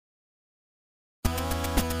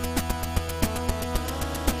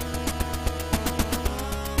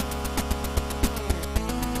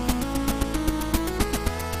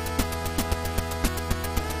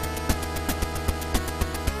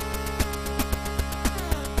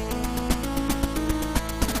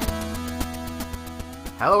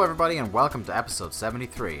Hello everybody and welcome to episode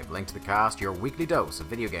 73 of Link to the Cast, your weekly dose of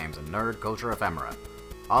video games and nerd culture ephemera.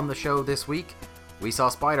 On the show this week, we saw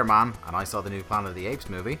Spider-Man and I saw the new Planet of the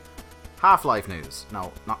Apes movie. Half-Life news.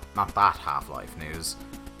 No, not that Half-Life news.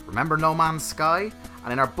 Remember No Man's Sky?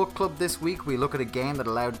 And in our book club this week, we look at a game that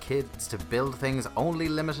allowed kids to build things only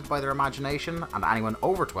limited by their imagination, and anyone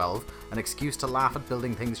over 12 an excuse to laugh at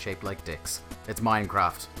building things shaped like dicks. It's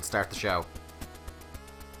Minecraft. Let's start the show.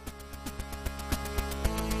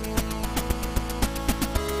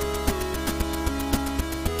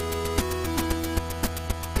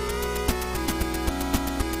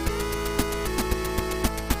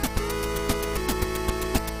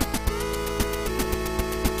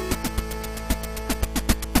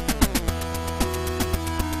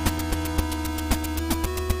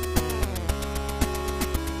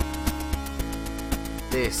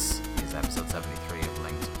 This is episode 73 of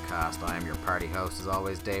Link to the Cast. I am your party host, as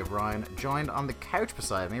always, Dave Ryan, joined on the couch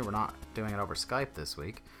beside me, we're not doing it over Skype this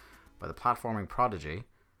week, by the platforming prodigy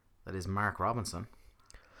that is Mark Robinson.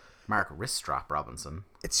 Mark Wriststrap Robinson.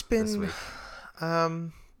 It's been this week.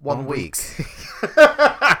 1 week.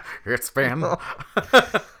 It's been.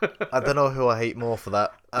 I don't know who I hate more for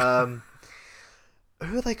that.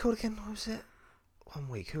 Who are they called again? What was it? 1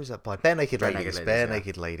 week. Who was that by? Bare Naked Ladies. Bare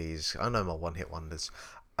Naked Ladies. I know my one-hit wonders.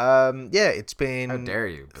 Yeah, it's been... How dare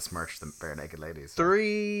you besmirch the Bare Naked Ladies?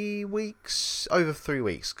 3 weeks. Over 3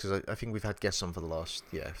 weeks, because I think we've had guests on for the last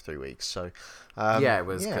 3 weeks. So yeah, it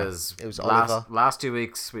was because last 2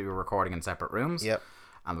 weeks we were recording in separate rooms. Yep.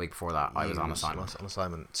 And the week before that, I was on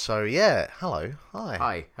assignment. So, yeah, hello. Hi.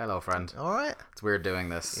 Hi. Hello, friend. All right. It's weird doing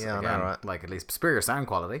this Yeah, again. I know, right? Like, at least superior sound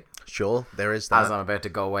quality. Sure, there is that. As I'm about to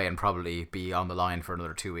go away and probably be on the line for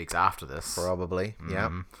another 2 weeks after this. Probably,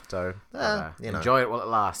 yeah. So, you know. Enjoy it while it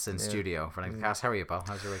lasts in studio for Link to the Cast. How are you, pal?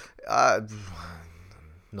 How's your week?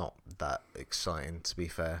 Not that exciting, to be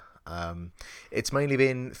fair. It's mainly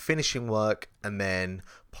been finishing work and then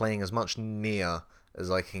playing as much Nier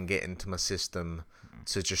as I can get into my system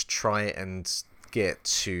to just try and get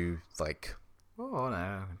to, like... Oh,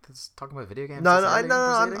 no. Just talking about video games? No, I'm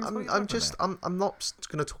not going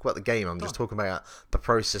to talk about the game. I'm just talking about the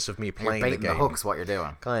process of me playing the game. You're baiting the hook's what you're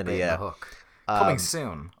doing. Kind of, yeah. The hook. Coming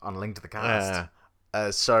soon on Link to the Cast.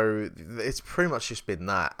 So it's pretty much just been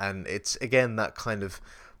that. And it's, again, that kind of...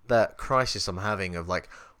 that crisis I'm having of, like...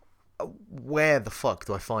 where the fuck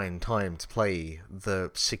do I find time to play the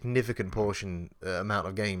significant amount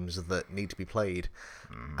of games that need to be played?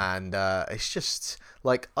 And it's just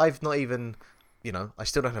like I've not even, I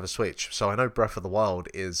still don't have a Switch, so I know Breath of the Wild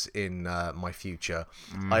is in my future.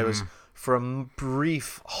 I was for a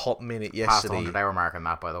brief hot minute yesterday. Past 100-hour mark on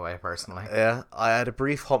that, by the way, personally. Yeah, I had a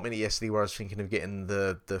brief hot minute yesterday where I was thinking of getting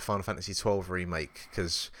the Final Fantasy XII remake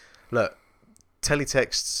because look,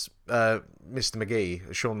 teletexts. Mr.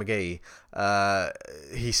 McGee, Sean McGee,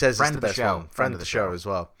 he says it's the best one. Friend of the show as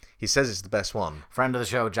well. He says it's the best one. Friend of the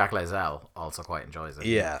show, Jack Lazell, also quite enjoys it.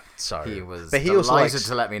 Yeah, sorry. He was delighted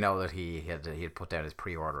to let me know that he had put down his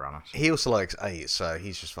pre-order on it. He also likes 8, so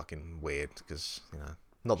he's just fucking weird because,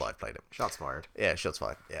 not that I've played it. Shots fired. Yeah, shots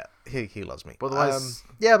fired. Yeah, he loves me. But otherwise...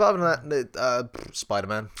 but other than that,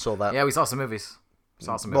 Spider-Man, saw that. Yeah, we saw some movies.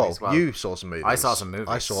 Well, you saw some movies. I saw some movies.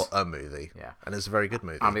 I saw a movie. Yeah. And it's a very good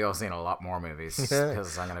movie. And we've all seen a lot more movies.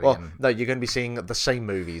 Because I'm going to be no, you're going to be seeing the same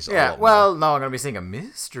movies. Yeah, well, no, I'm going to be seeing a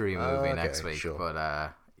mystery movie next week. Sure.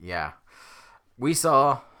 But, yeah. We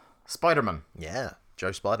saw Spider-Man. Yeah, Joe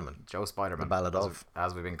Spiderman. The Ballad of.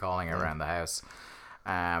 As we've been calling it around the house.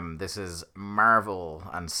 This is Marvel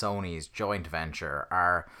and Sony's joint venture.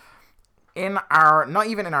 Not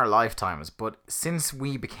even in our lifetimes, but since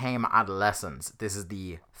we became adolescents, this is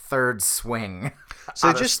the third swing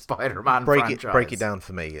at a Spider-Man franchise. Break it down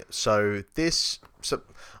for me. So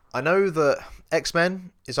I know that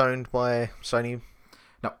X-Men is owned by Sony.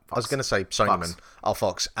 No, Fox. I was going to say Sonyman.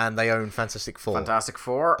 Fox. And they own Fantastic Four. And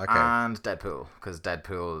Deadpool. Because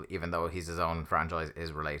Deadpool, even though he's his own franchise,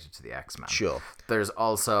 is related to the X-Men. Sure. There's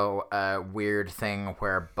also a weird thing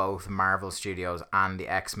where both Marvel Studios and the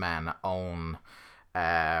X-Men own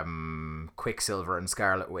Quicksilver and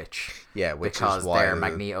Scarlet Witch. Yeah, which because is why they're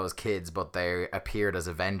Magneto's kids, but they appeared as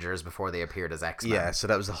Avengers before they appeared as X-Men. Yeah, so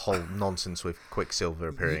that was the whole nonsense with Quicksilver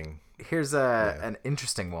appearing. Here's an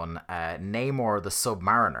interesting one. Namor the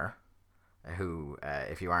Submariner, who,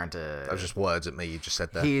 if you aren't that was just words at me, you just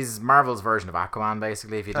said that. He's Marvel's version of Aquaman,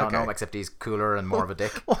 basically, if you don't know him, except he's cooler and more of a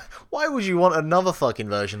dick. Why would you want another fucking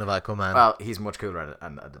version of Aquaman? Well, he's much cooler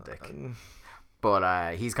and a dick.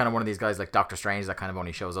 But he's kind of one of these guys like Doctor Strange that kind of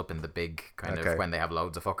only shows up in the big kind of when they have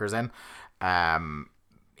loads of fuckers in.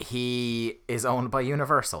 He is owned by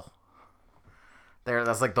Universal.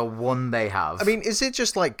 That's like the one they have. I mean, is it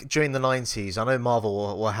just like during the 90s? I know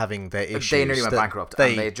Marvel were having their issues. They nearly went bankrupt.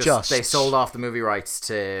 They and they sold off the movie rights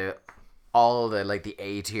to all the like the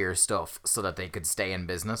A tier stuff so that they could stay in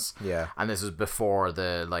business. Yeah. And this was before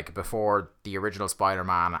the original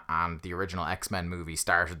Spider-Man and the original X-Men movie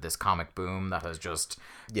started this comic boom that has just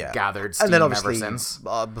gathered steam and then obviously, ever since.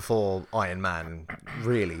 Before Iron Man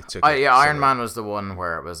really took Iron Man was the one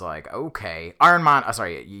where it was like, okay, Iron Man,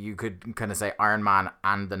 you could kind of say Iron Man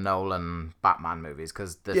and the Nolan Batman movies,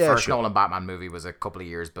 because the first Nolan Batman movie was a couple of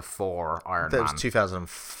years before Iron Man. That was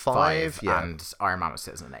 2005, and Iron Man was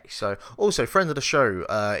 2008. So, also, friend of the show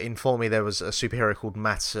informed me there was a superhero called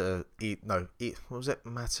Matter Eating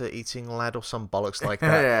Lad or some bollocks like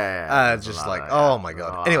that. Just like, oh my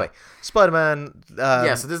god. Anyway, Spider-Man.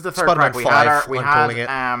 So this is the third Spider-Man track. We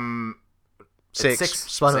had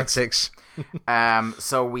 6. Spider-Man 6.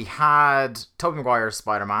 So we had Tobey Maguire's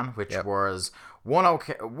Spider-Man, which was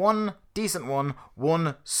one decent one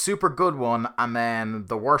super good one, and then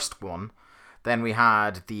the worst one. Then we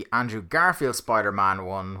had the Andrew Garfield Spider-Man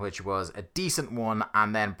one, which was a decent one,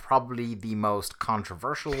 and then probably the most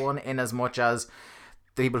controversial one, in as much as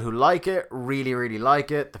the people who like it really, really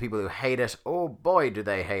like it. The people who hate it, oh boy, do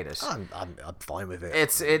they hate it. I'm fine with it.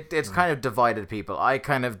 It's kind of divided people.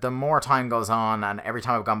 The more time goes on, and every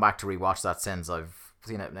time I've gone back to rewatch that since, I've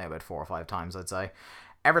seen it now about 4 or 5 times, I'd say.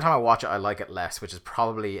 Every time I watch it, I like it less, which is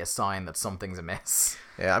probably a sign that something's amiss.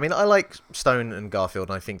 Yeah, I mean, I like Stone and Garfield,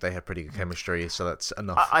 and I think they have pretty good chemistry, so that's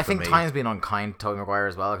enough. I think time's been unkind to Tobey Maguire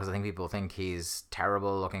as well, because I think people think he's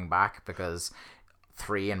terrible looking back, because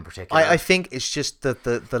 3 in particular. I think it's just the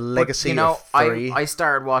legacy of 3. I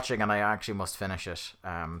started watching, and I actually must finish it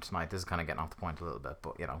tonight. This is kind of getting off the point a little bit,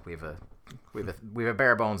 but we've a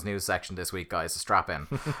bare bones news section this week, guys. So strap in.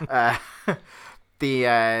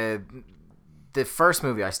 The first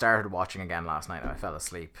movie I started watching again last night, I fell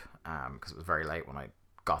asleep because it was very late when I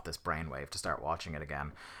got this brainwave to start watching it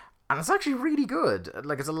again. And it's actually really good.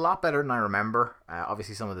 Like, it's a lot better than I remember.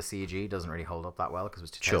 Obviously, some of the CG doesn't really hold up that well because it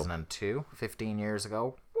was 2002, 15 years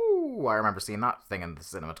ago. Woo! I remember seeing that thing in the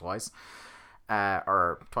cinema twice.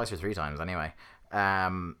 Or twice or 3 times, anyway.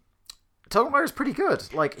 Tobey Maguire's pretty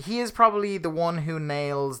good. Like, he is probably the one who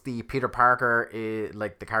nails the Peter Parker,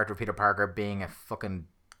 the character of Peter Parker being a fucking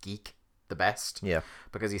geek the best. Yeah.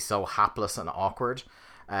 Because he's so hapless and awkward.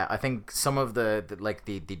 I think some of the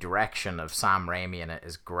direction of Sam Raimi in it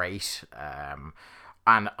is great.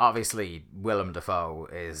 And obviously Willem Dafoe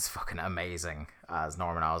is fucking amazing as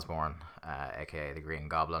Norman Osborn, aka the Green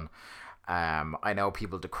Goblin. I know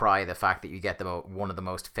people decry the fact that you get one of the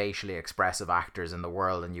most facially expressive actors in the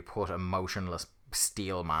world and you put a motionless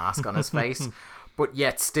steel mask on his face, but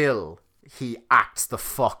yet still he acts the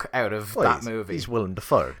fuck out of that movie. He's Willem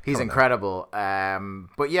Dafoe. He's incredible.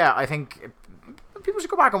 But yeah, I think people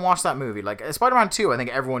should go back and watch that movie. Like, Spider-Man 2, I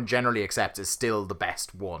think everyone generally accepts is still the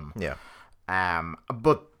best one. Yeah.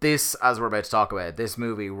 But this, as we're about to talk about, this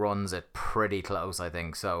movie runs it pretty close, I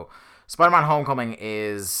think. So Spider-Man Homecoming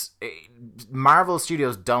is... Marvel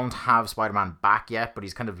Studios don't have Spider-Man back yet, but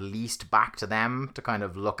he's kind of leased back to them to kind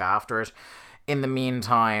of look after it. In the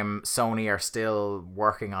meantime, Sony are still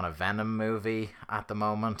working on a Venom movie at the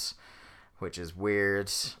moment, which is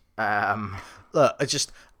weird. Look,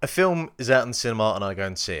 a film is out in the cinema and I go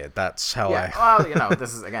and see it. That's how I...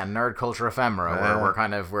 this is, again, nerd culture ephemera,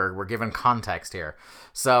 where we're given context here.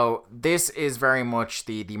 So this is very much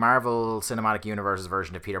the Marvel Cinematic Universe's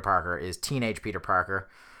version of Peter Parker is teenage Peter Parker,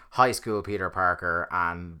 high school Peter Parker,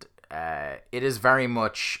 and it is very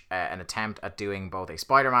much an attempt at doing both a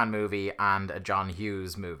Spider-Man movie and a John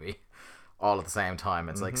Hughes movie all at the same time.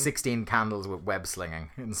 It's like 16 candles with web slinging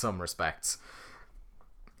in some respects.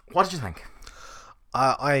 What did you think?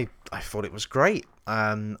 I thought it was great.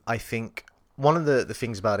 I think one of the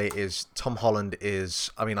things about it is Tom Holland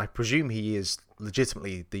is... I mean, I presume he is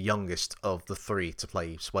legitimately the youngest of the 3 to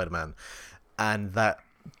play Spider-Man. And that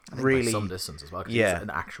really... by some distance as well, because he's an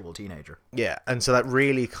actual teenager. Yeah, and so that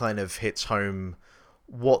really kind of hits home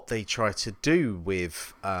what they try to do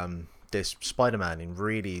with this Spider-Man in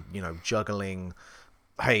really, juggling...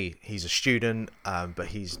 Hey, he's a student, but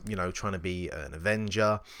he's, trying to be an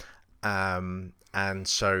Avenger. And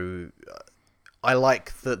so I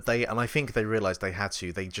like that and I think they realized they had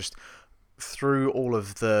to. They just threw all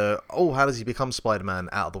of the, how does he become Spider-Man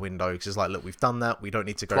out of the window? Because it's like, look, we've done that. We don't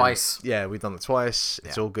need to go twice. Yeah, we've done it twice.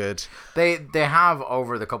 It's all good. They have,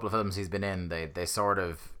 over the couple of films he's been in, they sort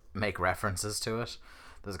of make references to it.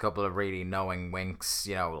 There's a couple of really knowing winks,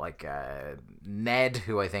 like Ned,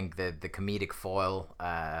 who I think the comedic foil,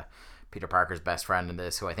 Peter Parker's best friend in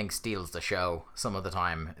this, who I think steals the show some of the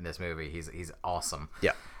time in this movie. He's awesome.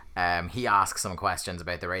 Yeah. He asks some questions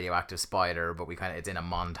about the radioactive spider, but it's in a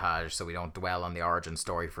montage, so we don't dwell on the origin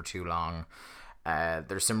story for too long.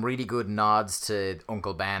 There's some really good nods to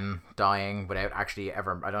Uncle Ben dying without actually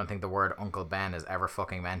ever. I don't think the word Uncle Ben is ever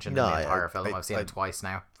fucking mentioned in the entire film. I've seen it twice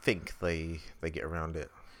now. Think they get around it.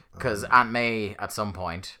 Because Aunt May at some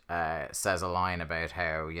point says a line about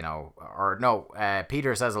how,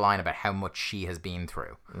 Peter says a line about how much she has been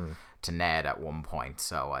through to Ned at one point.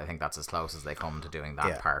 So I think that's as close as they come to doing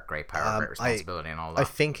that part. Great power, great responsibility, and all that. I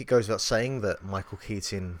think it goes without saying that Michael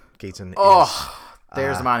Keaton is...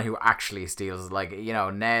 There's a man who actually steals,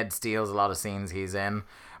 Ned steals a lot of scenes he's in.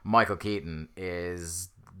 Michael Keaton is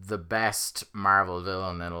the best Marvel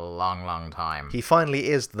villain in a long, long time. He finally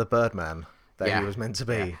is the Birdman that he was meant to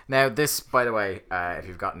be. Yeah. Now, this, by the way, if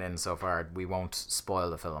you've gotten in so far, we won't spoil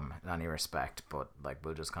the film in any respect, but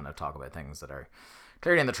we'll just kind of talk about things that are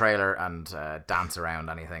clearly in the trailer and dance around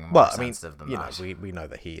anything more sensitive than that. We know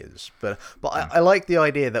that he is, but I like the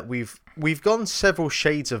idea that we've gone several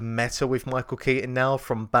shades of meta with Michael Keaton now,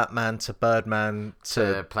 from Batman to Birdman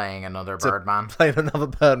to playing another Birdman. Playing another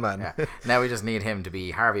Birdman. Yeah. Now we just need him to be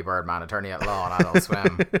Harvey Birdman, attorney at law on Adult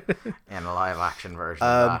Swim, in a live action version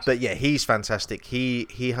of that. But yeah, he's fantastic.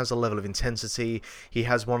 He has a level of intensity. He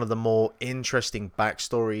has one of the more interesting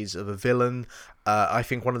backstories of a villain. I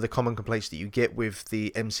think one of the common complaints that you get with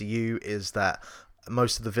the MCU is that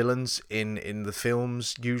most of the villains in the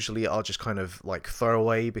films usually are just kind of like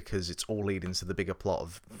throwaway, because it's all leading to the bigger plot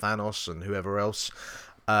of Thanos and whoever else.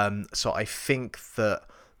 So I think that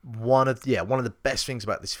one of the best things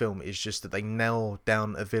about this film is just that they nail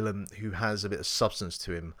down a villain who has a bit of substance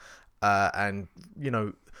to him, and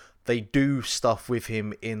they do stuff with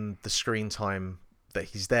him in the screen time that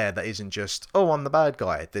he's there that isn't just, oh, I'm the bad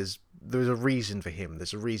guy. There's a reason for him.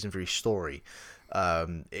 There's a reason for his story.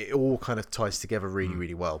 It all kind of ties together really,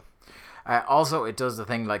 really well. Also, it does the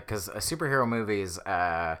thing, because superhero movies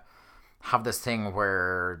have this thing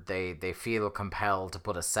where they feel compelled to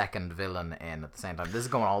put a second villain in at the same time. This is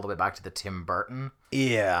going all the way back to the Tim Burton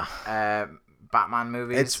Batman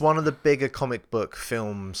movies. It's one of the bigger comic book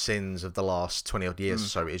film sins of the last 20 odd years or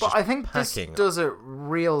so. But I think this does it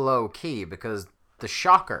real low key, because the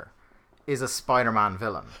Shocker is a Spider-Man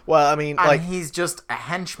villain. Well, I mean, and he's just a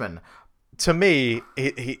henchman. To me,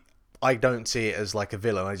 I don't see it as like a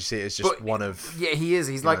villain. I just see it as just one of... Yeah, he is.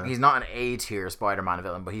 He's he's not an A-tier Spider-Man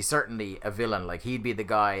villain, but he's certainly a villain. He'd be the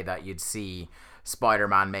guy that you'd see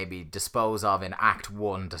Spider-Man maybe dispose of in Act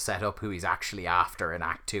 1 to set up who he's actually after in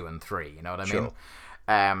Act 2 and 3. You know what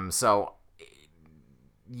I mean? So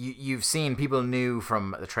you've seen, people knew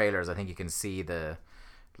from the trailers, I think you can see the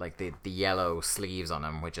yellow sleeves on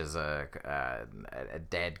him, which is a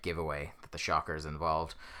dead giveaway that the Shocker's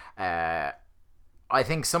involved. I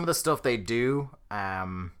think some of the stuff they do,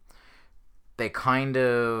 they kind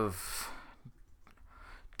of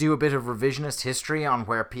do a bit of revisionist history on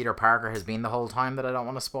where Peter Parker has been the whole time that I don't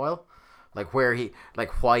want to spoil.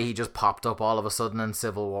 Why he just popped up all of a sudden in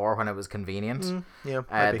Civil War when it was convenient.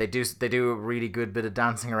 They do a really good bit of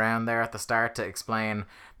dancing around there at the start to explain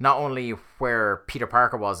not only where Peter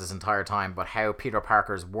Parker was this entire time, but how Peter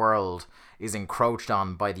Parker's world is encroached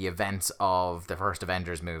on by the events of the first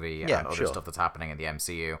Avengers movie and other stuff that's happening in the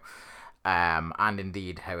MCU, and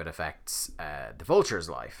indeed how it affects the Vulture's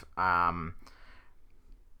life.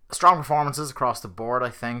 Strong performances across the board, I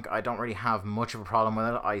think. I don't really have much of a problem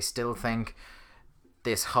with it. I still think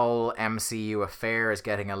this whole MCU affair is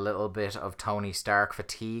getting a little bit of Tony Stark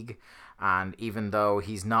fatigue, and even though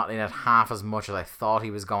he's not in it half as much as I thought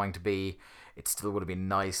he was going to be, it still would have been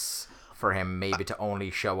nice for him maybe to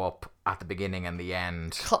only show up at the beginning and the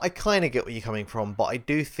end. I kind of get where you're coming from, but I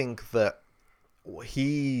do think that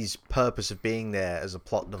his purpose of being there as a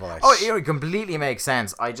plot device... Oh, it completely makes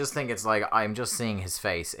sense. I just think it's I'm just seeing his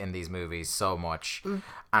face in these movies so much,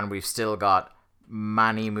 and we've still got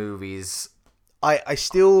many movies. I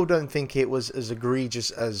still don't think it was as egregious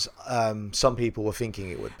as some people were thinking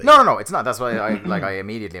it would be. No, it's not. That's why I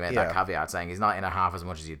immediately made that caveat, saying he's not in it half as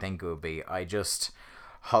much as you'd think it would be. I just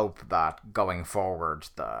hope that going forward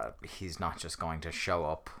that he's not just going to show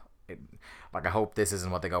up. I hope this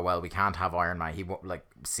isn't what they go, well, we can't have Iron Man.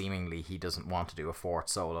 Seemingly he doesn't want to do a fourth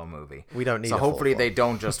solo movie. We don't need So hopefully they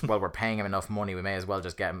don't just, well, we're paying him enough money, we may as well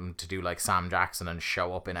just get him to do like Sam Jackson and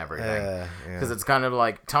show up in everything. Because it's kind of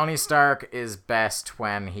like Tony Stark is best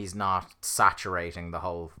when he's not saturating the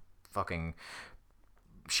whole fucking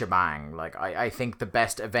shebang. I think the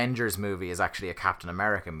best Avengers movie is actually a Captain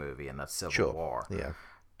America movie, and that's Civil War. Yeah.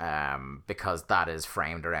 Because that is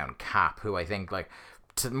framed around Cap, who I think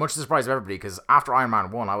much to the surprise of everybody, because after Iron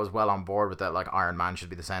Man 1, I was well on board with that, like, Iron Man should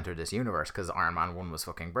be the center of this universe, because Iron Man 1 was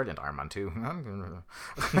fucking brilliant. Iron Man 2,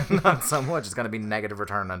 not so much. It's going to be negative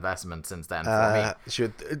return on investment since then for me.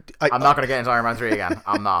 I'm not going to get into Iron Man 3 again.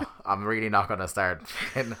 I'm not. I'm really not going to start.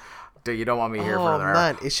 Dude, you don't want me here further. Oh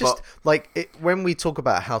man, it's just when we talk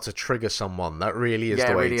about how to trigger someone, that really is the way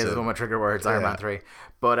to... Yeah, it really is one of my trigger words, Iron Man 3.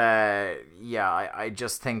 But I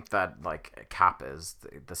just think that, like, Cap is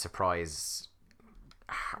the surprise,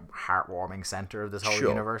 heartwarming center of this whole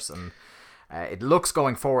universe, and it looks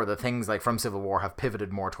going forward that things like from Civil War have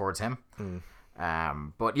pivoted more towards him.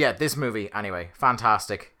 But yeah, this movie anyway,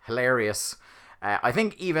 fantastic, hilarious. I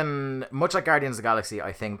think even much like Guardians of the Galaxy,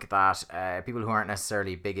 I think that people who aren't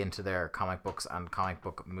necessarily big into their comic books and comic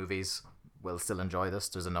book movies will still enjoy this.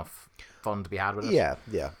 There's enough fun to be had with it.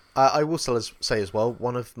 Yeah. I will still say as well,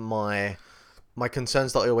 one of my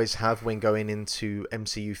concerns that I always have when going into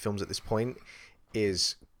MCU films at this point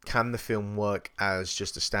is, can the film work as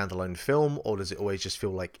just a standalone film, or does it always just feel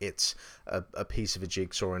like it's a piece of a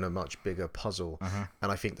jigsaw in a much bigger puzzle?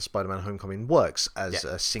 And I think the Spider-Man Homecoming works as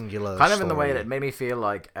a singular kind of story. in the way that it made me feel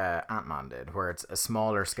like Ant-Man did, where it's a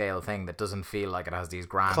smaller scale thing that doesn't feel like it has these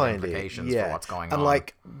grand implications for what's going on. And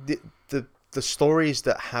like the stories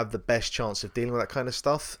that have the best chance of dealing with that kind of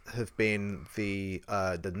stuff have been the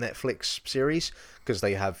Netflix series, because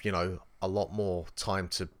they have, you know, a lot more time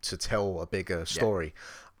to tell a bigger story.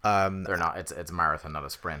 They're not. It's a marathon, not a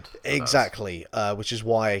sprint. Exactly, which is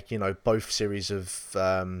why, you know, both series of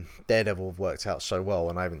Daredevil have worked out so well,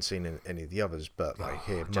 and I haven't seen any of the others, but I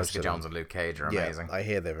hear Jessica Jones and Luke Cage are amazing. I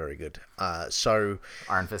hear they're very good. So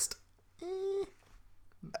Iron Fist,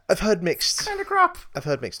 I've heard mixed. Kind of crap. I've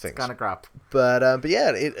heard mixed things. Kind of crap. But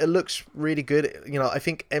yeah, it looks really good. You know, I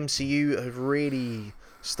think MCU have really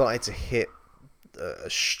started to hit a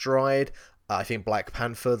stride. I think Black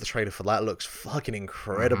Panther, the trailer for that looks fucking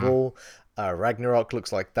incredible. Ragnarok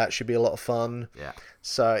looks like that should be a lot of fun. Yeah.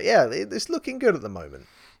 So yeah, it's looking good at the moment.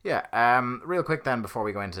 Yeah. Real quick then, before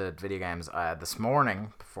we go into video games, this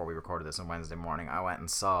morning, before we recorded this on Wednesday morning, I went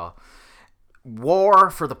and saw War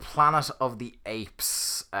for the Planet of the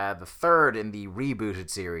Apes, the third in the rebooted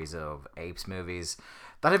series of Apes movies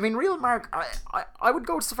that have been real, Mark. I would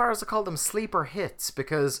go so far as to call them sleeper hits,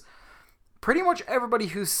 because pretty much everybody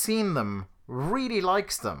who's seen them really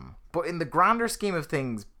likes them. But in the grander scheme of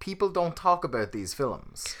things, people don't talk about these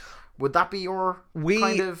films. Would that be your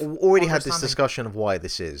kind of already had this discussion of why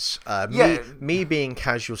this is. Me being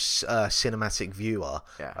casual cinematic viewer,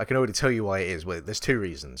 I can already tell you why it is. Well, there's two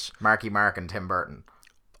reasons. Marky Mark and Tim Burton.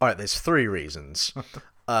 All right, there's three reasons.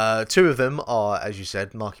 Two of them are, as you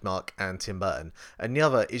said, Marky Mark and Tim Burton. And the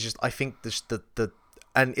other is just, I think the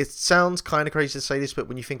and it sounds kind of crazy to say this, but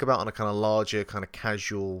when you think about it on a kind of larger, kind of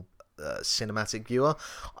casual cinematic viewer,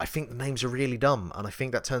 I think the names are really dumb, and I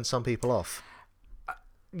think that turns some people off.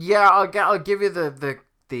 Yeah, I'll give you the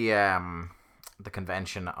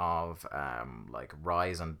convention of like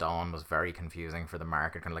Rise and Dawn was very confusing for the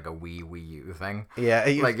market, kind of like a Wii U thing. Yeah,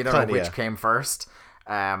 like you don't know which came first.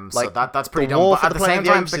 So like that's pretty the dumb. War But for at the the same Planet of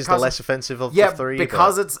the time, Apes is the less offensive of the three.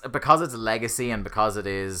 because it's legacy, and because it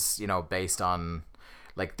is, you know, based on,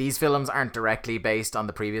 like, these films aren't directly based on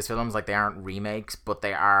the previous films, like they aren't remakes, but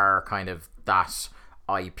they are kind of that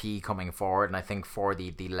IP coming forward. And I think for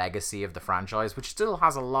the legacy of the franchise, which still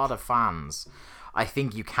has a lot of fans, I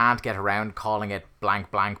think you can't get around calling it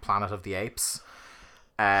blank blank Planet of the Apes.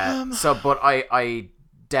 But I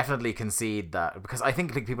definitely concede that, because I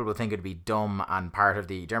think people would think it'd be dumb, and part of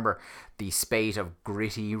the, do you remember the spate of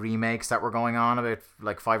gritty remakes that were going on about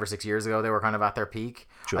like 5 or 6 years ago? They were kind of at their peak.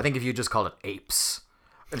 Sure. I think if you just call it Apes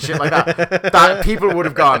and shit like that people would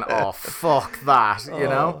have gone, oh fuck that, you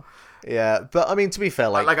know? Yeah, but I mean, to be fair,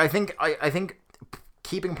 like I think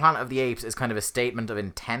keeping Planet of the Apes is kind of a statement of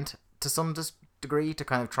intent to some degree, to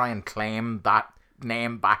kind of try and claim that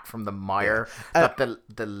name back from the mire that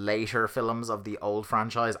the later films of the old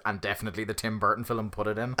franchise, and definitely the Tim Burton film, put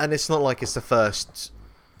it in. And it's not like it's the first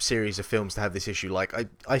series of films to have this issue. Like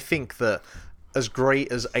I think that as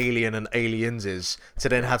great as Alien and Aliens is, to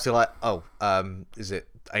then have to is it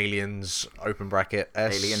Aliens open bracket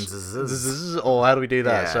S Aliens or how do we do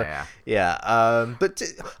that? But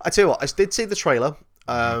I tell you what, I did see the trailer.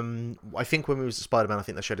 I think when we was at Spider-Man, I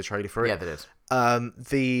think they showed a trailer for it. Yeah, they did.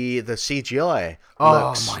 The CGI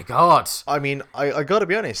looks, oh my god. I mean, I gotta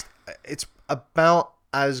be honest, it's about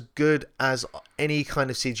as good as any kind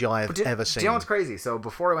of CGI I've ever seen. Do you know what's crazy? So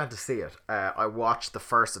before I went to see it, I watched the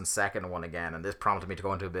first and second one again, and this prompted me to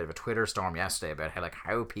go into a bit of a Twitter storm yesterday about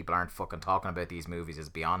how people aren't fucking talking about these movies is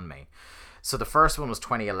beyond me. So the first one was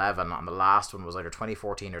 2011, and the last one was either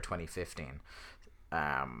 2014 or 2015.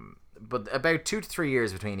 But about 2 to 3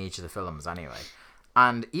 years between each of the films anyway.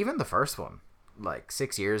 And even the first one, like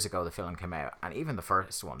 6 years ago the film came out, and even the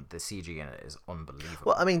first one, the CG in it is unbelievable.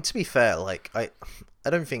 Well, I mean, to be fair, like I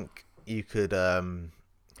don't think you could.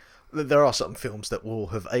 There are some films that will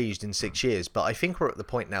have aged in 6 years, but I think we're at the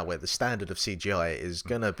point now where the standard of CGI is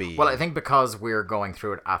gonna be. Well, I think because we're going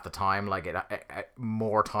through it at the time, like it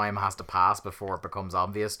more time has to pass before it becomes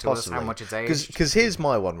obvious to us how much it's aged. Because here's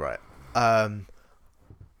my one, right?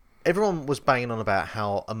 Everyone was banging on about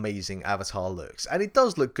how amazing Avatar looks, and it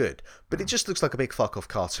does look good, but it just looks like a big fuck off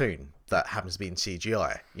cartoon that happens to be in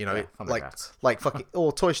CGI. You know, like fucking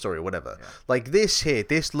or Toy Story or whatever. Yeah. Like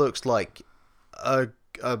this looks like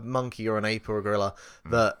a monkey or an ape or a gorilla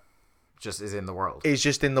that just is in the world. Is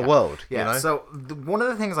just in the world. Yeah. You know? So one of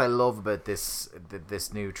the things I love about this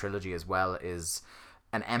new trilogy as well is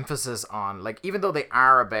an emphasis on, like, even though they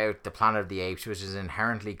are about the Planet of the Apes, which is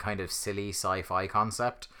inherently kind of silly sci-fi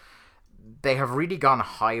concept, they have really gone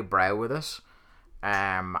highbrow with it,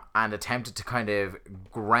 and attempted to kind of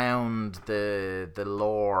ground the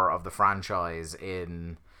lore of the franchise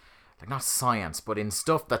in, like, not science, but in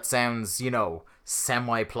stuff that sounds,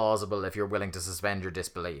 semi-plausible if you're willing to suspend your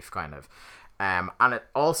disbelief, kind of. And it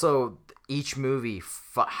also, each movie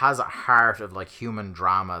has a heart of, like, human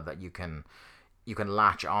drama that you can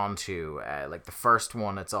latch onto. Like the first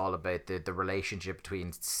one, it's all about the relationship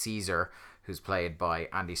between Caesar, who's played by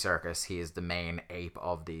Andy Serkis. He is the main ape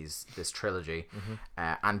of this trilogy,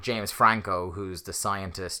 and James Franco, who's the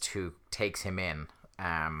scientist who takes him in,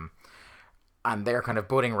 and their kind of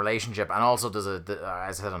budding relationship. And also as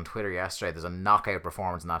I said on Twitter yesterday, there's a knockout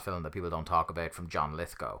performance in that film that people don't talk about from John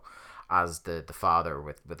Lithgow as the father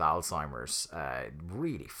with Alzheimer's.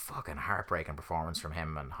 Really fucking heartbreaking performance from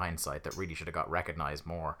him in hindsight that really should have got recognized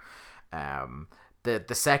more.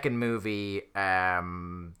 The second movie,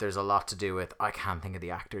 there's a lot to do with, I can't think of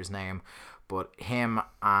the actor's name, but him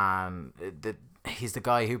and he's the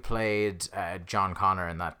guy who played John Connor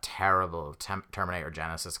in that terrible Terminator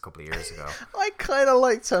Genesis a couple of years ago. I kind of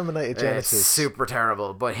like Terminator Genesis. It's super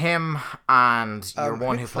terrible, but him and your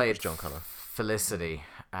one who played John Connor. Felicity,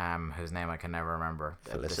 whose name I can never remember.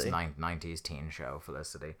 Felicity? This 90s teen show,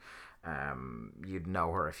 Felicity. You'd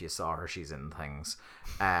know her if you saw her. She's in things.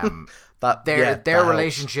 Their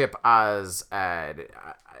relationship as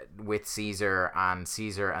with Caesar and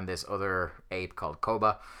this other ape called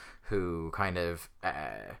Koba, who kind of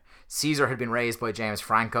Caesar had been raised by James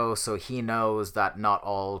Franco, so he knows that not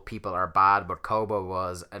all people are bad, but Koba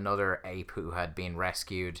was another ape who had been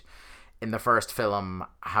rescued in the first film,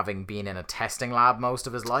 having been in a testing lab most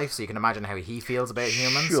of his life, so you can imagine how he feels about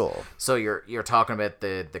humans. Sure. So you're talking about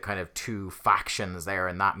the kind of two factions there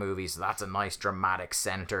in that movie, so that's a nice dramatic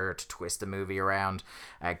center to twist the movie around.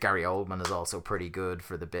 Gary Oldman is also pretty good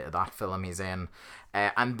for the bit of that film he's in.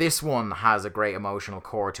 And this one has a great emotional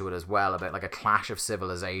core to it as well, about like a clash of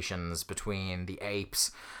civilizations between the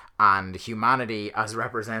apes and humanity, as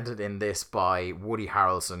represented in this by Woody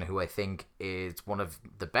Harrelson, who I think is one of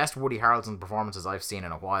the best Woody Harrelson performances I've seen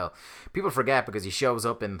in a while. People forget because he shows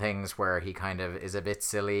up in things where he kind of is a bit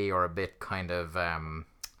silly or a bit kind of, how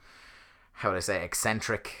would I say,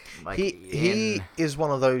 eccentric. Like he is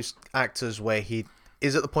one of those actors where he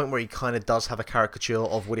is at the point where he kind of does have a caricature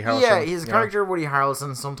of Woody Harrelson. Yeah, he's a character of Woody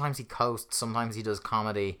Harrelson. Sometimes he coasts, sometimes he does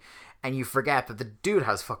comedy. And you forget that the dude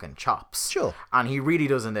has fucking chops. Sure. And he really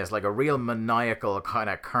does in this, like a real maniacal kind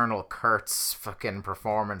of Colonel Kurtz fucking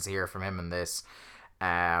performance here from him in this.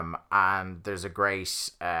 And there's a great,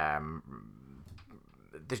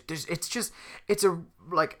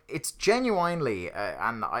 it's genuinely,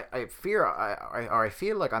 and I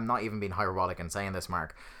feel like I'm not even being hyperbolic in saying this,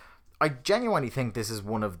 Mark. I genuinely think this is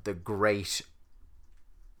one of the great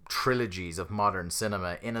trilogies of modern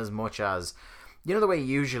cinema, in as much as, you know, the way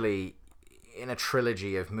usually in a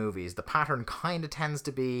trilogy of movies, the pattern kind of tends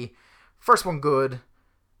to be first one good,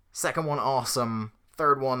 second one awesome,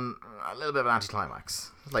 third one a little bit of an anticlimax.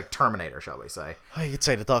 Like Terminator, shall we say. You'd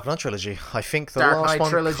say the Dark Knight trilogy. I think the Dark last Knight one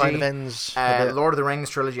trilogy, kind of ends... Lord of the Rings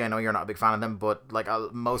trilogy, I know you're not a big fan of them, but like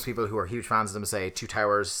most people who are huge fans of them say Two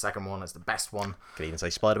Towers, second one is the best one. Could even say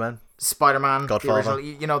Spider-Man. Spider-Man, Godfather. The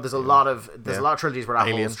original, there's a lot of trilogies where that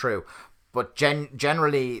holds true. But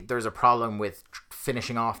generally, there's a problem with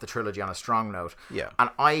finishing off the trilogy on a strong note. Yeah. And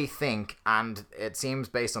I think, and it seems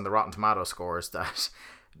based on the Rotten Tomato scores, that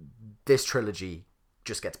this trilogy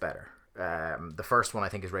just gets better. The first one, I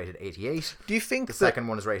think, is rated 88. Do you think the second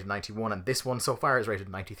one is rated 91, and this one so far is rated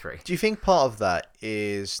 93? Do you think part of that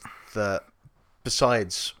is that,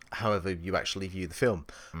 besides however you actually view the film,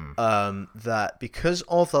 that because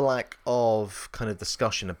of the lack of kind of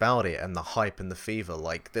discussion about it and the hype and the fever,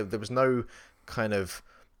 like there was no kind of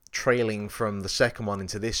trailing from the second one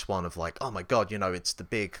into this one of like, oh my god, it's the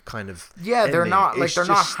big kind of they're ending. not like It's they're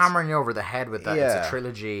not just- hammering you over the head with that. It's Yeah. a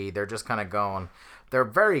trilogy. They're just kind of going. They're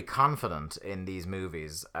very confident in these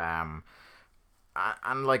movies. And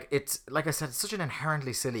like it's like I said, it's such an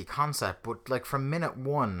inherently silly concept, but like from minute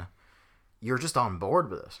one, you're just on board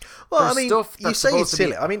with it. Well, There's I mean, stuff you that's say supposed it's to be-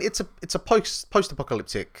 silly. I mean, it's a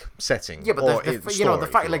post-apocalyptic setting. Yeah, but or the story, the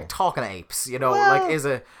fact, if you like will. talking apes, Well- like is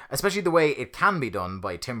especially the way it can be done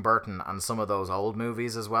by Tim Burton and some of those old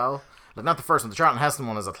movies as well. Like not the first one, the Charlton Heston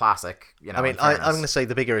one is a classic. I mean, in I'm fairness. going to say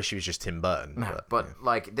the bigger issue is just Tim Burton. But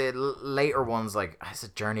like the later ones, like it's a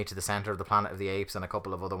Journey to the Center of the Planet of the Apes and a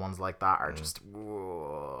couple of other ones like that are just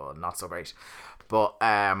not so great. But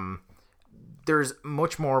there's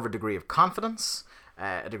much more of a degree of confidence,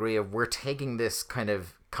 a degree of we're taking this kind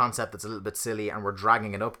of concept that's a little bit silly and we're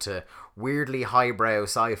dragging it up to weirdly highbrow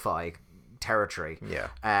sci-fi territory. Yeah.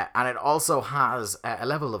 And it also has a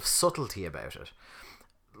level of subtlety about it.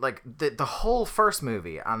 Like the whole first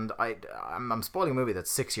movie, and I'm spoiling a movie that's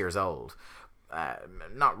 6 years old.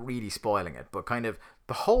 Not really spoiling it, but kind of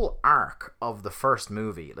the whole arc of the first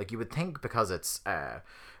movie. Like you would think because it's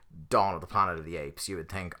Dawn of the Planet of the Apes, you would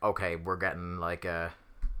think, okay, we're getting like a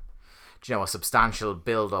substantial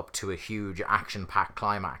build up to a huge action-packed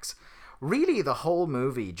climax. Really, the whole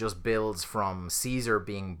movie just builds from Caesar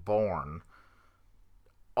being born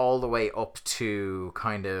all the way up to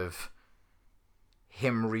kind of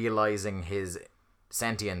him realizing his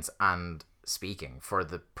sentience and speaking for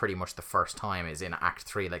the pretty much the first time is in Act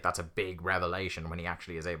 3. Like that's a big revelation when he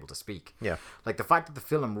actually is able to speak. Yeah. Like the fact that the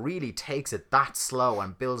film really takes it that slow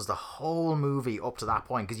and builds the whole movie up to that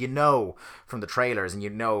point, because from the trailers and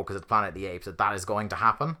because it's Planet of the Apes that is going to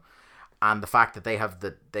happen. And the fact that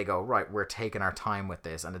they go, right, we're taking our time with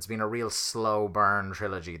this, and it's been a real slow burn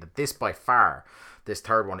trilogy, that this by far, this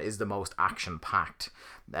third one is the most action packed.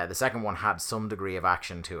 The second one had some degree of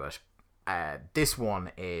action to it. This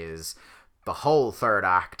one is, the whole third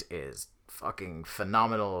act is fucking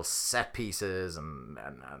phenomenal set pieces and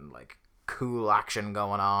like cool action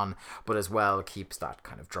going on, but as well keeps that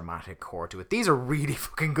kind of dramatic core to it. These are really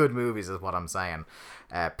fucking good movies is what I'm saying.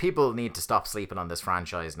 People need to stop sleeping on this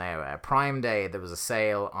franchise now. Prime Day, there was a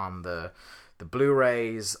sale on the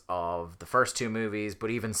Blu-rays of the first two movies, but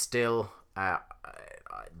even still,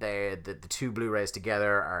 the two Blu-rays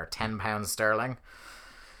together are £10 sterling.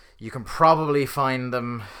 You can probably find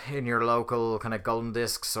them in your local kind of Golden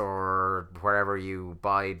Discs or wherever you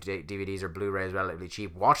buy DVDs or Blu-rays relatively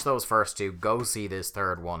cheap. Watch those first two. Go see this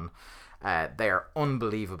third one. They are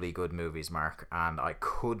unbelievably good movies, Mark, and I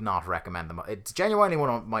could not recommend them. It's genuinely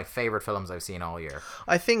one of my favourite films I've seen all year.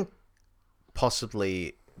 I think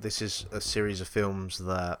possibly this is a series of films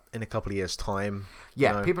that in a couple of years' time...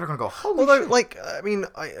 Yeah, people are going to go, holy Although, shit. like, I mean,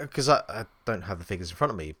 because I don't have the figures in front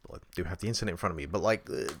of me, I do have the internet in front of me, but, like,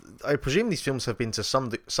 I presume these films have been to some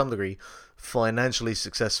degree financially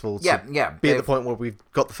successful to be at the point where we've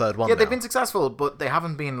got the third one Yeah, now. they've been successful, but they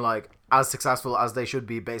haven't been, like, as successful as they should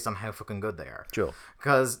be based on how fucking good they are. Sure.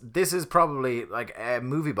 Because this is probably, like,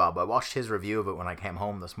 Movie Bob. I watched his review of it when I came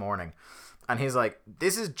home this morning. And he's like,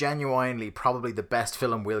 this is genuinely probably the best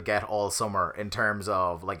film we'll get all summer in terms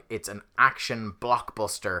of, like, it's an action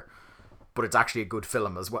blockbuster, but it's actually a good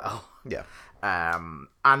film as well. Yeah.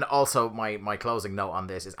 And also, my closing note on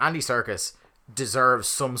this is Andy Serkis deserves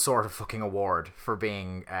some sort of fucking award for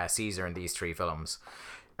being Caesar in these three films.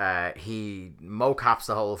 He mocaps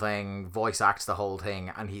the whole thing, voice acts the whole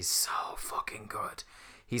thing, and he's so fucking good.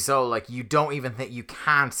 He's so, like, you don't even think, you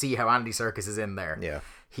can't see how Andy Serkis is in there. Yeah.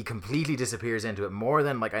 He completely disappears into it more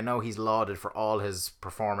than, like, I know he's lauded for all his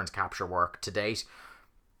performance capture work to date.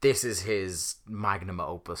 This is his magnum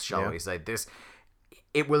opus, shall we say.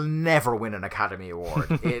 It will never win an Academy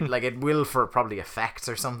Award. It will for probably effects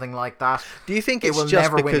or something like that. Do you think It it's will just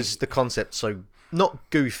never win- because the concept's so not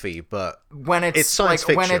goofy, but when it's science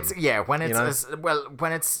like, fiction? when it's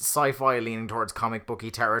when it's sci-fi leaning towards comic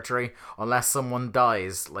booky territory, unless someone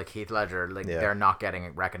dies like Heath Ledger, they're not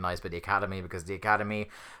getting recognized by the Academy, because the Academy,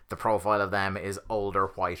 the profile of them is older,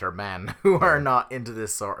 whiter men who are not into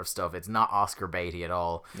this sort of stuff. It's not Oscar baity at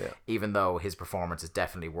all. Even though his performance is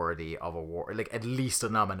definitely worthy of award, like at least a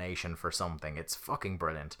nomination for something. It's fucking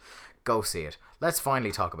brilliant. Go see it. Let's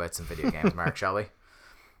finally talk about some video games, Mark, shall we?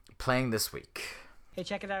 Playing this week. Hey,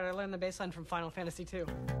 check it out. I learned the baseline from Final Fantasy II.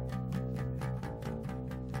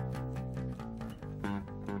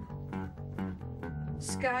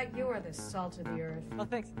 Scott, you are the salt of the earth. Oh,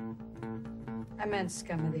 thanks. I meant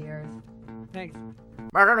scum of the earth. Thanks.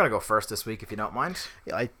 Mark, I'm going to go first this week, if you don't mind.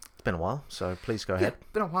 yeah, it's been a while, so please go ahead.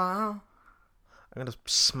 Been a while. I'm gonna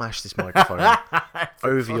smash this microphone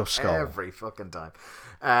over your skull. Every fucking time.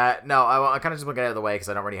 No, I kind of just want to get out of the way because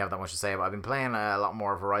I don't really have that much to say. But I've been playing a lot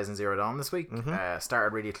more of Horizon Zero Dawn this week.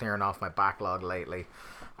 Started really clearing off my backlog lately,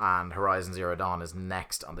 and Horizon Zero Dawn is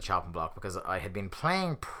next on the chopping block because I had been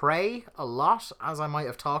playing Prey a lot, as I might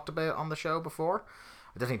have talked about on the show before.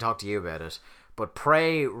 I definitely talked to you about it, but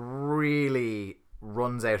Prey really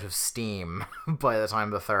runs out of steam by the time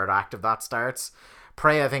the third act of that starts.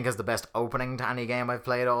 Prey, I think, is the best opening to any game I've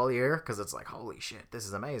played all year because it's like, holy shit, this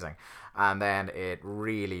is amazing. And then it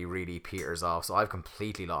really, really peters off. So I've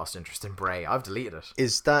completely lost interest in Prey. I've deleted it.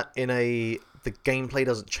 Is that the gameplay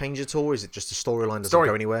doesn't change at all? Or is it just the storyline doesn't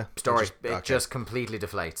go anywhere? It just completely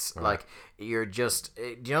deflates. Right. Like, you're just...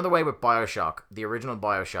 Do you know the way with Bioshock, the original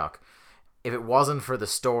Bioshock, if it wasn't for the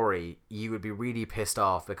story, you would be really pissed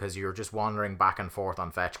off because you're just wandering back and forth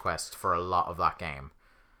on fetch quests for a lot of that game.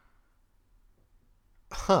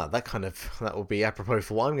 That would be apropos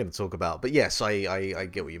for what I'm going to talk about. But yes, I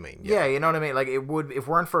get what you mean. Yeah, you know what I mean? Like, it would, if it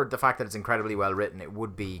weren't for the fact that it's incredibly well written, it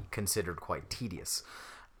would be considered quite tedious.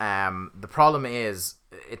 The problem is,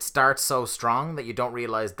 it starts so strong that you don't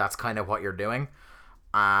realize that's kind of what you're doing.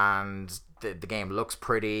 And the game looks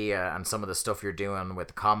pretty, and some of the stuff you're doing with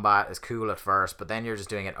the combat is cool at first, but then you're just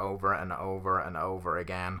doing it over and over and over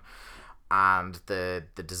again. And the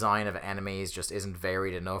design of enemies just isn't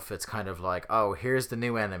varied enough. It's kind of like, oh, here's the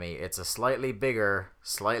new enemy. It's a slightly bigger,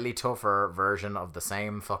 slightly tougher version of the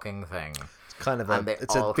same fucking thing. It's kind of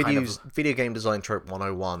video game design trope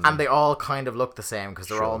 101. And they all kind of look the same because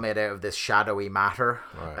they're all made out of this shadowy matter,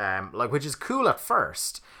 right. Which is cool at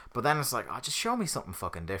first. But then it's like, oh, just show me something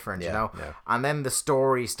fucking different, you know? Yeah. And then the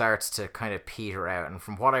story starts to kind of peter out. And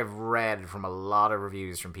from what I've read from a lot of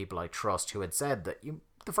reviews from people I trust who had said that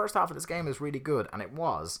the first half of this game is really good, and it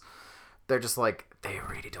was. They're just like, they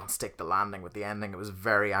really don't stick the landing with the ending. It was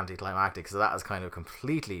very anticlimactic, so that has kind of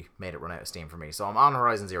completely made it run out of steam for me. So I'm on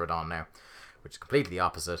Horizon Zero Dawn now, which is completely the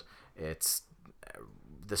opposite. It's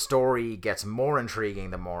the story gets more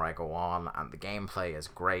intriguing the more I go on, and the gameplay is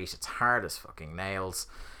great. It's hard as fucking nails.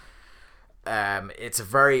 It's a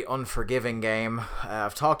very unforgiving game.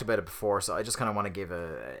 I've talked about it before, so I just kind of want to give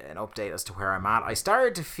an update as to where I'm at. I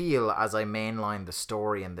started to feel as I mainlined the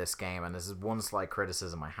story in this game, and this is one slight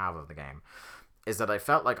criticism I have of the game, is that I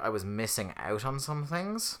felt like I was missing out on some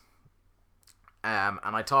things. And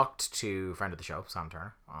I talked to a friend of the show, Sam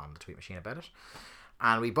Turner, on the Tweet Machine about it,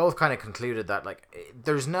 and we both kind of concluded that like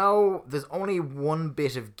there's only one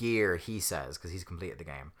bit of gear, he says, because he's completed the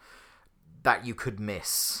game, that you could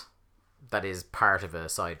miss. That is part of a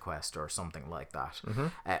side quest or something like that. Mm-hmm.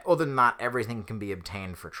 Other than that, everything can be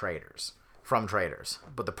obtained from traders.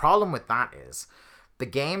 But the problem with that is the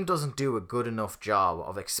game doesn't do a good enough job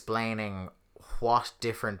of explaining what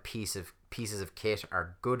different pieces of kit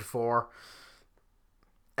are good for,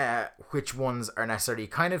 which ones are necessary. You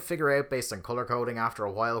kind of figure out based on color coding after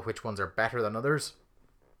a while which ones are better than others.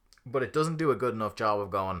 But it doesn't do a good enough job of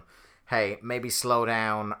going, hey, maybe slow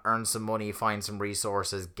down, earn some money, find some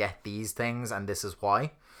resources, get these things, and this is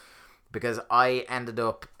why. Because I ended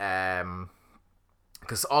up...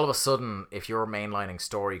 because all of a sudden, if you're mainlining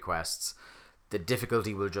story quests, the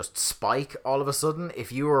difficulty will just spike all of a sudden.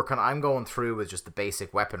 If you were... I'm going through with just the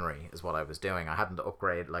basic weaponry, is what I was doing. I hadn't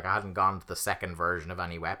upgraded... I hadn't gone to the second version of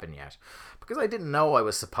any weapon yet. Because I didn't know I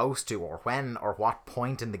was supposed to, or when, or what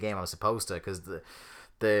point in the game I was supposed to, because the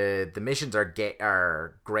missions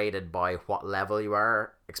are graded by what level you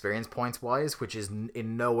are experience points wise, which is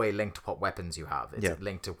in no way linked to what weapons you have. It's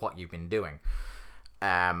linked to what you've been doing.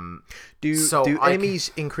 Do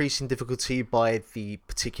enemies increase in difficulty by the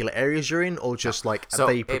particular areas you're in, or just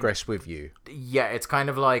they progress with you? Yeah, it's kind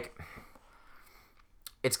of like...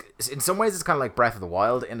 It's in some ways it's kind of like Breath of the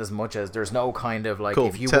Wild, in as much as there's no kind of like, cool.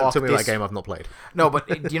 If you tell me about a game I've not played. No,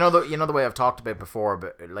 but you know the way I've talked about before,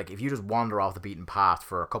 but like if you just wander off the beaten path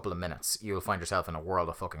for a couple of minutes, you'll find yourself in a world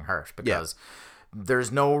of fucking hurt, because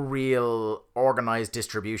there's no real organized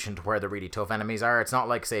distribution to where the really tough enemies are. It's not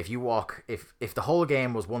like, say, if you walk, if the whole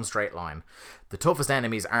game was one straight line, the toughest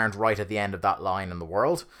enemies aren't right at the end of that line in the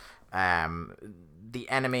world. The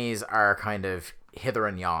enemies are kind of hither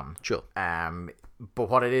and yon. Sure.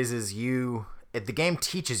 But what it is the game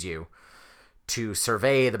teaches you to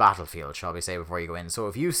survey the battlefield, shall we say, before you go in. So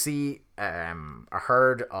if you see a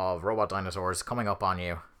herd of robot dinosaurs coming up on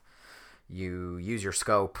you, you use your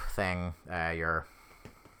scope thing, I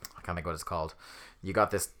can't think what it's called. You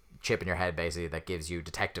got this chip in your head, basically, that gives you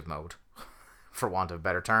detective mode, for want of a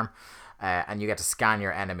better term. And you get to scan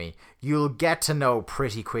your enemy. You'll get to know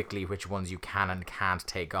pretty quickly which ones you can and can't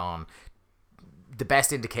take on. The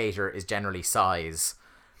best indicator is generally size.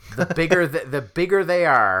 The bigger the bigger they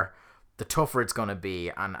are, the tougher it's going to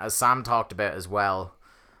be. And as Sam talked about as well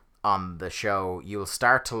on the show, you'll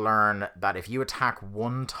start to learn that if you attack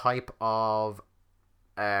one type of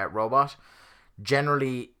robot,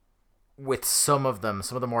 generally with some of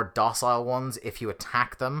the more docile ones, if you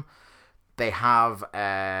attack them, they have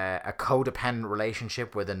a codependent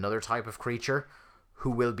relationship with another type of creature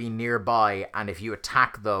who will be nearby, and if you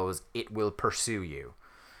attack those, it will pursue you.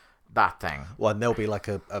 That thing. Well, and there'll be like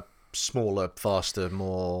a smaller, faster,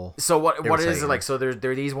 more... So what it is irritating. like, so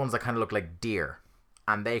there are these ones that kind of look like deer,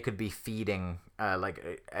 and they could be feeding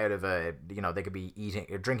like out of a, they could be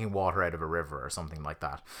drinking water out of a river or something like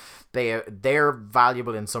that. They're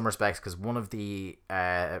valuable in some respects because one of the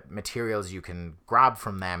materials you can grab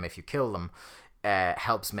from them if you kill them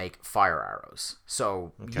helps make fire arrows.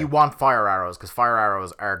 So you want fire arrows because fire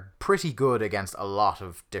arrows are pretty good against a lot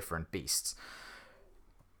of different beasts.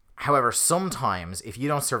 However, sometimes if you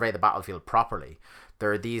don't survey the battlefield properly,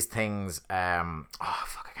 there are these things, I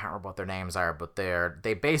can't remember what their names are, but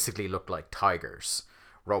they basically look like tigers,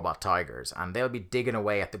 robot tigers, and they'll be digging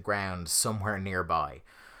away at the ground somewhere nearby.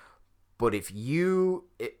 But if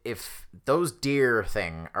those deer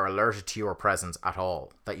thing are alerted to your presence at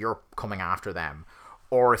all, that you're coming after them,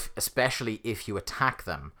 or especially if you attack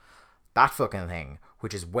them, that fucking thing,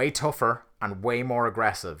 which is way tougher and way more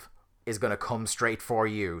aggressive, is going to come straight for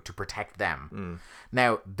you to protect them.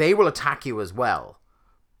 Now, they will attack you as well,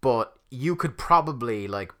 but you could probably,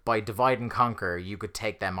 like, by divide and conquer, you could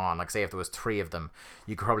take them on. Like, say if there was 3 of them,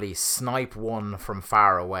 you could probably snipe one from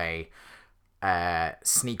far away,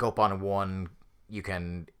 sneak up on one. You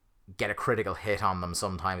can get a critical hit on them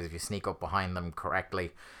sometimes if you sneak up behind them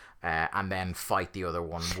correctly, and then fight the other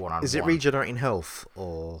one one-on-one. Is it regenerating health,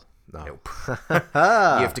 or... No. Nope. You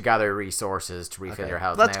have to gather resources to refill your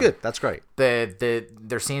health. That's good. That's great.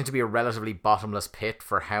 There seems to be a relatively bottomless pit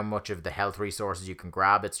for how much of the health resources you can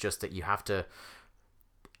grab. It's just that you have to...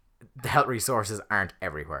 The health resources aren't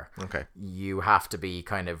everywhere. Okay. You have to be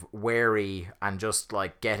kind of wary and just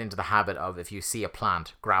like get into the habit of, if you see a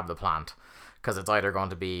plant, grab the plant. Because it's either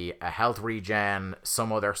going to be a health regen,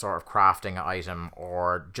 some other sort of crafting item,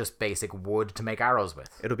 or just basic wood to make arrows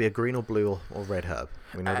with. It'll be a green or blue or red herb.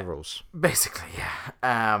 We know the rules. Basically,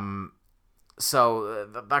 yeah. So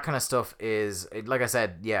that kind of stuff is, like I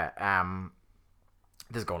said, yeah.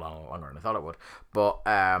 This is going on a lot longer than I thought it would, but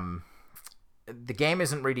the game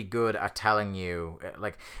isn't really good at telling you,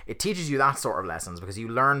 like, it teaches you that sort of lessons because you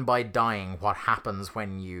learn by dying what happens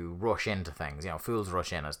when you rush into things. Fools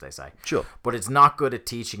rush in, as they say. Sure. But it's not good at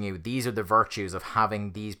teaching you these are the virtues of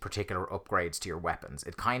having these particular upgrades to your weapons.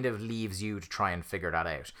 It kind of leaves you to try and figure that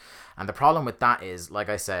out. And the problem with that is, like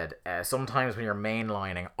I said, sometimes when you're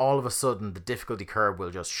mainlining, all of a sudden the difficulty curve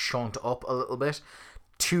will just shunt up a little bit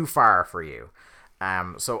too far for you.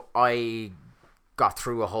 So I got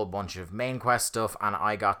through a whole bunch of main quest stuff, and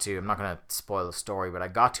I got to, I'm not going to spoil the story, but I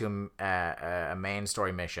got to a main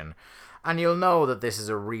story mission, and you'll know that this is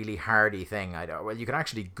a really hardy thing. You can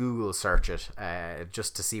actually Google search it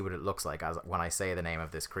just to see what it looks like as when I say the name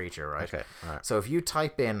of this creature, right? Okay, all right. So if you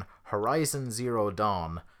type in Horizon Zero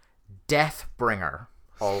Dawn Deathbringer,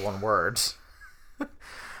 all one word.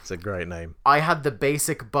 It's a great name. I had the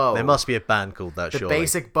basic bow. There must be a band called that, surely. The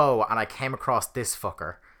basic bow, and I came across this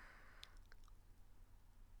fucker.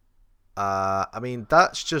 I mean,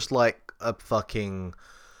 that's just like a fucking...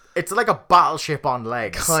 It's like a battleship on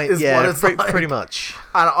legs. Pretty much.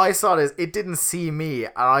 And I saw this, it didn't see me,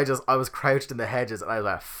 and I was crouched in the hedges, and I was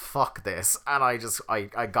like, fuck this. And I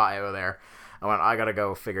got out of there. I went, I gotta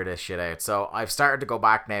go figure this shit out. So I've started to go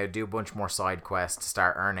back now, do a bunch more side quests,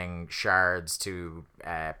 start earning shards to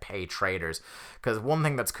pay traders. Because one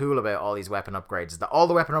thing that's cool about all these weapon upgrades is that all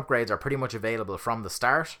the weapon upgrades are pretty much available from the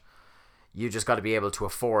start. You just got to be able to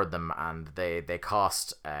afford them, and they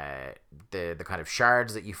cost the kind of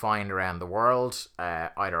shards that you find around the world,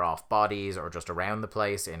 either off bodies or just around the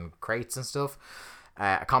place in crates and stuff.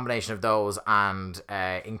 A combination of those and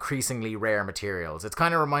increasingly rare materials. It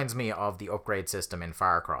kind of reminds me of the upgrade system in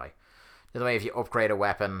Far Cry. The way if you upgrade a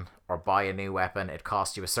weapon or buy a new weapon, it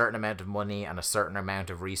costs you a certain amount of money and a certain amount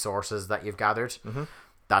of resources that you've gathered. Mm-hmm.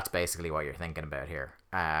 That's basically what you're thinking about here.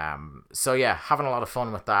 So yeah, having a lot of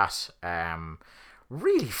fun with that.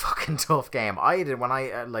 Really fucking tough game. I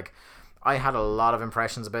had a lot of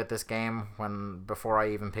impressions about this game before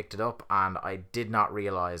I even picked it up, and I did not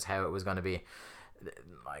realize how it was going to be.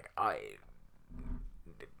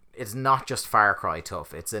 It's not just Far Cry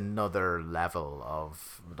tough. It's another level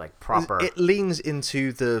of proper. It leans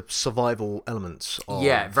into the survival elements.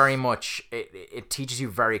 Yeah, very much. It teaches you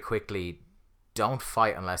very quickly. Don't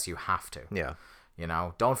fight unless you have to. Yeah.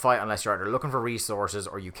 Don't fight unless you're either looking for resources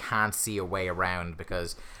or you can't see a way around,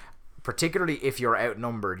 because particularly if you're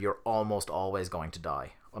outnumbered, you're almost always going to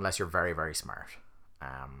die unless you're very, very smart.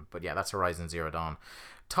 But yeah, that's Horizon Zero Dawn.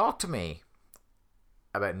 Talk to me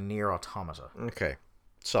about Nier Automata. Okay,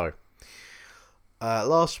 so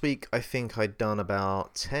last week I think I'd done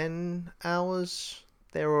about 10 hours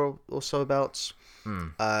there or so abouts.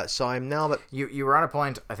 So I'm now at... You were at a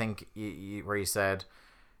point, I think, where you said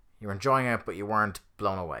you were enjoying it, but you weren't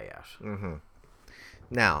blown away yet. Mm-hmm.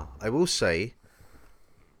 Now, I will say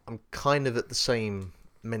I'm kind of at the same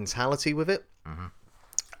mentality with it.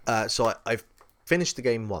 Mm-hmm. So I've finished the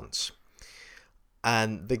game once,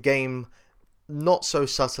 and the game not so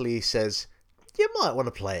subtly says, you might want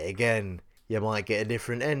to play it again. You might get a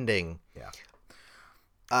different ending. Yeah.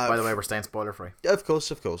 By the way, we're staying spoiler free. Of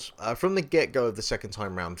course. From the get-go of the second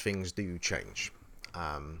time round, things do change.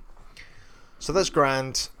 So that's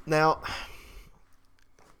grand. Now,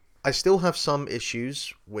 I still have some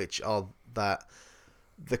issues, which are that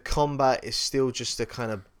the combat is still just a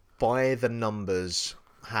kind of by-the-numbers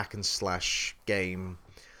hack and slash game.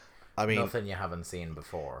 I mean, nothing you haven't seen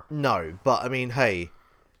before. No, but I mean, hey,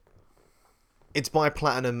 it's by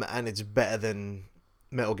Platinum and it's better than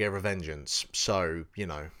Metal Gear Revengeance, so, you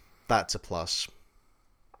know, that's a plus.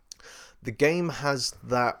 The game has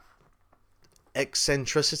that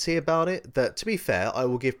eccentricity about it that, to be fair, I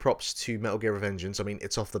will give props to Metal Gear Revengeance. I mean,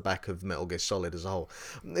 it's off the back of Metal Gear Solid as a whole.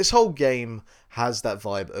 This whole game has that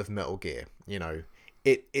vibe of Metal Gear, you know.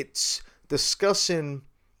 It's discussing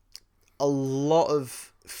a lot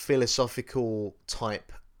of philosophical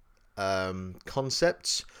type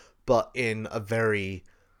concepts, but in a very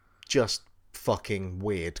just fucking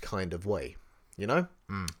weird kind of way, you know?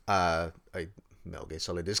 Metal Gear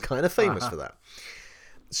Solid is kind of famous for that.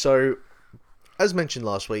 So, as mentioned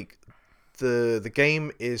last week, the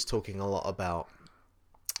game is talking a lot about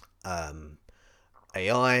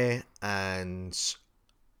AI and,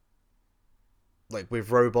 like,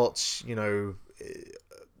 with robots, you know,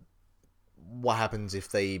 what happens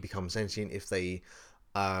if they become sentient, if they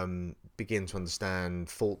begin to understand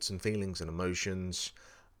thoughts and feelings and emotions.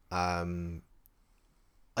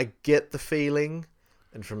 I get the feeling,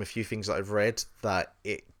 and from a few things that I've read, that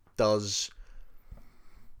it does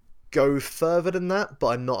go further than that, but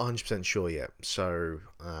I'm not 100% sure yet. So,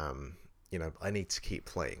 you know, I need to keep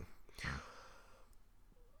playing.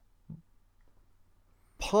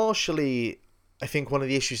 Partially, I think one of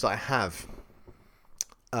the issues that I have,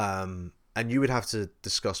 and you would have to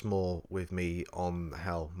discuss more with me on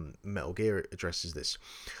how Metal Gear addresses this,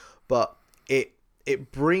 but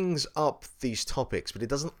it brings up these topics, but it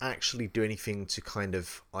doesn't actually do anything to kind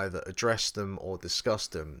of either address them or discuss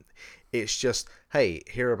them. It's just, hey,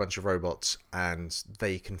 here are a bunch of robots and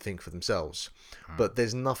they can think for themselves. But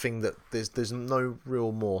there's nothing that there's no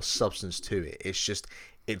real more substance to it. It's just,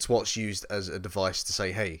 it's what's used as a device to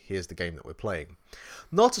say, hey, here's the game that we're playing.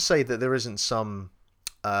 Not to say that there isn't some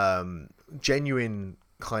genuine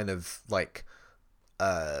kind of like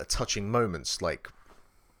touching moments, like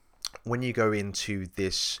when you go into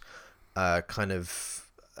this kind of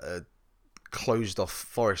closed off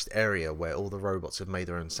forest area where all the robots have made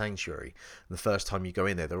their own sanctuary, and the first time you go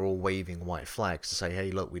in there, they're all waving white flags to say, hey,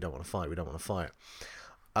 look, we don't want to fight.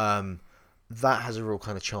 That has a real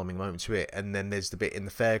kind of charming moment to it. And then there's the bit in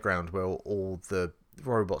the fairground where all the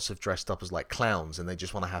robots have dressed up as like clowns and they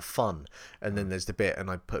just want to have fun. And then there's the bit, and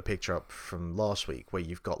I put a picture up from last week, where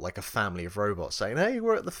you've got like a family of robots saying, hey,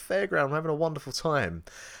 we're at the fairground, we're having a wonderful time.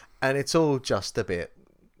 And it's all just a bit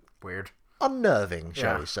weird, unnerving,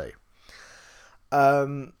 shall we say.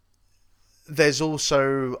 There's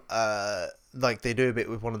also like they do a bit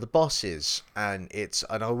with one of the bosses, and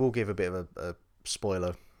I will give a bit of a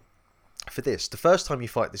spoiler for this. The first time you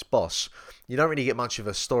fight this boss, you don't really get much of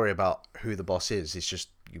a story about who the boss is. It's just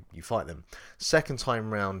you fight them. Second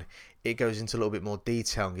time round, it goes into a little bit more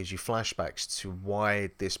detail and gives you flashbacks to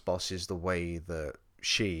why this boss is the way that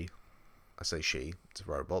I say she, it's a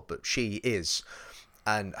robot, but she is,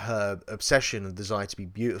 and her obsession and desire to be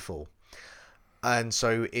beautiful. And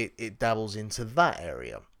so it dabbles into that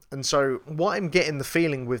area. And so what I'm getting the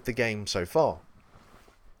feeling with the game so far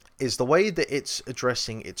is the way that it's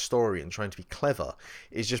addressing its story and trying to be clever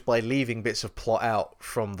is just by leaving bits of plot out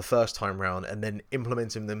from the first time round and then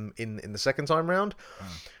implementing them in the second time round,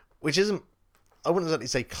 which isn't, I wouldn't exactly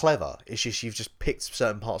say clever. It's just you've just picked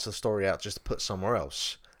certain parts of the story out just to put somewhere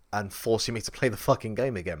else and forcing me to play the fucking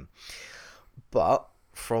game again. But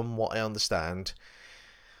from what I understand,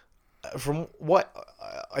 from what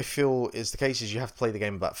I feel is the case, is you have to play the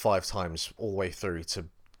game about 5 times all the way through to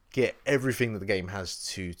get everything that the game has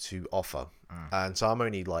to offer. And so I'm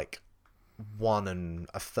only like 1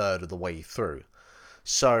 1/3 of the way through.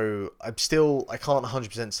 So I can't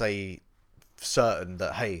 100% say certain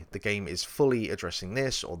that, hey, the game is fully addressing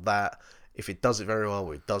this or that. If it does it very well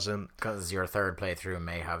or it doesn't. Because your third playthrough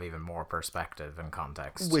may have even more perspective and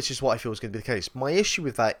context. Which is what I feel is going to be the case. My issue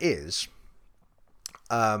with that is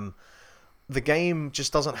the game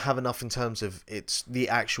just doesn't have enough in terms of the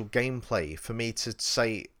actual gameplay for me to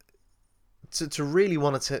say... To really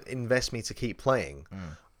want to invest me to keep playing.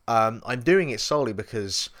 I'm doing it solely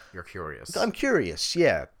because... You're curious. I'm curious,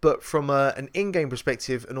 yeah. But from an in-game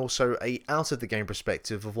perspective and also a out-of-the-game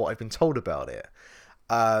perspective of what I've been told about it.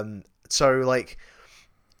 So, like,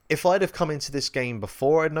 if I'd have come into this game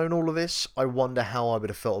before I'd known all of this, I wonder how I would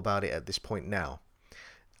have felt about it at this point now.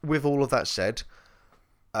 With all of that said,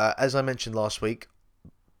 as I mentioned last week,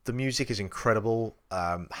 the music is incredible,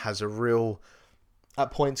 has a real... At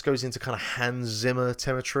points goes into kind of Hans Zimmer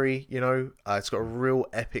territory, you know? It's got a real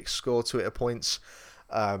epic score to it at points.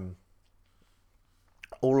 All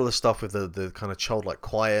of the stuff with the kind of childlike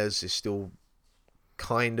choirs is still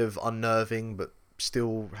kind of unnerving, but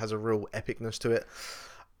still has a real epicness to it.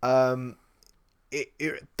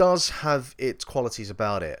 It does have its qualities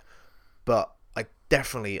about it, but I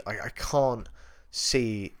can't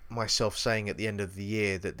see myself saying at the end of the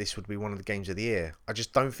year that this would be one of the games of the year. I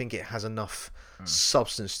just don't think it has enough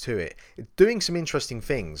substance to it. It's doing some interesting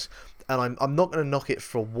things, and I'm not going to knock it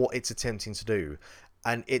for what it's attempting to do.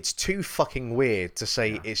 And it's too fucking weird to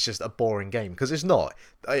say it's just a boring game, because it's not.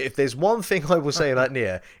 If there's one thing I will say about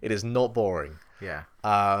Nier, it is not boring. Yeah.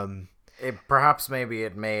 Maybe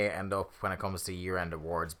it may end up, when it comes to year-end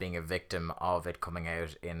awards, being a victim of it coming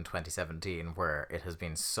out in 2017, where it has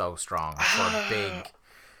been so strong for big,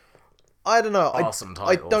 I don't know. awesome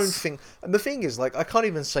I titles. don't think... And the thing is, like, I can't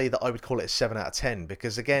even say that I would call it a 7 out of 10,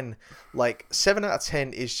 because, again, like, 7 out of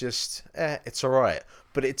 10 is just, it's alright.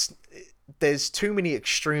 But there's too many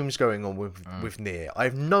extremes going on with Nier. I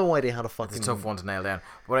have no idea how to fucking... It's a tough one to nail down.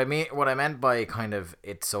 What I meant by kind of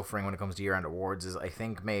it suffering when it comes to year-end awards is, I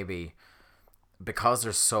think maybe because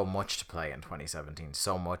there's so much to play in 2017,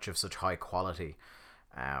 so much of such high quality,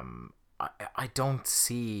 I don't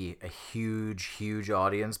see a huge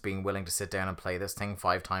audience being willing to sit down and play this thing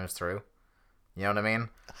 5 times through. You know what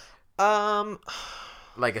I mean?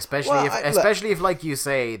 Like, especially if, like you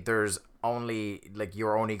say, there's only, like,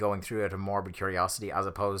 you're only going through out of morbid curiosity as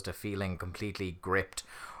opposed to feeling completely gripped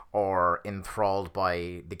or enthralled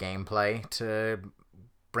by the gameplay to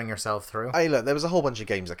bring yourself through. Hey, look, there was a whole bunch of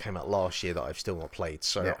games that came out last year that I've still not played,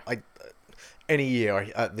 so yeah. Any year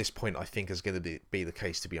at this point I think is going to be the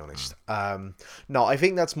case, to be honest. No, I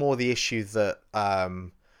think that's more the issue that I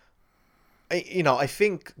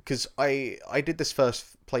think because I did this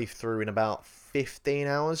first playthrough in about 15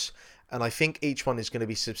 hours, and I think each one is going to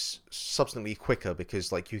be substantially quicker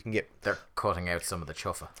because, like, you can get... They're cutting out some of the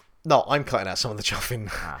chuffa. No, I'm cutting out some of the chuffing.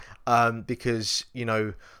 Because, you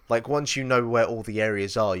know, like, once you know where all the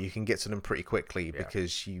areas are, you can get to them pretty quickly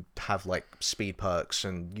because you have, like, speed perks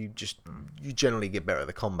and you generally get better at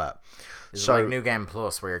the combat. It's like New Game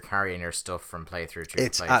Plus where you're carrying your stuff from playthrough to playthrough.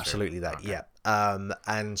 It's absolutely that, okay. Yeah.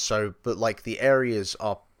 And so, but, like, the areas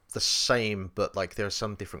are the same, but, like, there are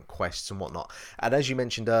some different quests and whatnot. And as you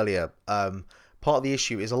mentioned earlier, part of the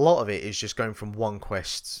issue is a lot of it is just going from one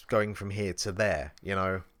quest, going from here to there, you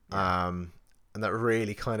know? Yeah. And that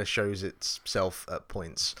really kind of shows itself at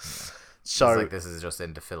points. Yeah. So it's like this is just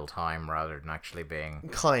in to fill time rather than actually being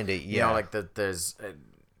kind of, yeah. You know, like there's,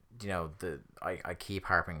 you know, I keep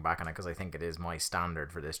harping back on it because I think it is my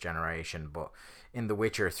standard for this generation. But in The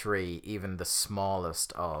Witcher 3, even the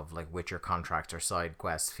smallest of, like, Witcher contracts or side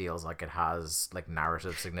quests feels like it has, like,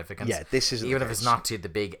 narrative significance. Yeah, this is even if it's not to the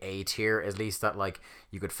big A tier, at least that, like,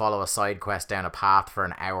 you could follow a side quest down a path for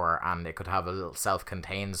an hour and it could have a little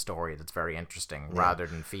self-contained story that's very interesting, rather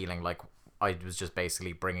than feeling like I was just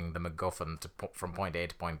basically bringing the MacGuffin from point A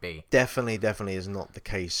to point B. Definitely is not the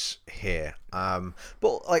case here.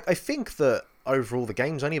 But, like, I think that overall the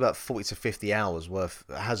game's only about 40 to 50 hours worth,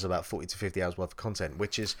 has about 40 to 50 hours worth of content,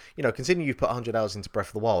 which is, you know, considering you put 100 hours into Breath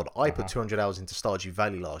of the Wild, I put 200 hours into Stardew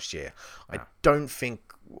Valley last year. I don't think,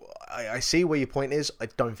 I see where your point is, I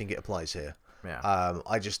don't think it applies here. Yeah.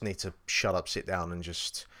 I just need to shut up, sit down and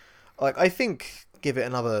just, like, I think give it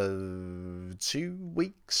another 2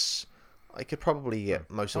 weeks. I could probably get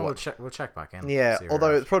most of what... We'll check back in. Yeah,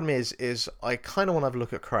 although the problem is I kind of want to have a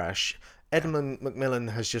look at Crash. Edmund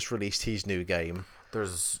McMillan has just released his new game.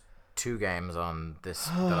 There's 2 games on this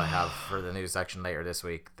that I have for the news section later this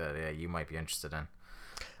week that you might be interested in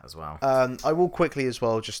as well. I will quickly as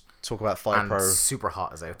well just talk about Fire Pro. Super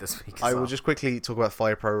Hot is out this week. I will just quickly talk about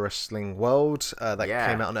Fire Pro Wrestling World. That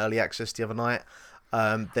came out on early access the other night.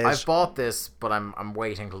 I've bought this, but I'm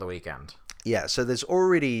waiting till the weekend. Yeah, so there's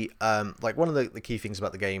already like one of the key things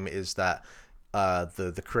about the game is that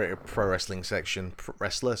the creative pro wrestling section,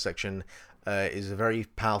 wrestler section, is a very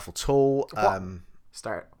powerful tool.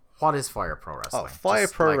 What is Fire Pro Wrestling? Oh, Fire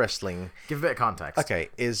Just, Pro like, Wrestling. Give a bit of context. Okay,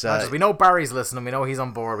 is we know Barry's listening. We know he's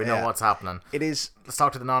on board. We know what's happening. It is. Let's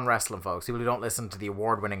talk to the non-wrestling folks, people who don't listen to the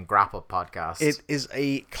award-winning Grap Up podcast. It is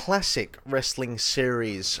a classic wrestling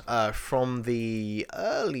series from the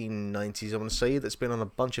early 90s, I want to say, that's been on a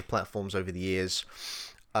bunch of platforms over the years.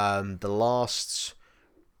 The last...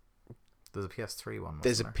 There's a PS3 one.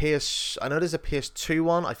 There's a PS... I know there's a PS2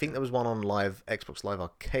 one. I think there was one on Xbox Live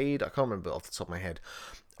Arcade. I can't remember off the top of my head.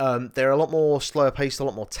 They're a lot more slower paced, a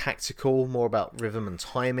lot more tactical, more about rhythm and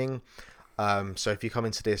timing. So if you come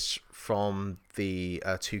into this from the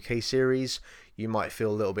 2K series, you might feel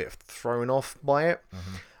a little bit thrown off by it.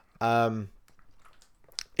 Mm-hmm.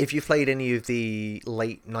 If you've played any of the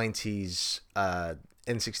late 90s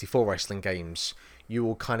N64 wrestling games, you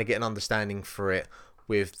will kind of get an understanding for it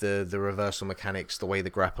with the reversal mechanics, the way the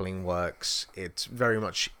grappling works. It's very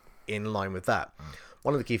much in line with that. Mm.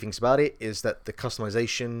 One of the key things about it is that the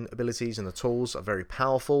customization abilities and the tools are very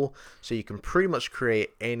powerful, so you can pretty much create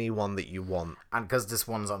any one that you want. And because this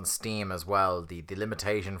one's on Steam as well, the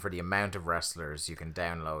limitation for the amount of wrestlers you can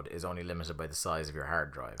download is only limited by the size of your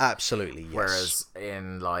hard drive. Absolutely, yes. Whereas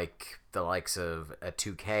in like the likes of a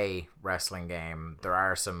 2K wrestling game, there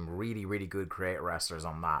are some really, really good creator wrestlers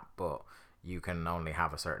on that, but you can only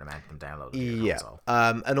have a certain amount of them downloaded to your console.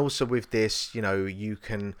 And also with this, you know, you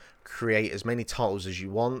can create as many titles as you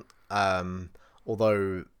want.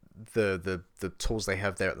 Although the tools they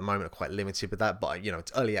have there at the moment are quite limited with that, but you know,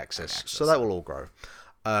 it's early access, so that will all grow.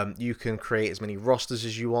 You can create as many rosters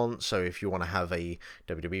as you want. So if you want to have a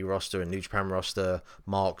WWE roster, a New Japan roster,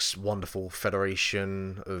 Mark's wonderful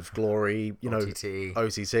Federation of Glory, you know, OTT,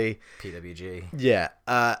 PWG. Yeah.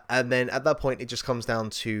 And then at that point, it just comes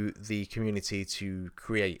down to the community to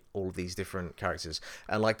create all of these different characters.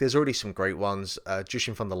 And like, there's already some great ones.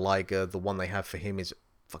 Jushin Thunder Liger, the one they have for him is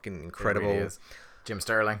fucking incredible. It really is. Jim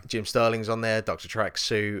Sterling's on there. Dr.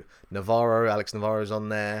 Tracksuit, Alex Navarro's on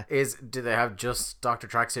there. Do they have just Dr.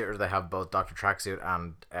 Tracksuit, or do they have both Dr. Tracksuit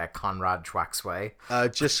and Conrad Schwaxway?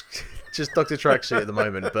 Just Dr. Tracksuit at the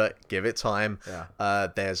moment, but give it time. Yeah.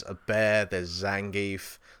 There's a bear. There's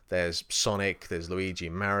Zangief. There's Sonic. There's Luigi,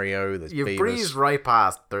 Mario. There's You've Beavis. breezed right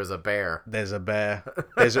past. There's a bear. There's a bear.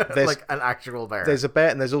 There's like an actual bear. There's a bear,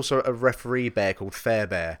 and there's also a referee bear called Fair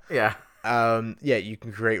Bear. Yeah. You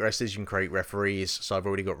can create wrestlers, you can create referees. So I've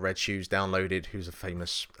already got Red Shoes downloaded, who's a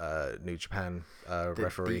famous New Japan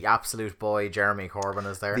referee. The absolute boy Jeremy Corbyn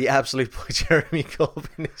is there. The absolute boy Jeremy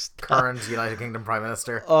Corbyn is there. Current United Kingdom Prime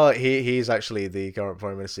Minister. Oh, he's actually the current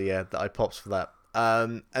Prime Minister. Yeah, I pops for that.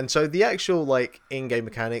 And so the actual like in-game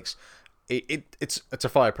mechanics, it's a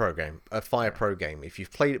Fire Pro game. If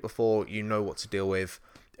you've played it before, you know what to deal with.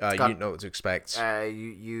 You know what to expect.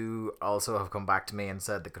 You also have come back to me and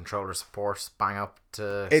said the controller supports bang up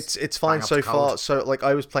to. It's fine so far. So like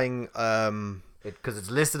I was playing. Because it's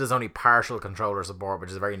listed as only partial controller support, which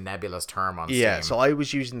is a very nebulous term on Steam. Yeah, so I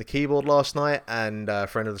was using the keyboard last night, and a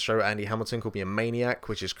friend of the show, Andy Hamilton, called me a maniac,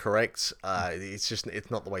 which is correct. It's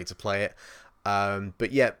not the way to play it.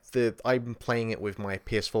 But yeah, I'm playing it with my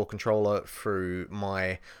PS4 controller through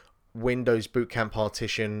my Windows Boot Camp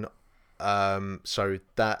partition. So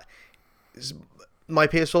that is, my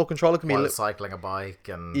PS4 controller can be cycling a bike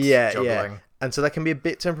and juggling. Yeah. And so that can be a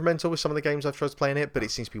bit temperamental with some of the games I've tried to play in it, but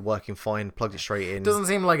it seems to be working fine. Plugged it straight in. It doesn't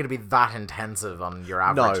seem like it'd be that intensive on your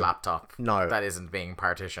average laptop. No, that isn't being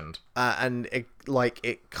partitioned. And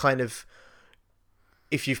it kind of,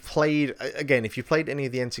 if you've played any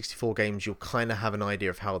of the N64 games, you'll kind of have an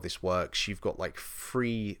idea of how this works. You've got like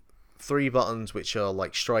three buttons which are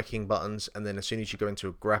like striking buttons, and then as soon as you go into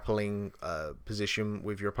a grappling position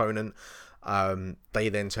with your opponent, they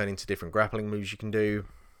then turn into different grappling moves you can do.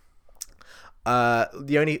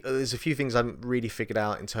 There's a few things I haven't really figured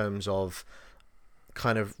out in terms of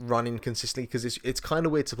kind of running consistently, because it's kind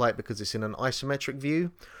of weird to play it because it's in an isometric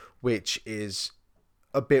view, which is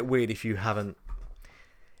a bit weird if you haven't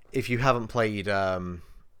played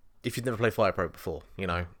if you've never played Fire Pro before, you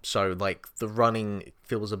know. So like the running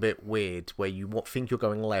feels a bit weird where you think you're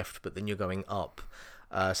going left but then you're going up,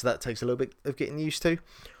 so that takes a little bit of getting used to.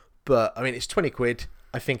 But I mean, it's £20.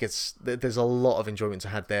 I think there's a lot of enjoyment to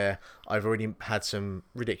have there. I've already had some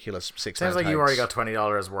ridiculous six. Sounds like you already got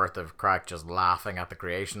 $20 worth of crack just laughing at the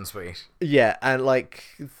creation suite. Yeah, and like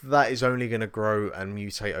that is only going to grow and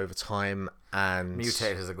mutate over time. And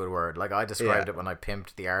mutate is a good word. Like I described it when I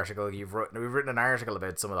pimped the article. We've written an article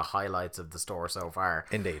about some of the highlights of the store so far.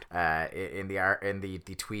 Indeed. In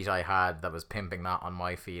the tweet I had that was pimping that on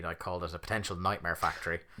my feed, I called it a potential nightmare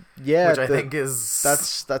factory. Yeah, which I think is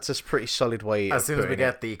that's a pretty solid way. As soon as we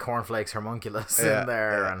get the cornflakes homunculus in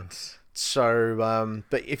there, and so,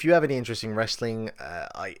 but if you have any interest in wrestling,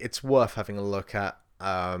 it's worth having a look at.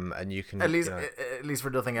 And you can at least for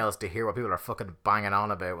nothing else to hear what people are fucking banging on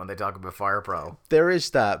about when they talk about Fire Pro. There is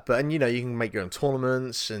that, but and you can make your own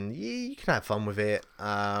tournaments and you can have fun with it.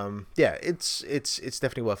 It's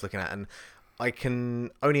definitely worth looking at, and I can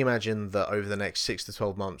only imagine that over the next 6 to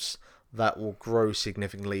 12 months that will grow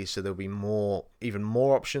significantly. So there'll be even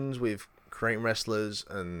more options with creating wrestlers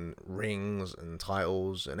and rings and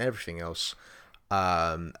titles and everything else.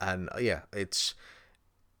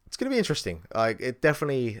 It's going to be interesting. That's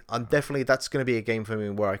going to be a game for me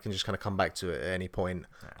where I can just kind of come back to it at any point,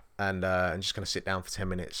 and just kind of sit down for 10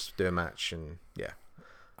 minutes, do a match, and yeah.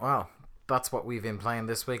 Well, that's what we've been playing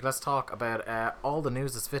this week. Let's talk about all the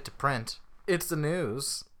news that's fit to print. It's the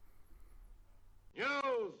news. News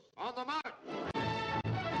on the mark.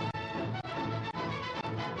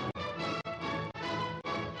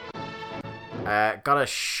 Got a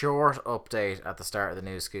short update at the start of the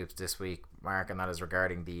news scoops this week, Mark, and that is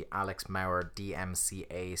regarding the Alex Maurer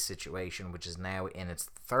DMCA situation, which is now in its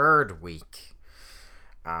 3rd week.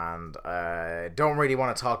 And don't really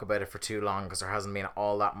want to talk about it for too long because there hasn't been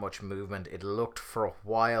all that much movement. It looked for a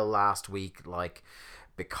while last week like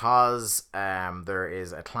because there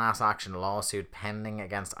is a class action lawsuit pending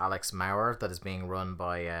against Alex Maurer that is being run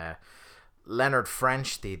by Leonard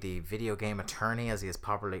French, the video game attorney, as he is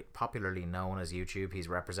popularly known as YouTube. He's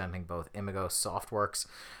representing both Imago Softworks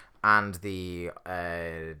and the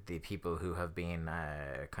people who have been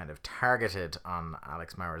kind of targeted on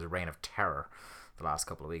Alex Maurer's reign of terror the last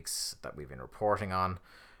couple of weeks that we've been reporting on.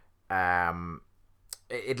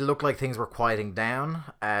 It looked like things were quieting down.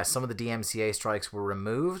 Some of the DMCA strikes were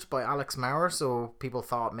removed by Alex Maurer, so people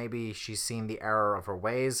thought maybe she's seen the error of her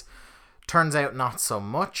ways. Turns out not so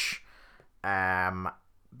much.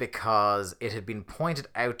 Because it had been pointed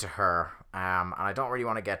out to her, and I don't really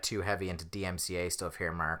want to get too heavy into DMCA stuff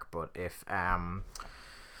here, Mark, but if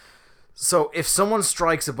someone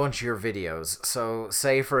strikes a bunch of your videos, so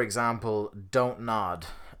say for example, Don't Nod,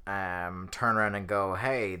 turn around and go,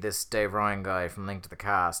 hey, this Dave Ryan guy from Link to the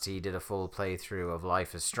Cast, he did a full playthrough of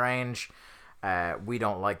Life is Strange. We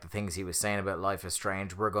don't like the things he was saying about Life is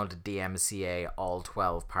Strange. We're going to DMCA all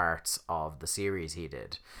 12 parts of the series he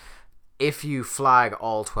did. If you flag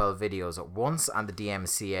all 12 videos at once and the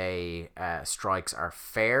DMCA strikes are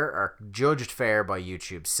judged fair by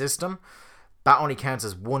YouTube's system, that only counts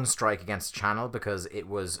as one strike against the channel because it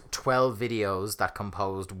was 12 videos that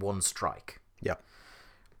composed one strike. Yeah.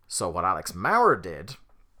 So what Alex Maurer did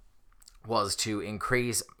was to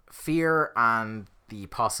increase fear and the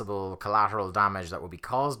possible collateral damage that would be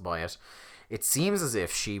caused by it. It seems as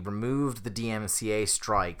if she removed the DMCA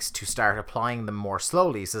strikes to start applying them more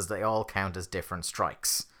slowly so they all count as different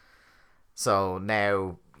strikes. So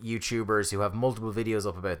now YouTubers who have multiple videos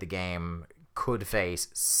up about the game could face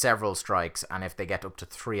several strikes, and if they get up to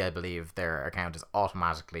 3, I believe, their account is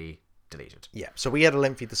automatically deleted. Yeah, so we had a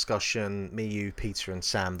lengthy discussion, me, you, Peter and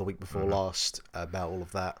Sam, the week before last about all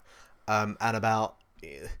of that, and about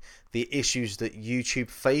the issues that YouTube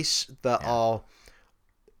face that are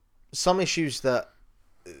some issues that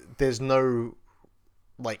there's no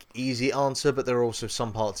easy answer, but there are also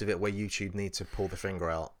some parts of it where YouTube needs to pull the finger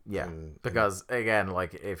out. Yeah, because again,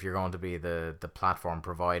 if you're going to be the platform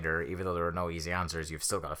provider, even though there are no easy answers, you've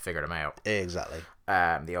still got to figure them out. Exactly.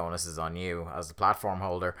 The onus is on you as the platform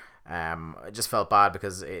holder. I just felt bad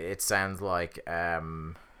because it sounds like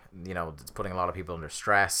it's putting a lot of people under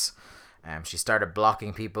stress. She started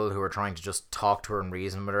blocking people who were trying to just talk to her and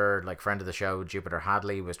reason with her. Like friend of the show, Jupiter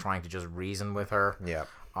Hadley, was trying to just reason with her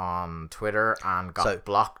on Twitter and got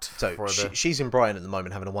blocked. So she's in Brighton at the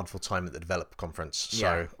moment having a wonderful time at the Develop conference.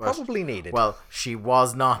 So probably needed. Well, she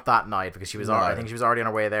was not that night because she was. I think she was already on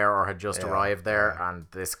her way there or had just arrived there, and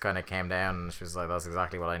this kind of came down, and she was like, "That's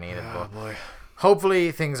exactly what I needed." But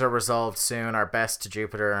hopefully things are resolved soon. Our best to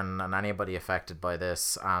Jupiter and anybody affected by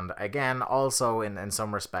this. And again, also in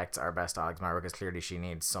some respects, our best to Alex Maurer, because clearly she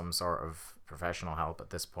needs some sort of professional help at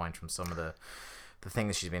this point from some of the the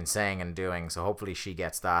things she's been saying and doing. So hopefully she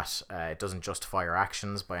gets that. It doesn't justify her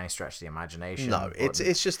actions by any stretch of the imagination. No, it's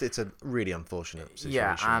a really unfortunate situation.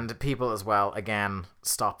 Yeah, and people as well, again,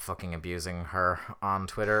 stop fucking abusing her on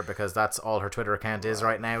Twitter, because that's all her Twitter account is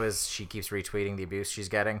right now, is she keeps retweeting the abuse she's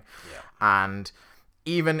getting. Yeah. And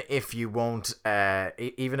even if you won't,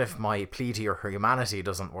 even if my plea to your humanity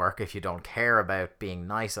doesn't work, if you don't care about being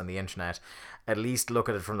nice on the internet, at least look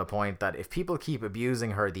at it from the point that if people keep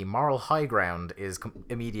abusing her, the moral high ground is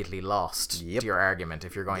immediately lost to your argument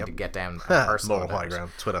if you're going to get down personal moral high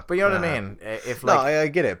ground, Twitter. But you know what I mean? If no, I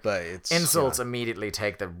get it, but it's insults immediately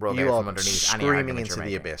take the rug out from underneath any screaming argument into you're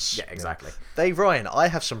the making. abyss. Yeah, exactly. Dave Ryan, I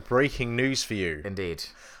have some breaking news for you. Indeed.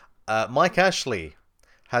 Mike Ashley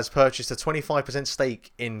has purchased a 25%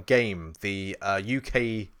 stake in Game, the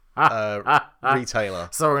UK retailer.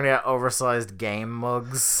 So we're gonna get oversized Game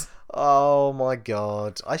mugs. Oh my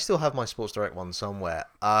god. I still have my Sports Direct one somewhere.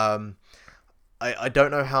 I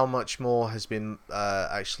don't know how much more has been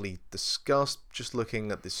actually discussed. Just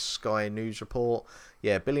looking at this Sky News report.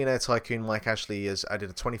 Yeah, billionaire tycoon Mike Ashley has added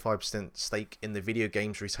a 25% stake in the video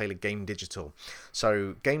games retailer Game Digital.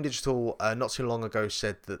 So Game Digital not too long ago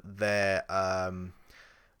said that they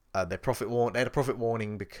had a profit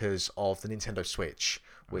warning because of the Nintendo Switch,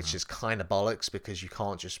 which is kind of bollocks, because you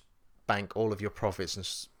can't just bank all of your profits and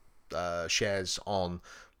shares on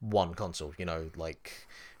one console. You know, like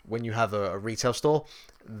when you have a retail store,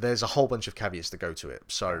 there's a whole bunch of caveats that go to it.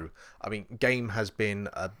 So I mean, Game has been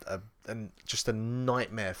just a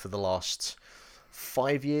nightmare for the last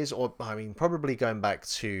 5 years, or I mean probably going back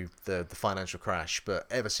to the financial crash, but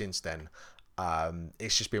ever since then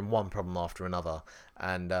it's just been one problem after another.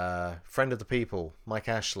 And friend of the people, Mike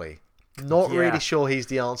Ashley, not really sure he's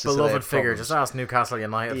the answer to beloved their figure. problems. Just ask Newcastle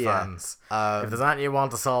United fans. If there's anything you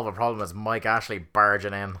want to solve a problem, it's Mike Ashley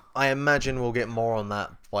barging in. I imagine we'll get more on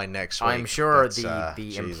that by next week. I'm sure but, the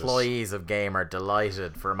Jesus. employees of Game are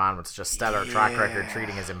delighted for a man with such a stellar track record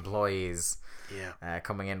treating his employees. Yeah.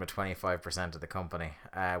 Coming in with 25% of the company.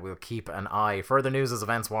 We'll keep an eye. Further news as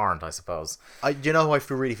events warrant, I suppose. You know who I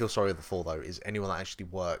really feel sorry for, though, is anyone that actually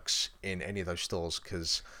works in any of those stores,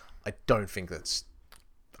 because I don't think that's...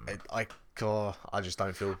 I just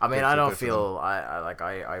don't feel... I mean, I don't feel...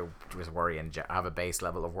 I was worrying... I have a base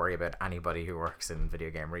level of worry about anybody who works in video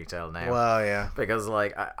game retail now. Well, yeah. Because,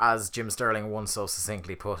 like, as Jim Sterling once so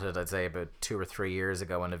succinctly put it, I'd say about 2 or 3 years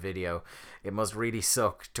ago in a video, it must really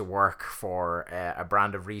suck to work for a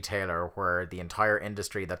brand of retailer where the entire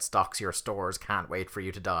industry that stocks your stores can't wait for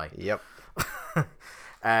you to die. Yep.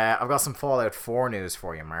 I've got some Fallout 4 news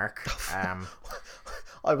for you, Mark.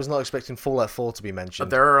 I was not expecting Fallout 4 to be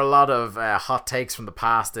mentioned. There are a lot of hot takes from the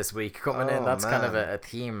past this week coming in. That's kind of man. a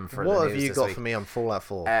theme for what the news have you this got week. for me on Fallout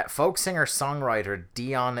 4? Folk singer-songwriter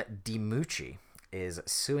Dion DiMucci is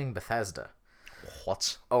suing Bethesda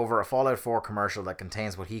What? over a Fallout 4 commercial that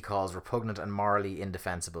contains what he calls repugnant and morally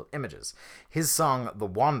indefensible images. His song The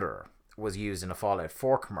Wanderer was used in a Fallout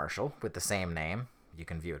 4 commercial with the same name. You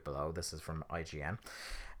can view it below. This is from IGN.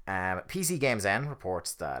 PC Games N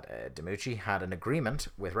reports that DiMucci had an agreement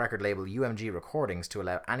with record label UMG Recordings to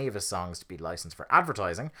allow any of his songs to be licensed for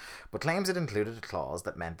advertising, but claims it included a clause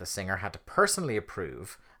that meant the singer had to personally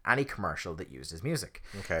approve any commercial that used his music.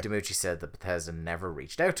 Okay. DiMucci said that Bethesda never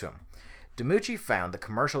reached out to him. DiMucci found the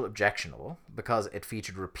commercial objectionable because it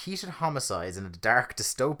featured repeated homicides in a dark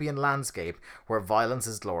dystopian landscape where violence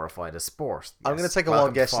is glorified as sport. I'm going to take a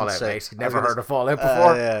wild guess and say... Mate. Never heard of Fallout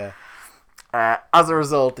before. Yeah. As a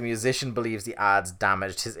result, the musician believes the ads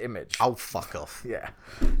damaged his image. Oh, fuck off. Yeah.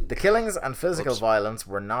 The killings and physical violence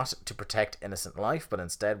were not to protect innocent life, but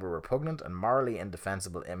instead were repugnant and morally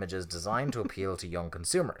indefensible images designed to appeal to young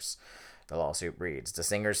consumers. The lawsuit reads, the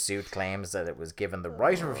singer's suit claims that it was given the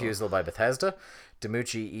right of refusal by Bethesda.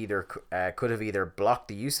 DiMucci could have either blocked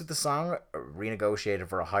the use of the song, renegotiated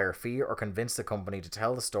for a higher fee, or convinced the company to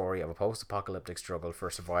tell the story of a post-apocalyptic struggle for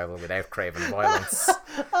survival without craven violence.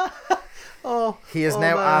 He is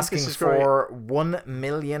now asking for $1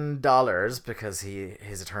 million because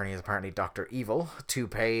his attorney is apparently Dr. Evil to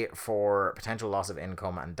pay for potential loss of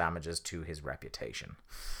income and damages to his reputation.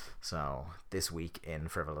 So, this week in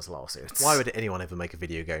frivolous lawsuits. Why would anyone ever make a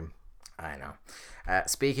video game? I know.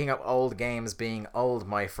 Speaking of old games being old,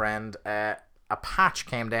 my friend, a patch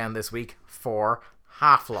came down this week for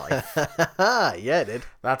Half-Life. Yeah, it did.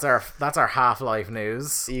 That's our Half-Life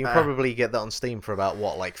news. You can probably get that on Steam for about,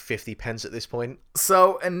 50 pence at this point?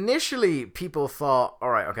 So initially people thought,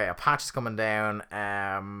 alright, okay, a patch is coming down,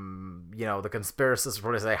 the conspiracists would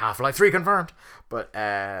probably say Half-Life 3 confirmed, but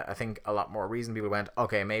I think a lot more reason people went,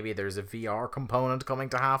 okay, maybe there's a VR component coming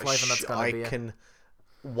to Half-Life and that's going to be I can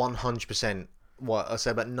 100% I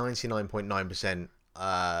say about 99.9%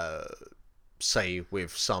 say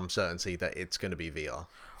with some certainty that it's going to be VR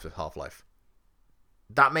for Half-Life.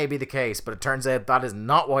 That may be the case, but it turns out that is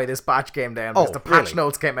not why this patch came down, because the patch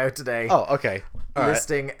notes came out today. Oh, okay. All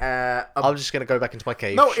listing... right. I'm just going to go back into my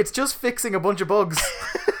cave. No, it's just fixing a bunch of bugs.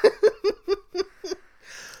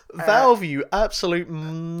 Valve, you absolute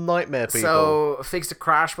nightmare people. So, fixed a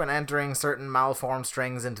crash when entering certain malformed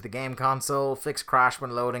strings into the game console. Fixed crash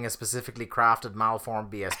when loading a specifically crafted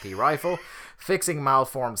malformed BSP rifle. Fixing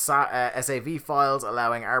malformed SAV files,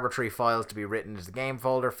 allowing arbitrary files to be written into the game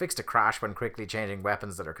folder. Fixed a crash when quickly changing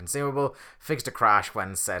weapons that are consumable. Fixed a crash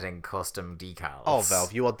when setting custom decals. Oh,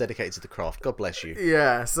 Valve, you are dedicated to the craft. God bless you.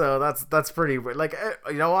 Yeah, so that's pretty... Like,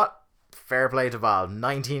 you know what? Fair play to Valve.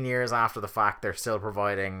 19 years after the fact, they're still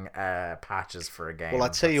providing patches for a game. Well, I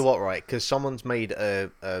tell you what, right? Because someone's made a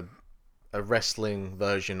wrestling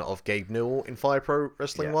version of Gabe Newell in Fire Pro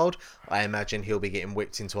Wrestling World. I imagine he'll be getting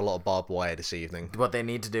whipped into a lot of barbed wire this evening. What they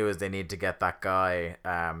need to do is they need to get that guy,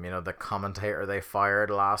 the commentator they fired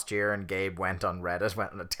last year, and Gabe went on Reddit,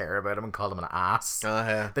 went on a tear about him and called him an ass.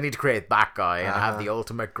 Yeah. They need to create that guy and have the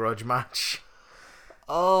ultimate grudge match.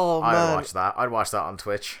 Oh, man. I'd watch that. I'd watch that on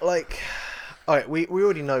Twitch. Like, alright, we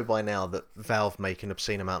already know by now that Valve make an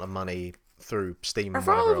obscene amount of money through Steam and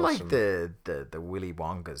whatever else. Like the Willy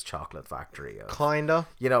Wonka's chocolate factory. Kinda.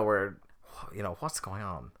 Where, what's going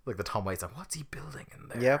on? Like the Tom Waits, like, what's he building in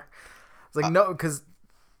there? Yeah. It's like, no, because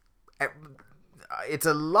it's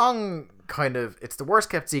a long kind of, it's the worst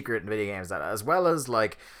kept secret in video games, that as well as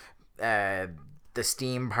like the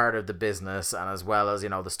Steam part of the business, and as well as,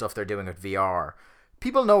 the stuff they're doing with VR.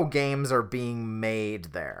 People know games are being made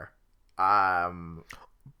there.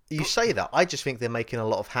 You say that. I just think they're making a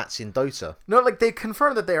lot of hats in Dota. No, like, they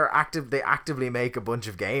confirm that they actively make a bunch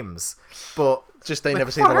of games, but just they never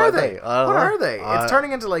see the light day. What are they? It's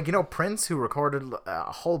turning into like, Prince, who recorded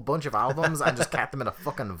a whole bunch of albums and just kept them in a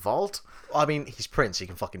fucking vault. I mean, he's Prince. He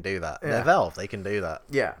can fucking do that. Yeah. They're Valve. They can do that.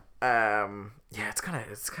 Yeah. It's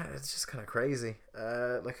just kind of crazy.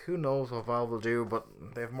 Like, who knows what Valve will do, but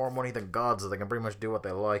they have more money than God, so they can pretty much do what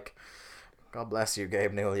they like. God bless you,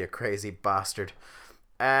 Gabe Newell, you crazy bastard.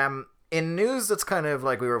 In news that's kind of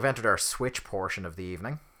like, we've entered our Switch portion of the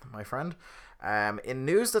evening, my friend. In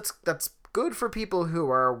news that's good for people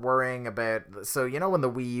who are worrying about... So, when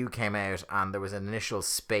the Wii U came out and there was an initial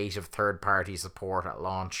spate of third-party support at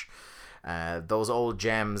launch, those old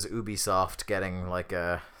gems, Ubisoft getting like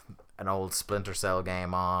an old Splinter Cell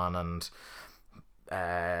game on, and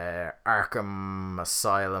Arkham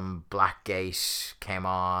Asylum Blackgate came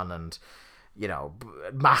on, and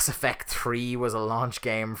Mass Effect 3 was a launch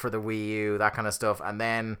game for the Wii U, that kind of stuff. And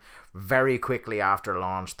then very quickly after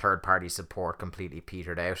launch, third-party support completely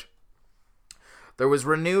petered out. There was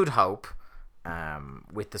renewed hope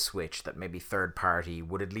with the Switch that maybe third-party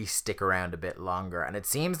would at least stick around a bit longer, and it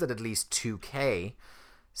seems that at least 2K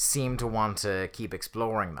seem to want to keep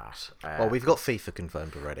exploring that. Well, we've got FIFA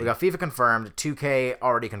confirmed already. We got FIFA confirmed. 2K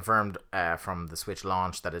already confirmed from the Switch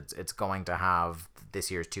launch that it's going to have this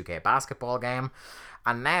year's 2K basketball game.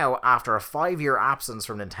 And now, after a 5-year absence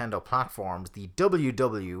from Nintendo platforms, the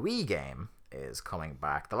WWE game is coming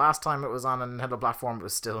back. The last time it was on a Nintendo platform, it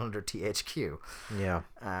was still under THQ. Yeah.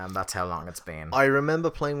 That's how long it's been. I remember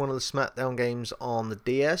playing one of the SmackDown games on the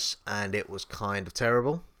DS, and it was kind of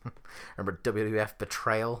terrible. Remember WWF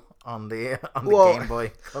Betrayal on the Game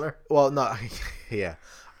Boy Color? Well, no, yeah.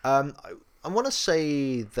 I want to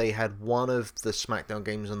say they had one of the SmackDown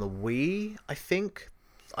games on the Wii, I think.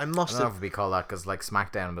 I don't know if we call that, because like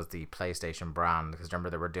SmackDown was the PlayStation brand, because remember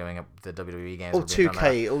they were doing the WWE games. Or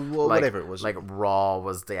 2K, or whatever it was. Like Raw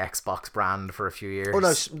was the Xbox brand for a few years. Oh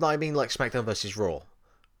no, I mean like SmackDown versus Raw.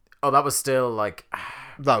 Oh, that was still like...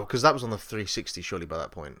 No, because that was on the 360 surely by that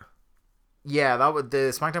point. Yeah, that was the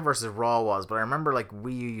SmackDown versus Raw was, but I remember like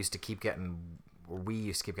Wii U used to keep getting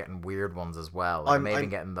weird ones as well. I'm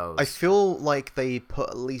getting those. I feel like they put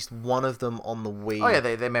at least one of them on the Wii. Oh yeah,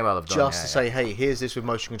 they may well have done. Just to say, hey, here's this with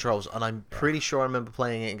motion controls, and I'm pretty sure I remember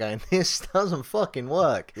playing it and going, this doesn't fucking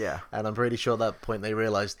work. Yeah. And I'm pretty sure at that point they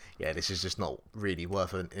realized, yeah, this is just not really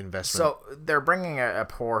worth an investment. So they're bringing a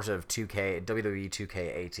port of WWE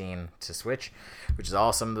 2K18 to Switch, which is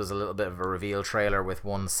awesome. There's a little bit of a reveal trailer with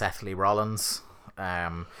one Seth Lee Rollins.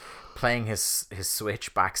 Playing his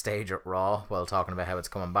Switch backstage at Raw while talking about how it's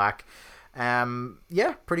coming back.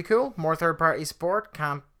 Yeah, pretty cool. More third-party support.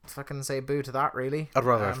 Can't fucking say boo to that, really. I'd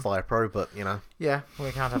rather have Fire Pro, but Yeah,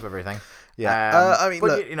 we can't have everything. Yeah. I mean,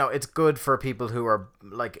 but look, it's good for people who are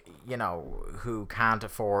like, who can't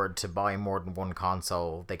afford to buy more than one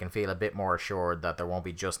console. They can feel a bit more assured that there won't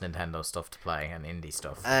be just Nintendo stuff to play and indie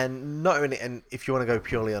stuff. and not only, and if you want to go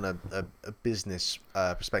purely on a business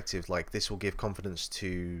perspective, like this will give confidence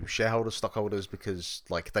to shareholders, stockholders, because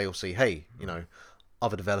like they'll see, hey,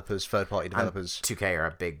 other developers, third-party developers, and 2K are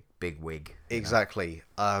a big wig. exactly,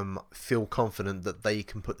 feel confident that they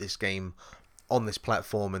can put this game on this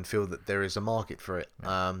platform and feel that there is a market for it,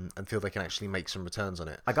 and feel they can actually make some returns on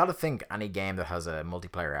it. I gotta think any game that has a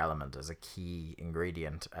multiplayer element as a key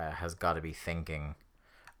ingredient has got to be thinking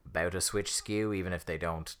about a Switch SKU, even if they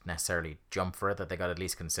don't necessarily jump for it, that they got to at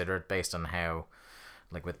least consider it based on how,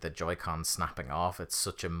 like with the Joy-Con snapping off, it's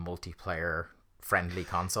such a multiplayer friendly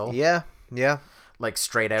console. Yeah. Like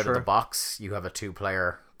straight out True. of the box, you have a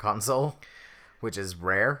 2-player console, which is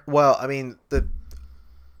rare. Well, I mean,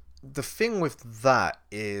 the thing with that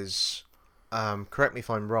is, correct me if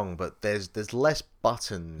I'm wrong, but there's less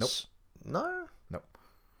buttons. No? Nope.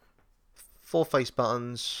 4 face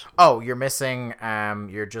buttons. Oh, you're missing.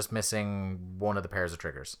 You're just missing one of the pairs of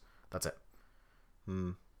triggers. That's it.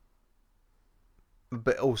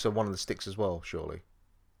 But also one of the sticks as well, surely.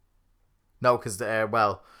 No, because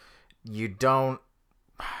you don't.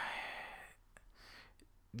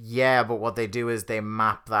 Yeah, but what they do is they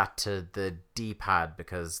map that to the D-pad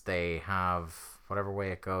because they have whatever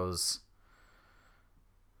way it goes.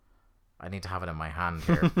 I need to have it in my hand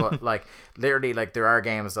here, but like literally, like there are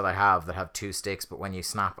games that I have that have 2 sticks, but when you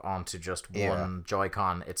snap onto just one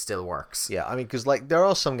Joy-Con, it still works. Yeah, I mean, because like there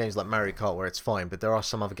are some games like Mario Kart where it's fine, but there are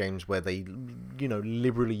some other games where they,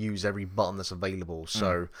 liberally use every button that's available.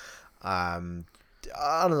 So, I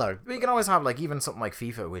don't know. But you can always have like even something like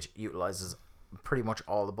FIFA, which utilizes pretty much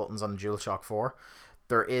all the buttons on the DualShock 4.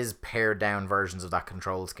 There is pared down versions of that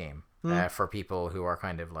control scheme for people who are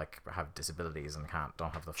kind of like have disabilities and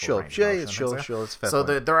don't have the full range of motion and Sure. things like that. It's fair So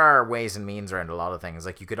point. there are ways and means around a lot of things.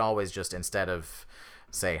 Like you could always just, instead of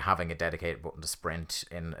say having a dedicated button to sprint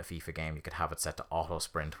in a FIFA game, you could have it set to auto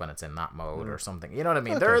sprint when it's in that mode or something. You know what I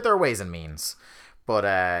mean? Okay. There are ways and means, but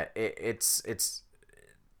it's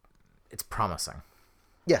promising.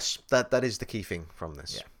 Yes, that is the key thing from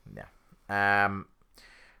this. Yeah.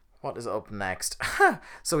 What is up next?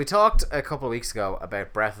 So we talked a couple of weeks ago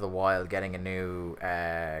about Breath of the Wild getting a new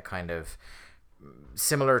kind of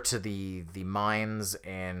similar to the mines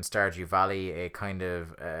in Stardew Valley, a kind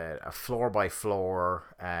of a floor by floor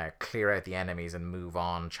clear out the enemies and move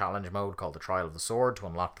on challenge mode called the Trial of the Sword to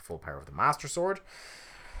unlock the full power of the Master Sword.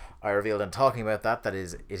 I revealed in talking about that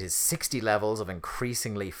it is 60 levels of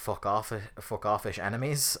increasingly fuck offish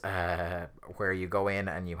enemies, where you go in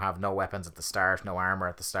and you have no weapons at the start, no armor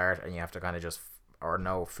at the start, and you have to kind of or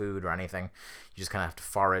no food or anything. You just kind of have to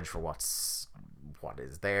forage for what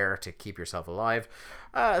is there to keep yourself alive.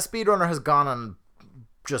 A speedrunner has gone and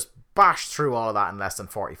just bashed through all of that in less than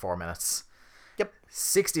 44 minutes. Yep.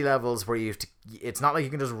 60 levels where it's not like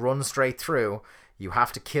you can just run straight through. You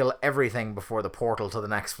have to kill everything before the portal to the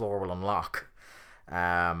next floor will unlock.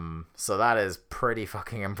 So that is pretty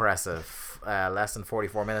fucking impressive. Less than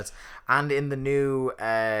 44 minutes. And in the new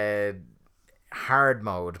hard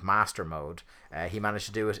mode, master mode, he managed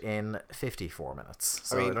to do it in 54 minutes.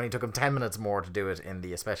 So it only took him 10 minutes more to do it in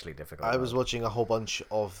the especially difficult I mode. was watching a whole bunch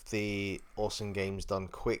of the Awesome Games Done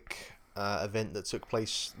Quick event that took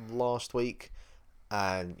place last week.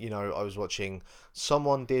 And, I was watching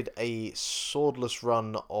someone did a swordless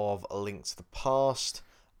run of A Link to the Past.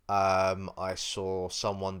 I saw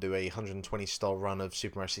someone do a 120-star run of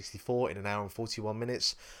Super Mario 64 in an hour and 41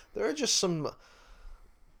 minutes. There are just some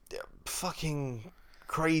fucking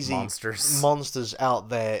crazy monsters out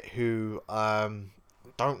there who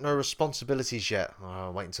don't know responsibilities yet.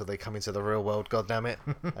 Wait until they come into the real world, goddammit.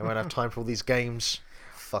 They won't have time for all these games.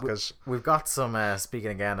 Fuckers. We've got some,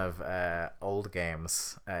 speaking again of old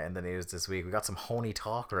games in the news this week, we got some Honey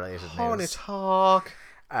Talk related news. Honey Talk.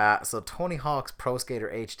 So Tony Hawk's Pro Skater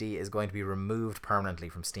HD is going to be removed permanently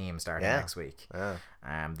from Steam starting next week.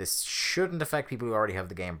 This shouldn't affect people who already have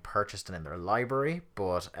the game purchased and in their library,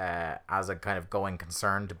 but as a kind of going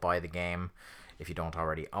concern to buy the game, if you don't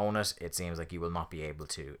already own it, it seems like you will not be able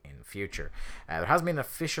to in future. There hasn't been an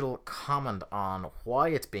official comment on why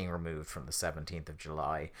it's being removed from the 17th of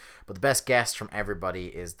July, but the best guess from everybody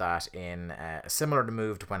is that in similar to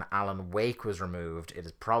move to when Alan Wake was removed, it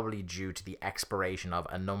is probably due to the expiration of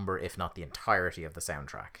a number, if not the entirety of the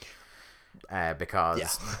soundtrack.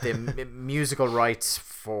 Because the musical rights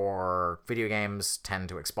for video games tend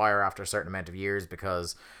to expire after a certain amount of years,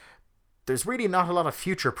 because there's really not a lot of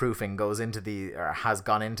future proofing has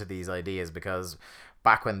gone into these ideas, because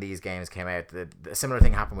back when these games came out, the similar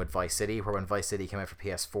thing happened with Vice City, where when Vice City came out for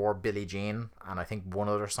PS4, Billie Jean and I think one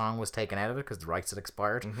other song was taken out of it because the rights had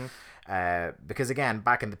expired. Because again,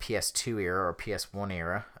 back in the PS2 era or PS1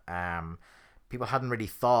 era, people hadn't really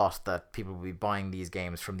thought that people would be buying these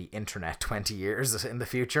games from the internet 20 years in the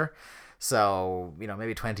future. So,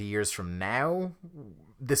 maybe 20 years from now,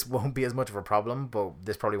 this won't be as much of a problem, but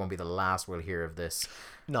this probably won't be the last we'll hear of this.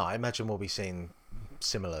 No, I imagine we'll be seeing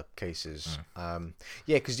similar cases.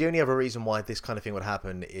 Because the only other reason why this kind of thing would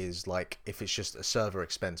happen is like if it's just a server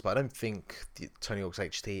expense, but I don't think the Tony Hawk's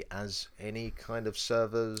HT has any kind of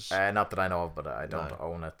servers. Not that I know of, but I don't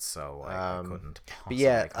own it, so I couldn't. But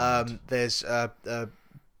yeah, there's a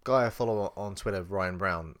guy I follow on Twitter, Ryan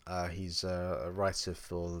Brown. He's a writer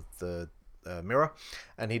for the Mirror,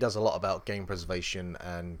 and he does a lot about game preservation,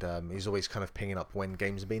 and he's always kind of pinging up when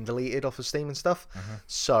games are being deleted off of Steam and stuff.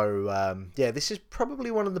 So this is probably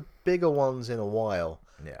one of the bigger ones in a while.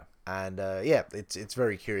 And it's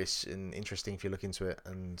very curious and interesting if you look into it.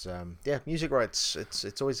 And music rights,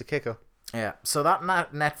 it's always a kicker. So that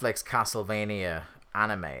Netflix Castlevania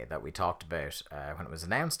anime that we talked about when it was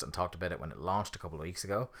announced, and talked about it when it launched a couple of weeks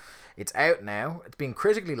ago, it's out now. It's been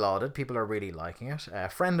critically lauded. People are really liking it. A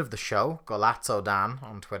friend of the show, Golazzo Dan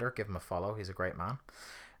on Twitter, give him a follow, he's a great man,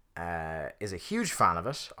 is a huge fan of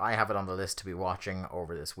it. I have it on the list to be watching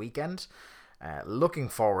over this weekend. Looking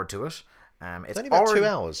forward to it. It's only about 2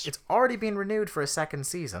 hours. It's already been renewed for a second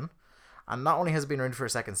season, and not only has it been renewed for a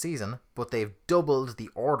second season, but they've doubled the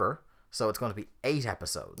order. So it's going to be 8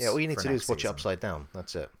 episodes. Yeah, all you need to do is watch it upside down.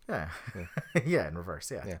 That's it. Yeah. In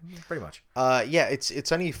reverse. Yeah, pretty much.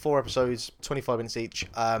 It's only 4 episodes, 25 minutes each.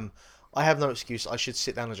 I have no excuse. I should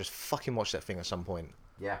sit down and just fucking watch that thing at some point.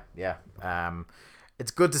 Yeah.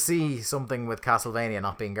 It's good to see something with Castlevania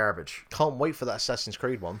not being garbage. Can't wait for that Assassin's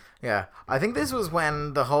Creed one. Yeah, I think this was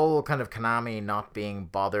when the whole kind of Konami not being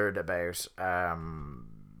bothered about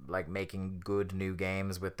like making good new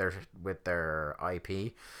games with their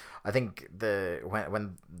IP. I think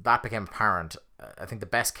when that became apparent, I think the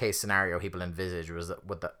best case scenario people envisaged was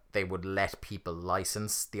that they would let people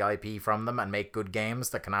license the IP from them and make good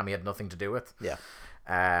games that Konami had nothing to do with. Yeah.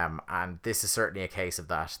 And this is certainly a case of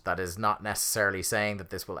that. That is not necessarily saying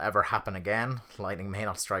that this will ever happen again. Lightning may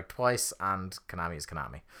not strike twice, and Konami is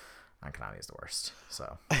Konami. And Konami is the worst.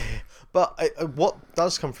 So, but what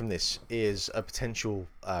does come from this is a potential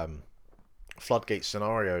floodgate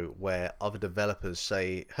scenario where other developers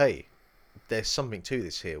say, hey, there's something to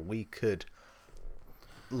this here. We could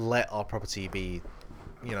let our property be,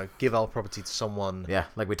 give our property to someone. Yeah,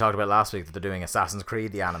 like we talked about last week, that they're doing Assassin's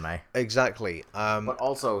Creed, the anime. Exactly. But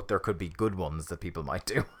also there could be good ones that people might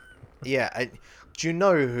do. Yeah. Do you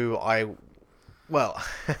know who well,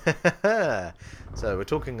 so we're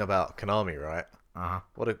talking about Konami, right?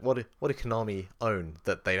 What do Konami own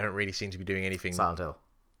that they don't really seem to be doing anything? Silent Hill.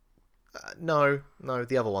 No,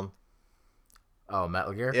 the other one. Oh,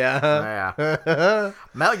 Metal Gear? Yeah. Yeah.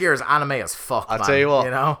 Metal Gear is anime as fuck, I'll tell you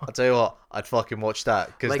what. I'll tell you what. I'd fucking watch that,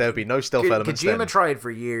 because there would be no stealth elements Kojima then. tried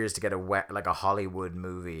for years to get a Hollywood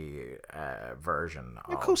movie version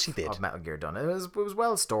of course he did. Of Metal Gear done. It was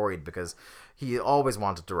well storied, because he always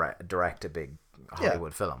wanted to direct a big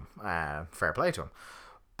Hollywood film. Fair play to him.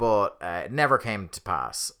 But it never came to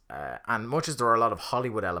pass. And much as there are a lot of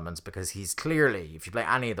Hollywood elements, because he's clearly, if you play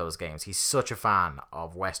any of those games, he's such a fan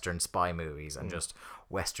of Western spy movies and just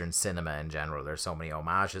Western cinema in general. There's so many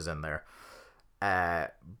homages in there.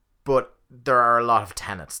 But there are a lot of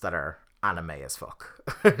tenets that are anime as fuck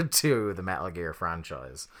to the Metal Gear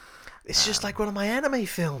franchise. It's just like one of my anime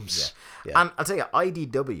films. Yeah. And I'll tell you,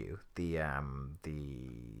 IDW,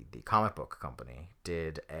 the comic book company,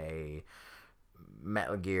 did a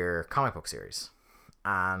Metal Gear comic book series,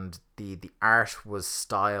 and the art was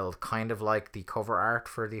styled kind of like the cover art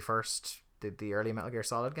for the early Metal Gear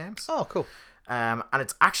Solid games. Oh, cool. And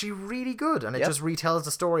it's actually really good, and it just retells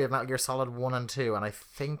the story of Metal Gear Solid 1 and 2, and I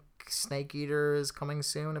think Snake Eater is coming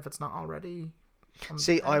soon, if it's not already.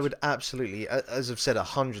 See, I would absolutely, as I've said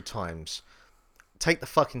 100 times, take the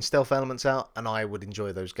fucking stealth elements out, and I would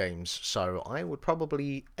enjoy those games. So I would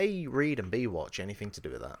probably A, read, and B, watch anything to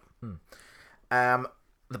do with that.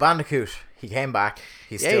 The Bandicoot, he came back.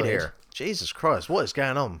 He's still here. Jesus Christ, what is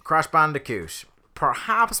going on? Crash Bandicoot,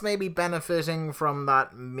 perhaps maybe benefiting from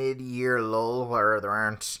that mid-year lull where there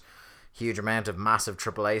aren't huge amount of massive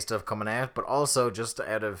AAA stuff coming out, but also just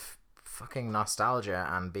out of fucking nostalgia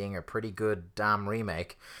and being a pretty good damn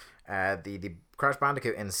remake. The Crash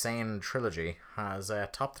Bandicoot Insane Trilogy has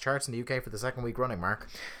topped the charts in the UK for the second week running, Mark.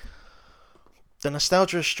 The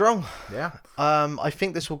nostalgia is strong. Yeah. I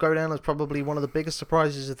think this will go down as probably one of the biggest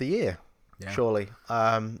surprises of the year. Yeah. Surely.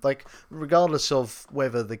 Like, regardless of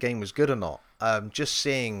whether the game was good or not, just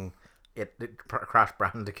seeing Crash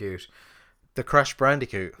Bandicoot. the Crash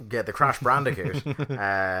Bandicoot. Yeah, the Crash Bandicoot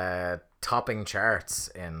topping charts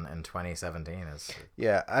in 2017 is.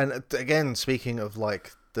 Yeah, and again, speaking of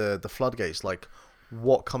like the floodgates, like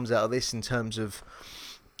what comes out of this in terms of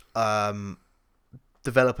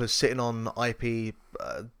developers sitting on IPs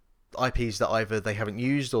that either they haven't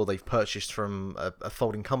used or they've purchased from a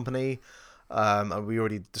folding company. And we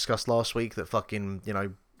already discussed last week that fucking,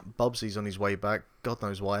 Bubsy's on his way back. God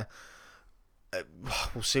knows why.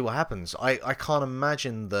 We'll see what happens. I can't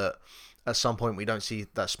imagine that at some point we don't see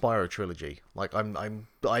that Spyro trilogy. Like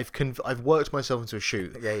I've worked myself into a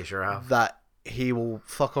shoot. Yeah, you sure have. That he will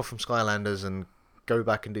fuck off from Skylanders and go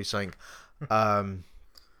back and do something.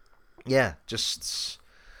 Yeah, just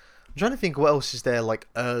I'm trying to think what else is there like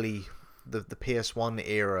early the PS1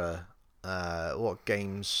 era. What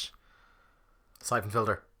games? Siphon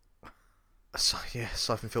Filter. Yeah,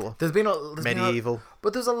 Siphon Filter. There's been Medieval.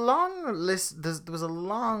 But there's a long list. There was a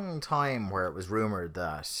long time where it was rumored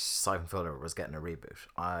that Siphon Filter was getting a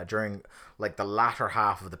reboot during like the latter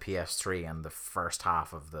half of the PS3 and the first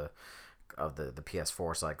half of the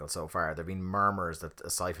PS4 cycle. So far, there've been murmurs that a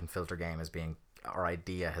Siphon Filter game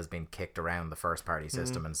idea has been kicked around the first party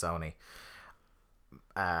system in Sony.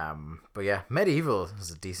 But yeah, Medieval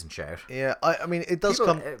is a decent shout. Yeah, I mean it does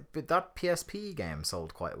come. But that PSP game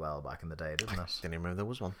sold quite well back in the day, didn't it? Didn't even remember there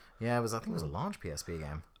was one. Yeah, I think it was a launch PSP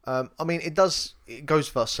game. I mean it does. It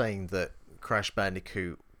goes without saying that Crash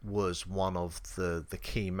Bandicoot was one of the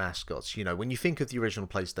key mascots. When you think of the original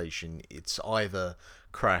PlayStation, it's either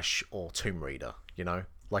Crash or Tomb Raider.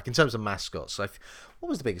 Like in terms of mascots. What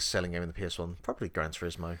was the biggest selling game in the PS1? Probably Gran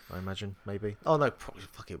Turismo, I imagine. Maybe. Oh no,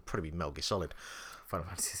 probably be Metal Gear Solid. Final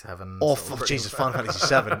Fantasy 7. Jesus, Final Fantasy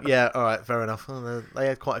 7. Yeah, all right, fair enough. Well, they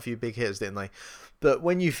had quite a few big hitters, didn't they? But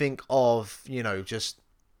when you think of, just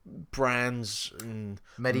brands and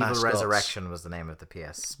Medieval mascots, Resurrection was the name of the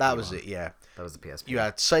PS. That was it, yeah. That was the PSP. You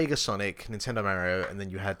had Sega Sonic, Nintendo Mario, and then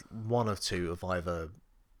you had one or two of either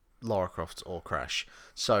Lara Croft or Crash.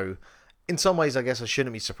 So, in some ways, I guess I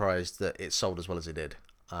shouldn't be surprised that it sold as well as it did.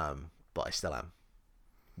 But I still am.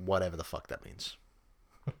 Whatever the fuck that means.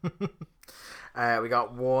 We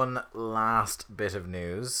got one last bit of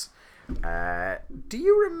news. Do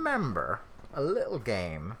you remember a little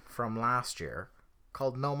game from last year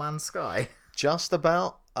called No Man's Sky? Just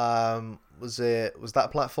about. Was that a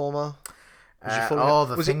platformer?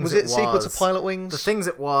 Was it sequel to Pilot Wings? The things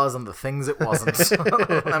it was and the things it wasn't.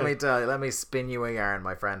 Let me tell you. Let me spin you a yarn,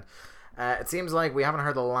 my friend. It seems like we haven't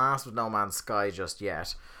heard the last of No Man's Sky just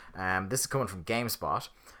yet. This is coming from GameSpot.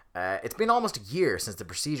 It's been almost a year since the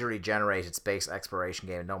procedurally generated space exploration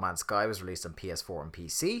game No Man's Sky was released on PS4 and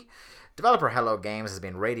PC. Developer Hello Games has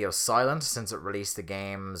been radio silent since it released the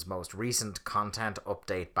game's most recent content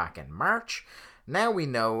update back in March. Now we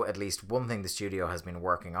know at least one thing the studio has been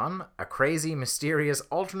working on, a crazy, mysterious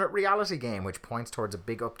alternate reality game which points towards a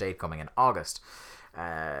big update coming in August.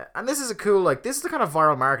 And this is this is the kind of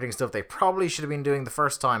viral marketing stuff they probably should have been doing the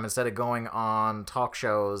first time instead of going on talk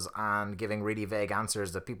shows and giving really vague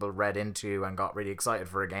answers that people read into and got really excited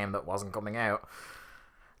for a game that wasn't coming out.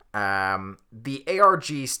 The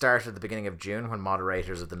ARG started at the beginning of June when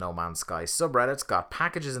moderators of the No Man's Sky subreddits got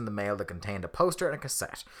packages in the mail that contained a poster and a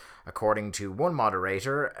cassette. According to one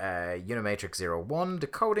moderator, Unimatrix01,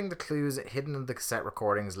 decoding the clues hidden in the cassette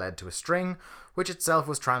recordings led to a string, which itself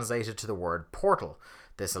was translated to the word portal.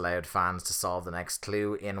 This allowed fans to solve the next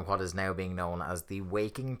clue in what is now being known as the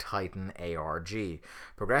Waking Titan ARG.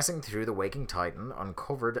 Progressing through the Waking Titan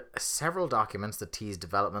uncovered several documents that teased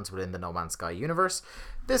developments within the No Man's Sky universe.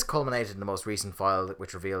 This culminated in the most recent file,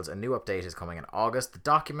 which reveals a new update is coming in August. The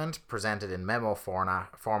document, presented in memo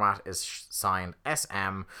format, is signed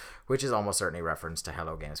SM, which is almost certainly reference to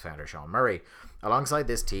Hello Games founder Sean Murray. Alongside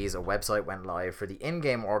this tease, a website went live for the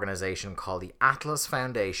in-game organization called the Atlas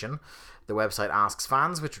Foundation. The website asks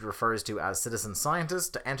fans, which it refers to as citizen scientists,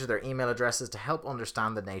 to enter their email addresses to help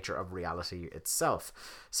understand the nature of reality itself.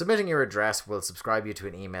 Submitting your address will subscribe you to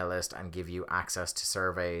an email list and give you access to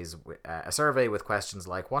surveys. A survey with questions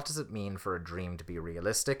like, what does it mean for a dream to be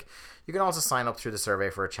realistic? You can also sign up through the survey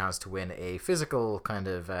for a chance to win a physical kind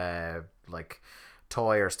of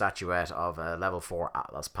toy or statuette of a level 4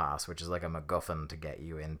 Atlas Pass, which is like a MacGuffin to get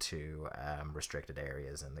you into restricted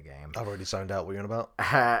areas in the game. I've already signed out what you're on about.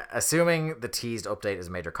 Assuming the teased update is a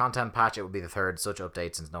major content patch, it will be the third such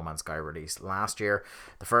update since No Man's Sky released last year.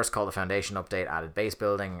 The first, called the Foundation update, added base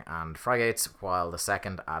building and frigates, while the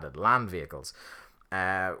second added land vehicles.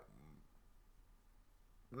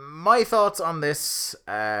 my thoughts on this.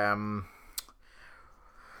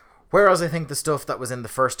 Whereas I think the stuff that was in the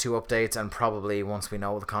first two updates, and probably once we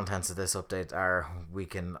know the contents of this update are, we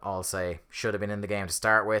can all say should have been in the game to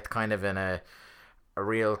start with, kind of in a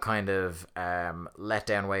real kind of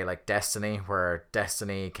letdown way, like Destiny, where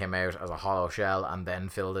Destiny came out as a hollow shell and then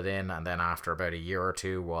filled it in, and then after about a year or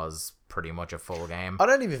two was pretty much a full game. I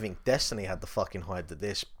don't even think Destiny had the fucking hype that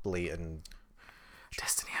this blatant.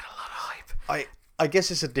 Destiny had a lot of hype. I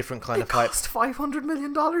guess it's a different kind of hype. It cost $500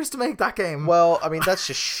 million to make that game. Well, I mean, that's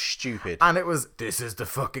just stupid. And it was, this is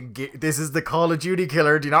the Call of Duty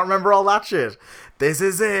killer. Do you not remember all that shit? This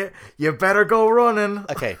is it. You better go running.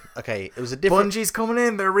 Okay. It was a different... Bungie's coming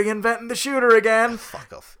in. They're reinventing the shooter again.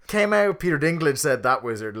 Fuck off. Came out, Peter Dinklage said that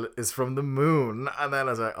wizard is from the moon. And then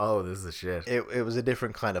I was like, oh, this is shit. It was a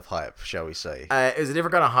different kind of hype, shall we say. It was a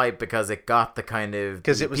different kind of hype because it got the kind of...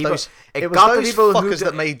 Because it was people, those people fuckers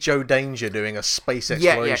that made Joe Danger doing a space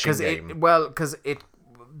exploration game.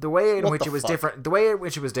 The way in What which the it was fuck? different, the way in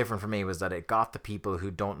which it was different for me was that it got the people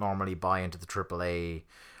who don't normally buy into the AAA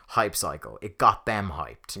hype cycle. It got them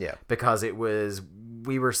hyped. Yeah. Because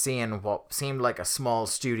we were seeing what seemed like a small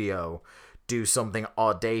studio do something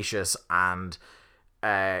audacious and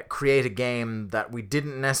create a game that we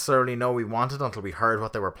didn't necessarily know we wanted until we heard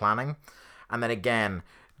what they were planning. And then again,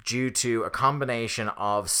 due to a combination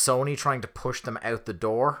of Sony trying to push them out the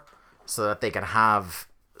door so that they could have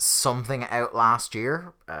something out last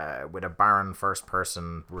year with a barren first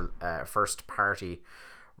party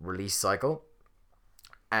release cycle,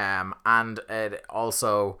 and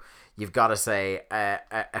also you've got to say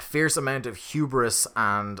a fierce amount of hubris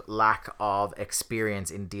and lack of experience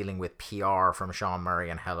in dealing with PR from Sean Murray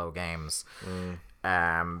and Hello Games,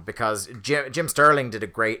 because Jim Sterling did a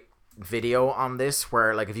great video on this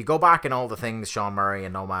where, like, if you go back in all the things Sean Murray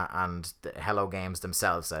and Noma and the Hello Games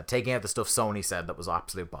themselves said, taking out the stuff Sony said that was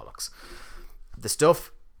absolute bollocks, the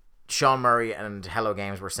stuff Sean Murray and Hello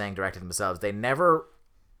Games were saying directly to themselves, they never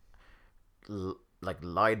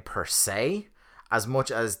lied per se, as much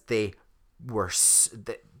as they were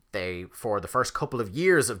they for the first couple of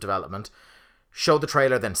years of development showed the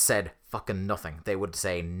trailer, then said fucking nothing. They would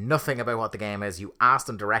say nothing about what the game is. You asked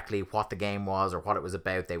them directly what the game was or what it was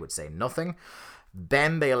about, they would say nothing.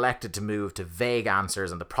 Then they elected to move to vague answers,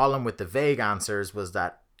 and the problem with the vague answers was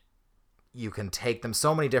that you can take them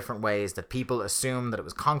so many different ways that people assume that it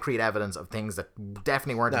was concrete evidence of things that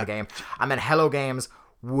definitely weren't in the game, and then Hello Games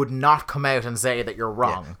would not come out and say that you're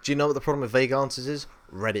wrong. Yeah. Do you know what the problem with vague answers is?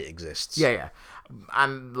 Reddit exists. Yeah.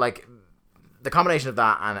 And, like, the combination of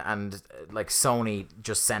that and like Sony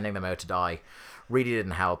just sending them out to die really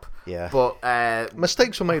didn't help. Yeah. But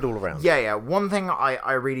mistakes were made all around. Yeah. One thing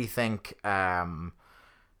I really think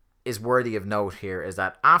is worthy of note here is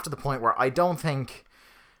that after the point where I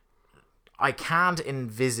can't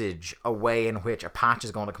envisage a way in which a patch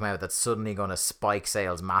is going to come out that's suddenly going to spike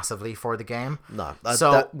sales massively for the game. No.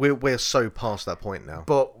 We're so past that point now.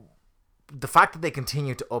 But the fact that they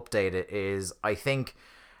continue to update it is, I think,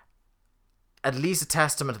 at least a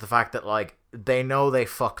testament to the fact that, like, they know they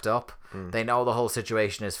fucked up. They know the whole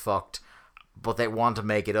situation is fucked, but they want to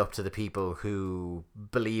make it up to the people who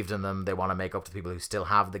believed in them. They want to make up to the people who still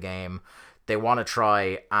have the game. They want to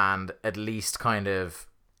try and at least kind of,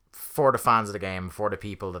 for the fans of the game, for the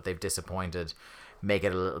people that they've disappointed, make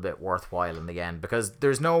it a little bit worthwhile in the end, because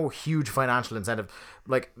there's no huge financial incentive.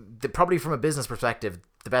 Like, probably from a business perspective,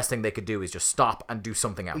 the best thing they could do is just stop and do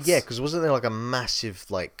something else. Yeah, because wasn't there like a massive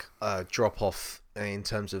drop off in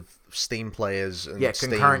terms of Steam players? And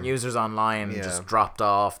concurrent users online just dropped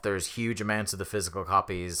off. There's huge amounts of the physical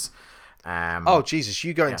copies. Oh Jesus,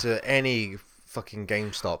 you go into any fucking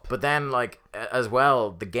GameStop. But then, like, as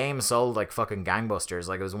well, the game sold like fucking gangbusters.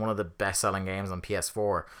 Like, it was one of the best-selling games on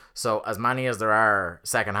PS4. So, as many as there are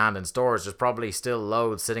secondhand in stores, there's probably still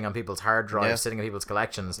loads sitting on people's hard drives, sitting in people's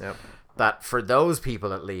collections. Yep. That for those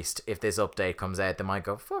people, at least, if this update comes out, they might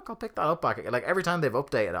go, fuck, I'll pick that up back. Like, every time they've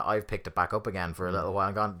updated it, I've picked it back up again for a little while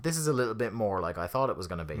and gone, this is a little bit more like I thought it was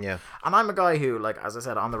going to be. Yeah. And I'm a guy who, like, as I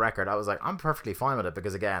said on the record, I was like, I'm perfectly fine with it,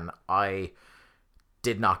 because, again, I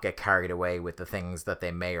did not get carried away with the things that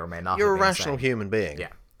they may or may not You're have a been rational saying. human being. Yeah.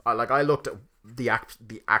 I looked at the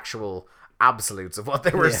actual absolutes of what they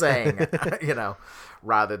were saying,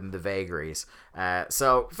 rather than the vagaries.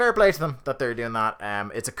 So fair play to them that they're doing that.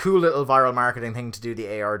 It's a cool little viral marketing thing to do,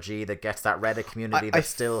 the ARG, that gets that Reddit community that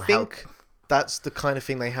still help. That's the kind of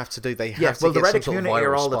thing they have to do. They have to well, the get Reddit some sort of community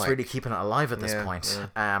are all viral that's spike. really keeping it alive at this point.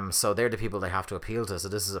 Yeah. So they're the people they have to appeal to. So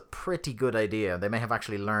this is a pretty good idea. They may have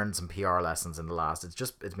actually learned some PR lessons in the last.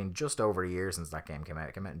 It's been just over a year since that game came out.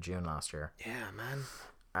 It came out in June last year. Yeah, man.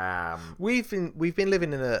 We've been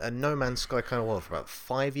living in a No Man's Sky kind of world for about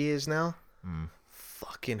 5 years now.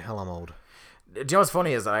 Fucking hell, I'm old. Do you know what's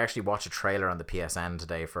funny is that I actually watched a trailer on the PSN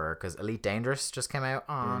today because Elite Dangerous just came out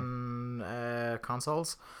on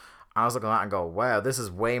consoles. And I was looking at that and go, wow, this is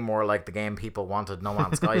way more like the game people wanted No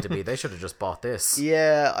Man's Sky to be. They should have just bought this.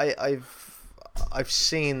 Yeah, I've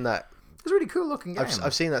seen that. It's a really cool looking game.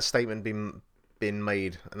 I've seen that statement been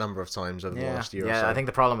made a number of times over the last year or so. Yeah, I think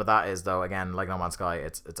the problem with that is, though, again, like No Man's Sky,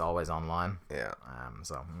 it's always online. Yeah.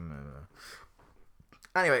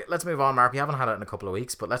 Anyway, let's move on, Mark. We haven't had it in a couple of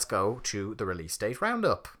weeks, but let's go to the release date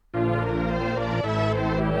roundup.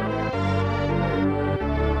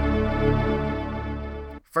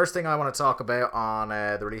 First thing I want to talk about on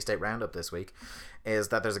the release date roundup this week is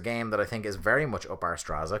that there's a game that I think is very much up our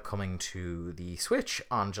straza coming to the Switch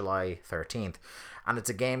on July 13th. And it's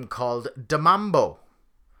a game called Demambo.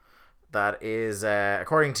 That is,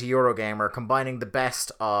 according to Eurogamer, combining the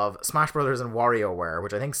best of Smash Brothers and WarioWare,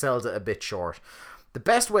 which I think sells it a bit short. The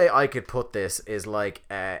best way I could put this is like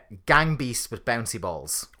Gang Beasts with bouncy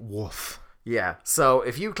balls. Woof. Yeah, so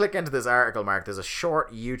if you click into this article, Mark, there's a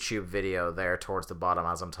short YouTube video there towards the bottom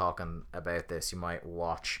as I'm talking about this you might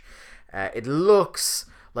watch. It looks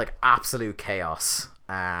like absolute chaos,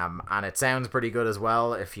 and it sounds pretty good as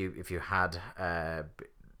well if you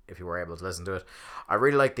were able to listen to it. I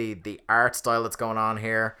really like the art style that's going on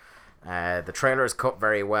here. The trailer is cut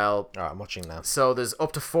very well. Alright, I'm watching now. So there's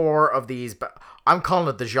up to 4 of these, but I'm calling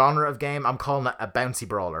it the genre of game. I'm calling it a bouncy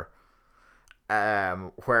brawler.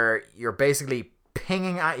 Where you're basically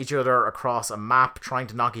pinging at each other across a map, trying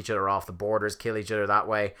to knock each other off the borders, kill each other that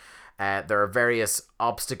way. There are various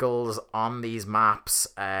obstacles on these maps.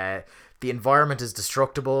 The environment is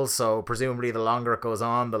destructible, so presumably the longer it goes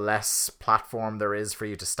on, the less platform there is for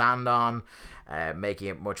you to stand on, making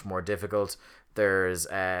it much more difficult. There's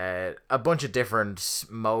a bunch of different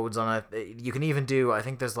modes on it. You can even do, I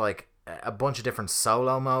think there's like a bunch of different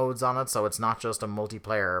solo modes on it, so it's not just a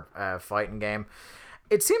multiplayer fighting game.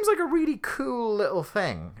 It seems like a really cool little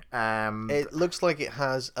thing. It looks like it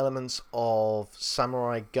has elements of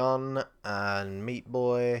Samurai Gun and Meat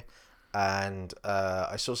Boy, and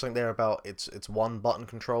I saw something there about it's one button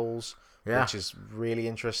controls, which is really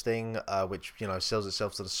interesting. Which sells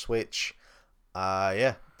itself to the Switch.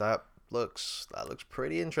 That looks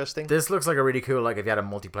pretty interesting. This looks like a really cool, like if you had a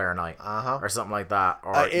multiplayer night or something like that.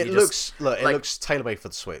 Or it looks tailor-made for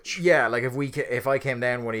the Switch. Yeah, like if I came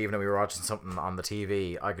down one evening, we were watching something on the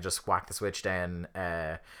TV, I could just whack the Switch down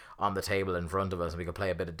on the table in front of us, and we could play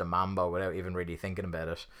a bit of Demambo without even really thinking about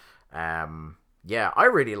it. Yeah, I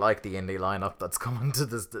really like the indie lineup that's coming to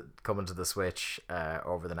the Switch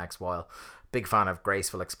over the next while. Big fan of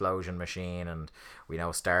Graceful Explosion Machine, and we know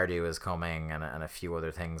Stardew is coming, and a few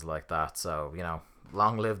other things like that. So,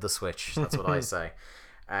 long live the Switch. That's what I say.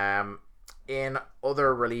 In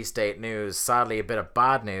other release date news, sadly a bit of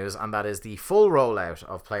bad news, and that is the full rollout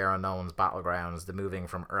of PlayerUnknown's Battlegrounds, the moving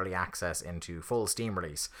from early access into full Steam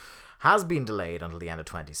release, has been delayed until the end of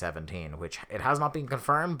 2017, which it has not been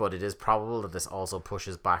confirmed, but it is probable that this also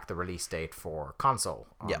pushes back the release date for console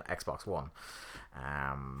on Xbox One.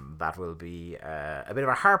 That will be a bit of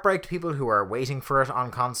a heartbreak to people who are waiting for it on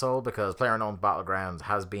console, because PlayerUnknown's Battlegrounds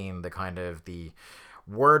has been the kind of the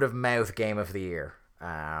word of mouth game of the year.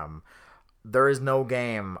 There is no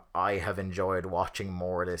game I have enjoyed watching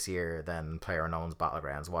more this year than PlayerUnknown's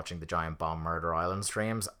Battlegrounds. Watching the Giant Bomb Murder Island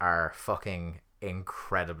streams are fucking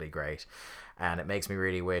incredibly great, and it makes me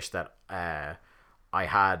really wish that I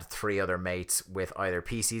had 3 other mates with either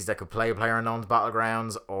PCs that could play PlayerUnknown's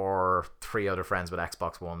Battlegrounds, or 3 other friends with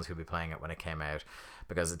Xbox Ones who'd be playing it when it came out,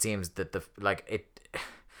 because it seems that it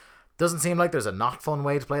doesn't seem like there's a not fun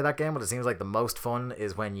way to play that game, but it seems like the most fun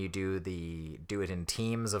is when you do it in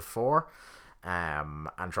teams of 4, and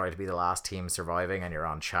try to be the last team surviving, and you're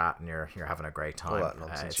on chat and you're having a great time.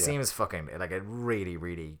 It seems fucking like a really,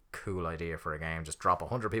 really cool idea for a game. Just drop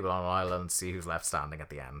 100 people on an island, see who's left standing at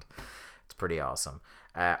the end. It's pretty awesome.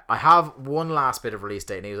 I have one last bit of release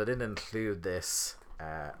date news. I didn't include this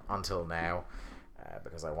until now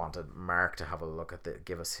because I wanted Mark to have a look at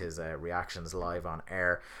give us his reactions live on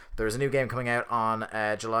air. There's a new game coming out on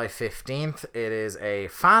July 15th. It is a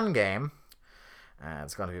fan game.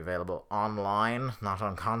 It's going to be available online, not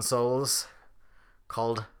on consoles,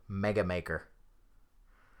 called Mega Maker.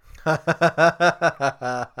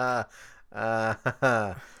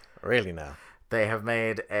 Really now? They have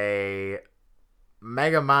made a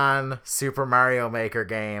Mega Man Super Mario Maker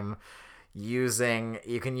game You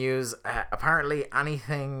can use apparently any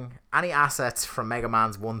assets from Mega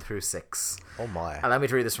Man's 1 through 6. Oh my. And let me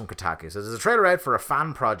read this from Kotaku. So there's a trailer out for a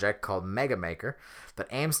fan project called Mega Maker that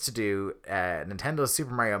aims to do Nintendo's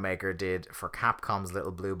Super Mario Maker did for Capcom's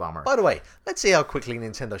Little Blue Bomber. By the way, let's see how quickly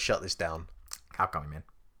Nintendo shut this down. Capcom, you mean?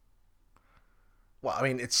 Well, I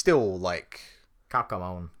mean, it's still like... Capcom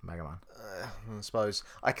own Mega Man. I suppose.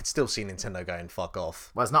 I could still see Nintendo going, fuck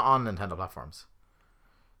off. Well, it's not on Nintendo platforms.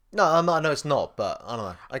 No, I know it's not, but I don't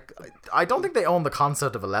know. I don't think they own the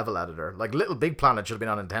concept of a level editor. Like, Little Big Planet should have been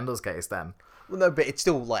on Nintendo's case then. Well, no, but it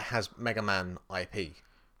still like has Mega Man IP.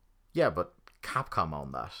 Yeah, but Capcom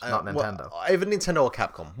own that, not Nintendo. Well, either Nintendo or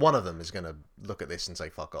Capcom. One of them is going to look at this and say,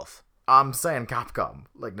 fuck off. I'm saying Capcom.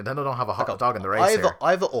 Like, Nintendo don't have a hot dog in the race here.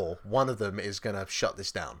 Either or, one of them is going to shut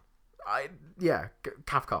this down.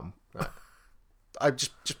 Capcom. I'm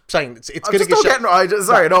just saying it's going to get shut.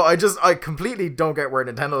 I completely don't get where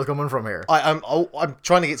Nintendo's coming from here. I'm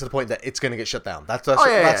trying to get to the point that it's going to get shut down. That's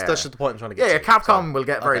just the point I'm trying to get to. Yeah, Capcom will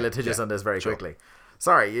get very litigious on this very quickly.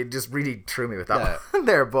 Sorry, you just really threw me with that one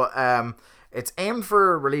there. But it's aimed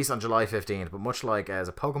for release on July 15th, but much like as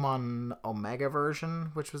a Pokemon Omega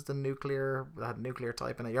version, which was that had nuclear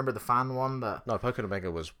type in it. You remember the fan one? No, Pokemon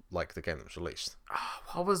Omega was like the game that was released.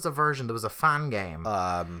 What was the version? There was a fan game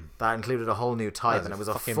that included a whole new type, and it was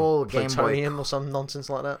a full Game Boy Plutonium or some nonsense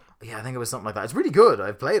like that. Yeah, I think it was something like that. It's really good.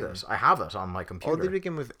 I've played it. I have it on my computer. Oh, they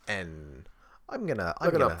begin with N. I'm gonna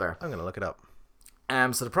look it up there. I'm gonna look it up.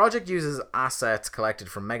 So the project uses assets collected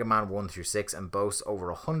from Mega Man 1 through 6 and boasts over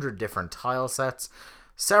 100 different tile sets,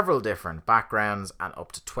 several different backgrounds, and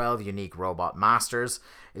up to 12 unique robot masters.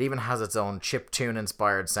 It even has its own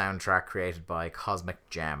chiptune-inspired soundtrack created by Cosmic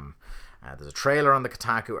Gem. There's a trailer on the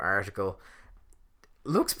Kotaku article.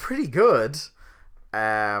 Looks pretty good.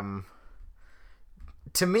 To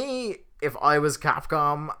me, if I was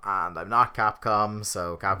Capcom, and I'm not Capcom,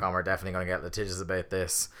 so Capcom are definitely going to get litigious about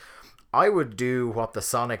this, I would do what the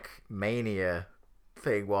Sonic Mania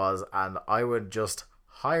thing was, and I would just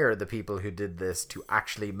hire the people who did this to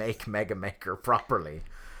actually make Mega Maker properly.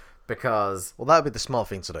 Because... Well, that would be the smart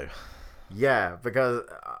thing to do. Yeah, because...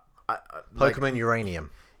 Pokemon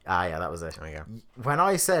Uranium. Yeah, that was it. There you go. When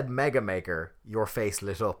I said Mega Maker, your face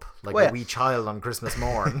lit up like a wee child on Christmas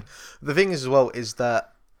morn. The thing is, as well, is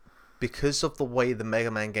that because of the way the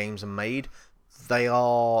Mega Man games are made, they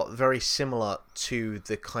are very similar to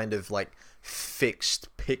the kind of like fixed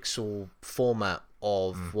pixel format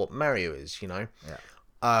of what Mario is, you know?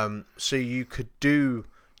 Yeah. So you could do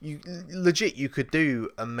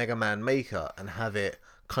a Mega Man Maker and have it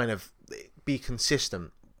kind of be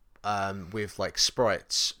consistent with like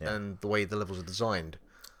sprites and the way the levels are designed.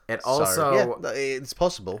 It also it's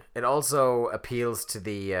possible. It also appeals to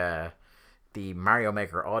the Mario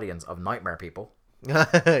Maker audience of Nightmare people. Yeah,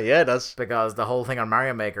 it does. Because the whole thing on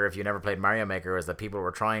Mario Maker, if you never played Mario Maker, is that people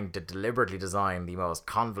were trying to deliberately design the most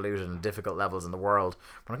convoluted and difficult levels in the world.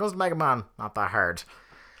 When it comes to Mega Man, not that hard.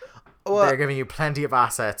 Well, they're giving you plenty of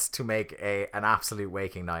assets to make an absolute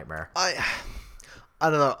waking nightmare. I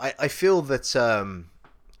don't know. I feel that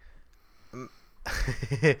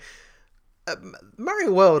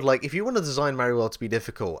Mario World, like, if you want to design Mario World to be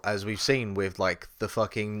difficult, as we've seen with, like, the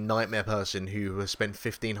fucking nightmare person who has spent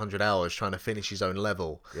 1,500 hours trying to finish his own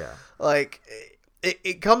level. Yeah. Like,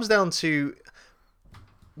 it comes down to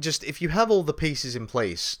just, if you have all the pieces in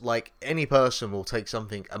place, like, any person will take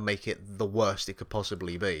something and make it the worst it could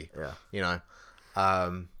possibly be. Yeah. You know?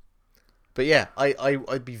 But yeah,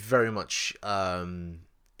 I'd be very much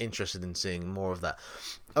interested in seeing more of that.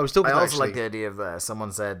 I also like the idea of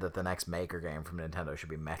someone said that the next Maker game from Nintendo should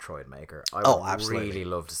be Metroid Maker. I would really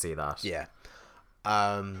love to see that. Yeah.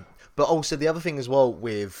 But also the other thing as well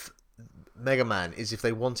with Mega Man is if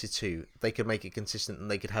they wanted to, they could make it consistent and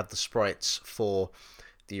they could have the sprites for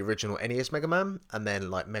the original NES Mega Man and then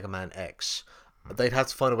like Mega Man X. They'd have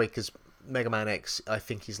to find a way because Mega Man X, I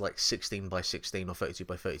think he's like 16 by 16 or 32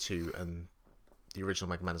 by 32, and the original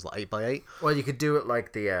Mega Man is like 8 by 8. Well, you could do it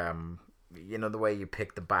like the you know, the way you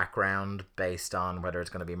pick the background based on whether it's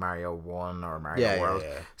going to be Mario 1 or Mario World.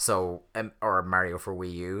 Yeah. So, or Mario for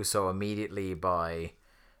Wii U. So immediately by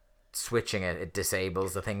switching it, it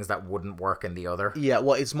disables the things that wouldn't work in the other. Yeah,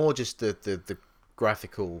 well, it's more just the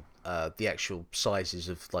graphical, the actual sizes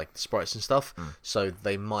of like the sprites and stuff. So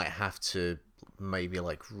they might have to maybe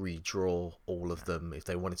like redraw all of them if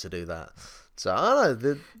they wanted to do that. So I don't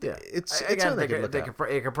know. It's again,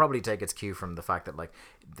 it could probably take its cue from the fact that like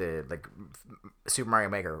Super Mario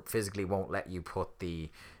Maker physically won't let you put the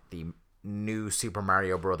new Super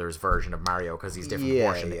Mario Brothers version of Mario because he's different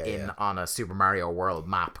proportion on a Super Mario World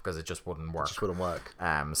map because it just wouldn't work.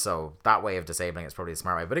 So that way of disabling it's probably the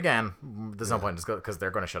smart way. But again, there's no point because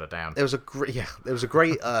they're going to shut it down. There was a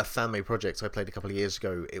great fan-made project I played a couple of years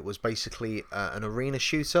ago. It was basically an arena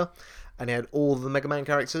shooter, and it had all the Mega Man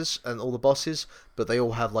characters and all the bosses, but they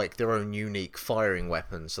all have like their own unique firing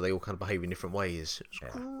weapons, so they all kind of behave in different ways.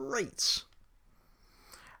 It was great.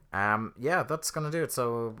 That's gonna do it.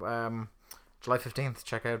 So July 15th,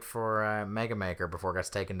 check out for Mega Maker before it gets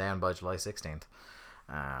taken down by July 16th.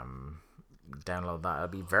 Download that. I'll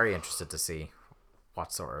be very interested to see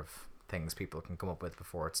what sort of things people can come up with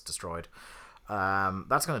before it's destroyed.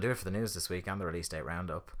 That's gonna do it for the news this week and the release date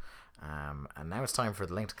roundup. And now it's time for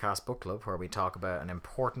the Link to Cast Book Club, where we talk about an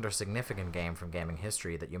important or significant game from gaming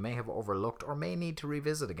history that you may have overlooked or may need to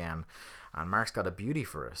revisit again. And Mark's got a beauty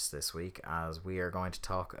for us this week, as we are going to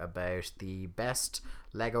talk about the best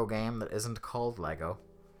Lego game that isn't called Lego.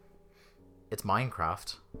 It's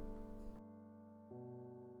Minecraft.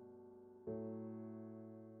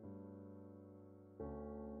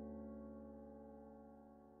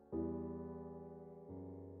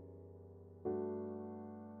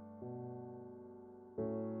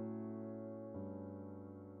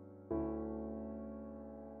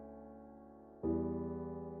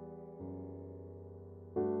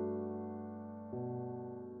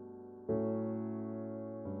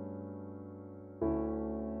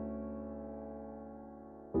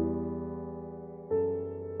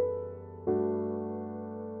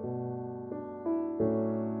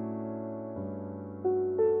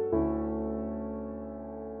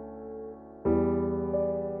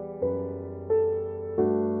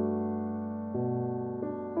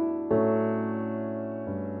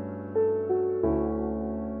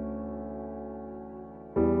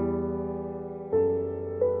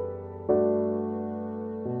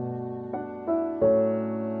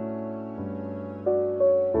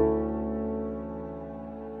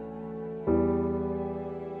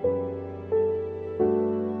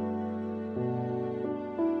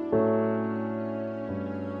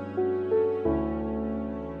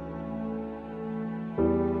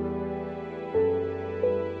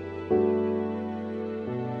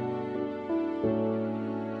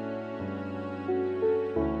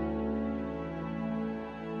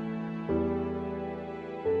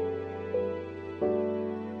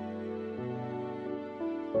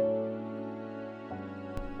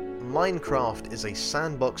 Minecraft is a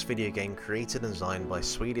sandbox video game created and designed by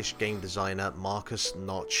Swedish game designer Marcus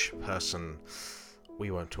Notch Persson. We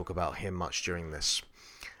won't talk about him much during this.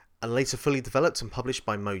 And later fully developed and published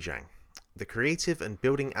by Mojang. The creative and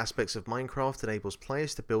building aspects of Minecraft enables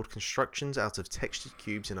players to build constructions out of textured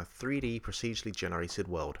cubes in a 3D procedurally generated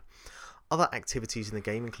world. Other activities in the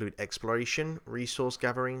game include exploration, resource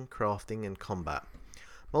gathering, crafting, and combat.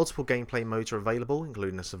 Multiple gameplay modes are available,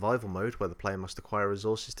 including a survival mode where the player must acquire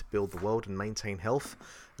resources to build the world and maintain health,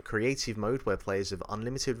 a creative mode where players have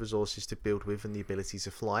unlimited resources to build with and the ability to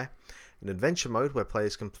fly, an adventure mode where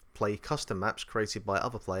players can play custom maps created by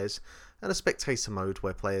other players, and a spectator mode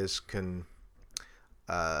where players can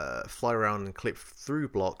fly around and clip through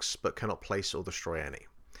blocks but cannot place or destroy any.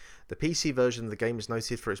 The PC version of the game is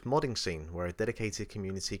noted for its modding scene, where a dedicated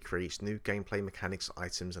community creates new gameplay mechanics,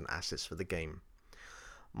 items, and assets for the game.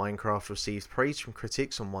 Minecraft received praise from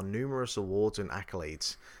critics and won numerous awards and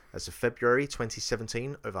accolades. As of February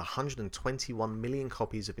 2017, over 121 million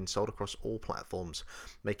copies have been sold across all platforms,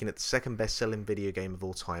 making it the second best-selling video game of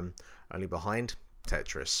all time, only behind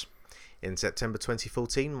Tetris. In September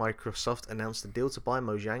 2014, Microsoft announced a deal to buy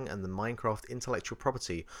Mojang and the Minecraft intellectual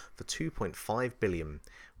property for $2.5 billion,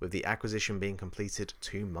 with the acquisition being completed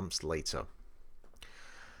 2 months later.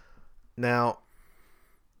 Now,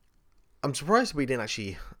 I'm surprised we didn't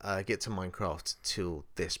actually get to Minecraft till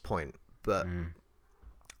this point, but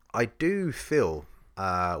I do feel,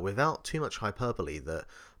 without too much hyperbole, that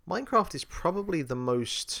Minecraft is probably the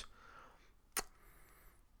most,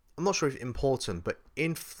 I'm not sure if important, but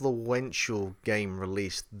influential game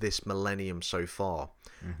released this millennium so far.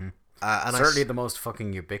 Mm-hmm. And certainly the most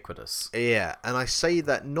fucking ubiquitous. Yeah, and I say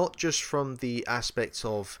that not just from the aspect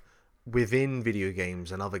of within video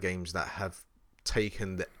games and other games that have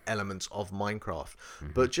taken the elements of Minecraft,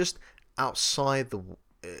 but just outside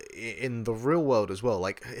in the real world as well.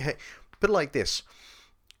 Like, hey, put it like this: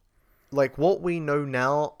 like what we know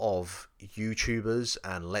now of YouTubers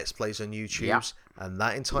and Let's Plays on YouTube and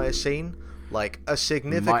that entire scene, like a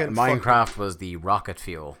significant Minecraft was the rocket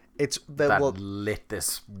fuel. That lit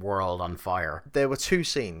this world on fire. There were two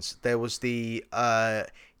scenes. There was the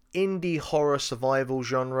indie horror survival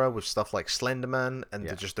genre with stuff like Slenderman and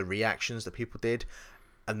just the reactions that people did,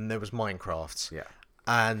 and there was Minecraft. Yeah.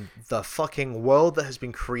 And the fucking world that has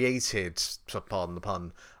been created, so pardon the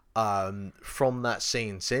pun, from that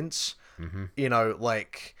scene since, you know,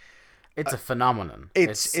 like... It's a phenomenon.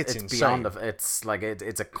 It's beyond insane. it's like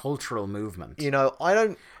it's a cultural movement. You know, I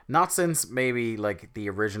don't... Not since maybe like the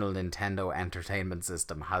original Nintendo Entertainment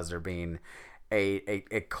System has there been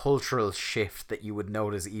a cultural shift that you would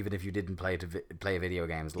notice even if you didn't play video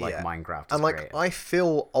games like Minecraft. And like, I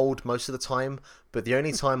feel old most of the time, but the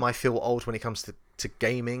only time I feel old when it comes to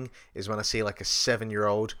gaming is when I see like a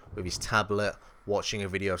 7-year-old with his tablet watching a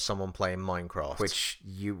video of someone playing Minecraft.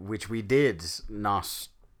 Which we did not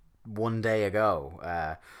one day ago.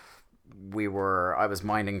 I was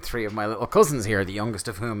minding 3 of my little cousins here, the youngest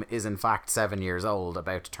of whom is in fact 7 years old,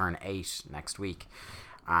 about to turn 8 next week.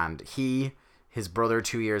 And his brother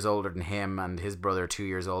 2 years older than him, and his brother 2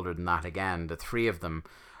 years older than that again, the 3 of them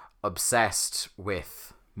obsessed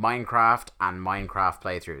with Minecraft and Minecraft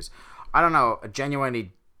playthroughs. I don't know, I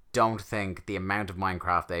genuinely don't think the amount of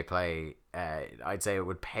Minecraft they play, I'd say it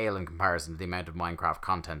would pale in comparison to the amount of Minecraft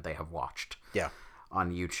content they have watched. Yeah.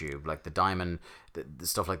 On YouTube, like the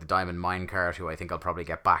stuff like the Diamond Minecart, who I think I'll probably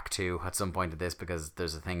get back to at some point of this, because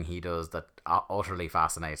there's a thing he does that utterly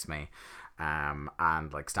fascinates me.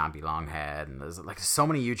 And like Stampy Longhead, and there's like so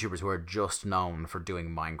many YouTubers who are just known for doing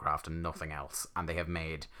Minecraft and nothing else, and they have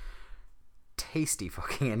made tasty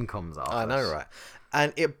fucking incomes off I know, right?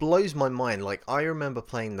 And it blows my mind. Like, I remember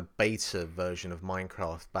playing the beta version of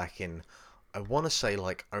Minecraft back in, I want to say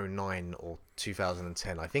like 2009 or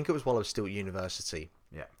 2010. I think it was while I was still at university.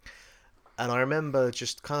 Yeah. And I remember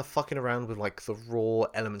just kind of fucking around with like the raw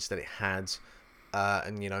elements that it had,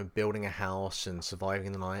 and you know, building a house and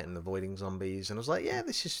surviving the night and avoiding zombies. And I was like, yeah,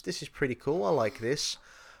 this is pretty cool. I like this.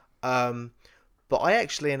 But I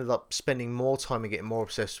actually ended up spending more time and getting more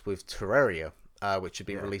obsessed with Terraria, which had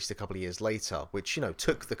been released a couple of years later, which, you know,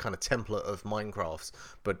 took the kind of template of Minecraft,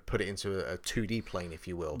 but put it into a 2D plane, if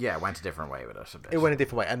you will. Yeah, it went a different way with it a bit. It went a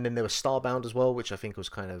different way. And then there was Starbound as well, which I think was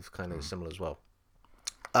kind of similar as well.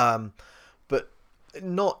 But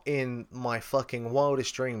not in my fucking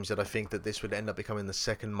wildest dreams did I think that this would end up becoming the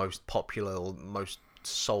second most popular or most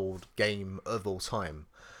sold game of all time.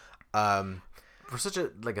 For such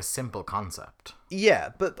a simple concept. Yeah,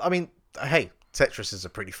 but I mean, hey, Tetris is a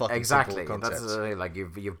pretty fucking simple concept. That's like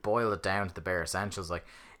you've boiled it down to the bare essentials. Like,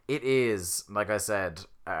 it is, like I said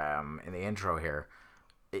in the intro here,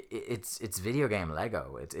 it's video game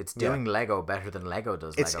Lego. It's doing Lego better than Lego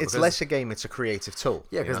does. It's less a game; it's a creative tool.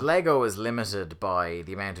 Yeah, because Lego is limited by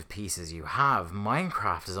the amount of pieces you have.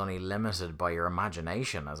 Minecraft is only limited by your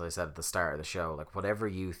imagination, as I said at the start of the show. Like, whatever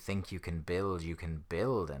you think you can build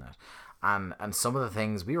in it. And some of the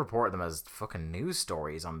things, we report them as fucking news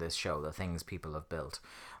stories on this show, the things people have built.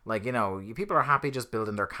 Like, you know, people are happy just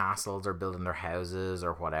building their castles or building their houses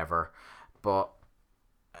or whatever. But,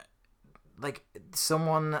 like,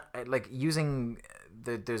 someone, like, using,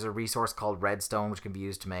 there's a resource called Redstone, which can be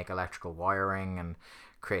used to make electrical wiring and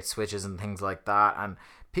create switches and things like that. And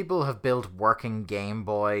people have built working Game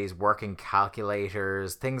Boys, working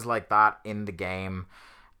calculators, things like that in the game.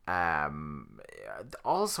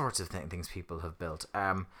 All sorts of things people have built.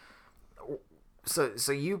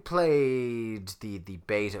 So you played the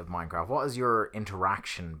beta of Minecraft. What has your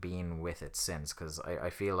interaction been with it since? Because I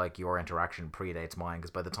feel like your interaction predates mine,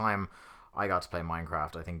 because by the time I got to play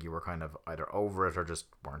Minecraft, I think you were kind of either over it or just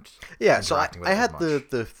weren't. Yeah, so I with it had as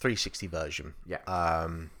the much. 360 version. Yeah.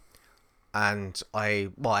 And I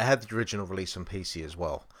had the original release on PC as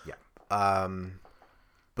well. Yeah.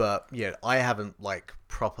 But yeah, I haven't like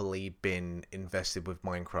properly been invested with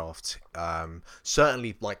Minecraft.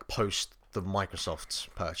 Certainly like post the Microsoft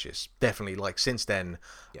purchase. Definitely, like, since then,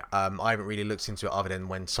 Yeah. I haven't really looked into it other than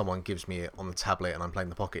when someone gives me it on the tablet and I'm playing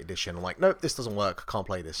the Pocket Edition. I'm like, nope, this doesn't work. I can't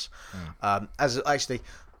play this. As actually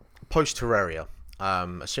post Terraria,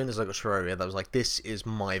 as soon as I got Terraria, that was like, this is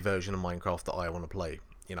my version of Minecraft that I want to play.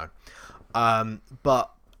 You know,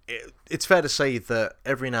 but it's fair to say that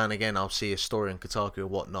every now and again I'll see a story on Kotaku or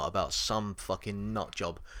whatnot about some fucking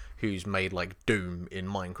nutjob who's made like Doom in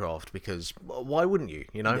Minecraft, because why wouldn't you?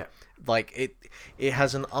 You know, Yeah. like it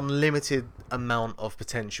has an unlimited amount of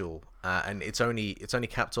potential, and it's only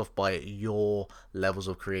capped off by your levels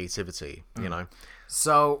of creativity. You know,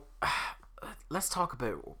 So let's talk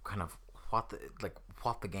about kind of what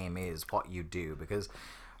the game is, what you do, because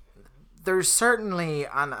there's certainly,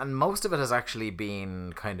 and most of it has actually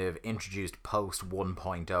been kind of introduced post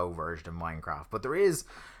 1.0 version of Minecraft, but there is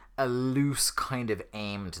a loose kind of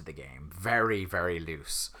aim to the game, very, very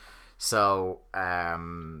loose. So,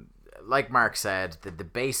 like Mark said, the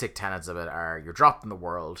basic tenets of it are you're dropped in the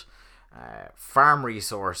world, farm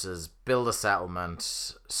resources, build a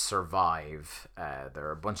settlement, survive. There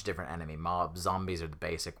are a bunch of different enemy mobs. Zombies are the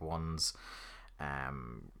basic ones.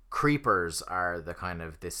 Creepers are the kind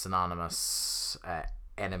of the synonymous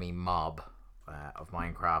enemy mob of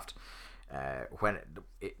Minecraft.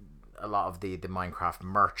 A lot of the Minecraft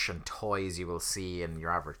merch and toys you will see in your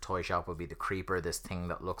average toy shop will be the creeper, this thing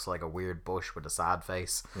that looks like a weird bush with a sad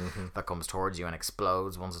face that comes towards you and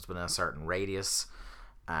explodes once it's within a certain radius.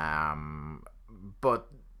 But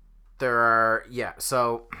there are a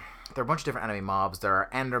bunch of different enemy mobs. There are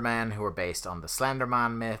Endermen who are based on the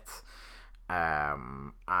Slenderman myth,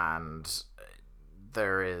 and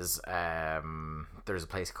there's a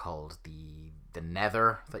place called the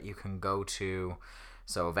Nether that you can go to.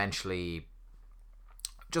 So eventually,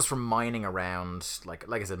 just from mining around, like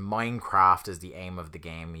I said, Minecraft is the aim of the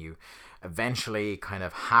game. You eventually kind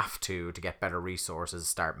of have to get better resources,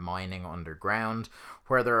 start mining underground,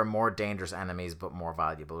 where there are more dangerous enemies but more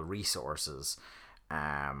valuable resources.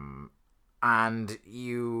 And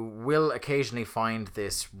you will occasionally find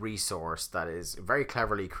this resource that is very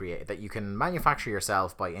cleverly created, that you can manufacture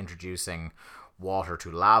yourself by introducing water to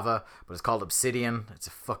lava, but it's called obsidian. It's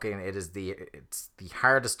the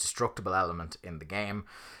hardest destructible element in the game.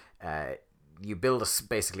 You build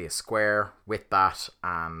basically a square with that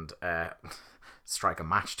and strike a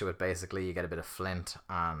match to it. Basically, you get a bit of flint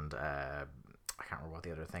and I can't remember what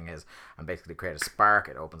the other thing is, and basically create a spark.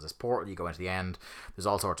 It opens this portal, you go into the end. There's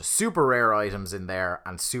all sorts of super rare items in there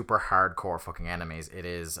and super hardcore fucking enemies. It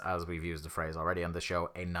is, as we've used the phrase already on the show,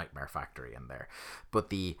 a nightmare factory in there. But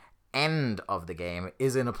the end of the game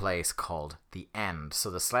is in a place called the End. So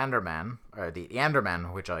the Slendermen, or the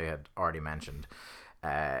Endermen, which I had already mentioned,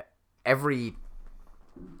 I think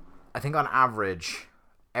on average,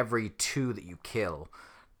 every 2 that you kill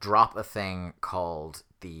drop a thing called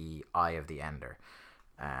the Eye of the Ender.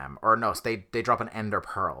 They drop an Ender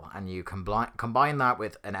Pearl, and you combine that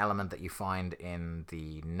with an element that you find in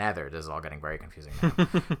the Nether. This is all getting very confusing now.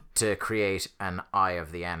 To create an Eye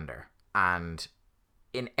of the Ender. And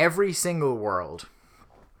in every single world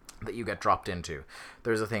that you get dropped into,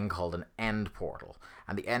 there's a thing called an end portal,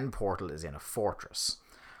 and the end portal is in a fortress.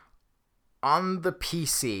 On the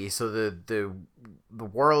PC, so the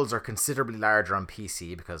worlds are considerably larger on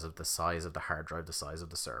PC because of the size of the hard drive, the size of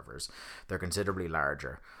the servers. They're considerably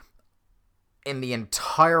larger. In the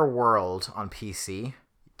entire world on PC,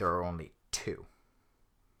 there are only 2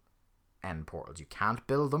 end portals. You can't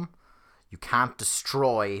build them. You can't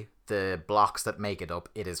destroy the blocks that make it up.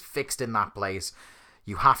 It is fixed in that place.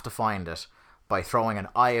 You have to find it by throwing an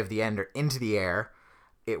Eye of the Ender into the air.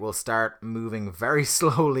 It will start moving very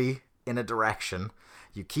slowly in a direction.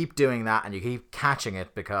 You keep doing that and you keep catching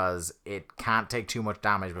it because it can't take too much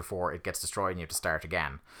damage before it gets destroyed and you have to start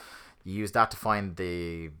again. You use that to find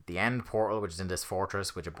the end portal, which is in this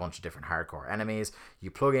fortress with a bunch of different hardcore enemies. You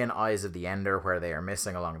plug in Eyes of the Ender where they are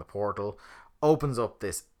missing along the portal. Opens up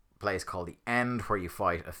this place called the End where you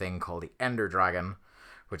fight a thing called the Ender Dragon,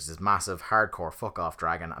 which is this massive hardcore fuck off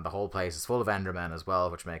dragon, and the whole place is full of Endermen as well,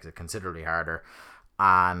 which makes it considerably harder.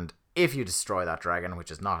 And if you destroy that dragon,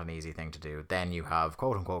 which is not an easy thing to do, then you have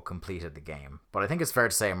quote unquote completed the game. But I think it's fair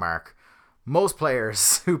to say, Mark, most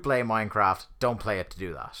players who play Minecraft don't play it to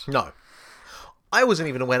do that. No. I wasn't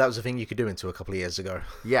even aware that was a thing you could do until a couple of years ago.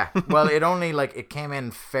 Yeah, well, it came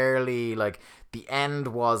in fairly, the End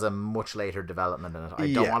was a much later development in it.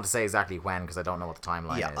 I don't want to say exactly when because I don't know what the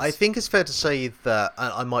timeline is. I think it's fair to say that,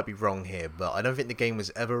 I might be wrong here, but I don't think the game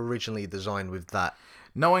was ever originally designed with that.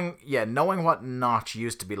 Knowing what Notch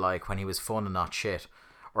used to be like when he was fun and not shit,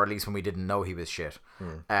 or at least when we didn't know he was shit,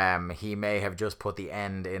 he may have just put the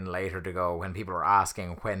End in later to go when people were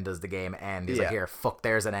asking when does the game end. He's like, here, fuck,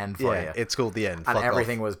 there's an end for you. It's called the End. And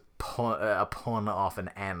everything was a pun off an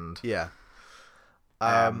end. Yeah.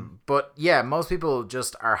 But yeah, most people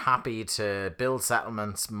just are happy to build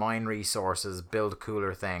settlements, mine resources, build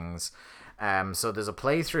cooler things. So there's a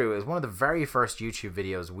playthrough. It's one of the very first YouTube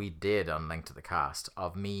videos we did on Link to the Cast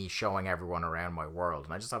of me showing everyone around my world,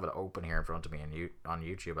 and I just have it open here in front of me on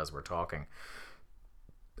YouTube as we're talking.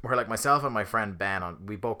 Where myself and my friend Ben,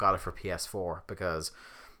 we both got it for PS4 because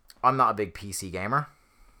I'm not a big PC gamer.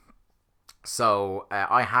 So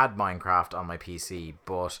I had Minecraft on my PC,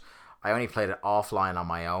 but I only played it offline on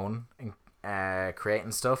my own,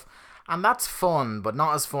 creating stuff, and that's fun, but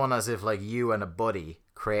not as fun as if you and a buddy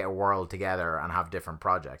create a world together and have different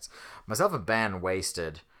projects. Myself and Ben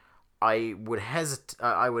wasted. I would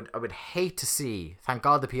hate to see. Thank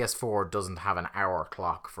God the PS4 doesn't have an hour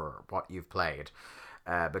clock for what you've played,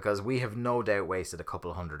 because we have no doubt wasted a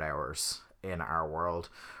couple of 100 hours in our world,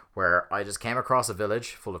 where I just came across a village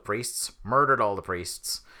full of priests, murdered all the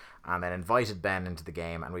priests, and then invited Ben into the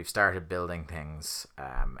game, and we've started building things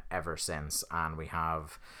ever since. And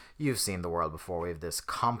you've seen the world before, we have this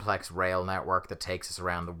complex rail network that takes us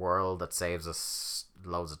around the world, that saves us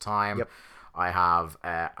loads of time. Yep. I have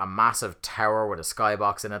a massive tower with a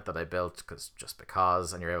skybox in it that I built just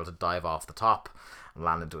because, and you're able to dive off the top and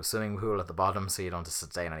land into a swimming pool at the bottom, so you don't have to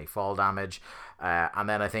sustain any fall damage. And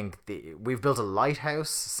then I think we've built a lighthouse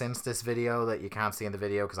since this video that you can't see in the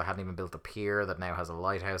video, because I hadn't even built a pier that now has a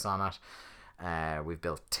lighthouse on it. We've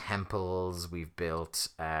built temples, we've built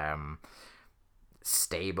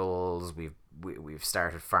stables, we've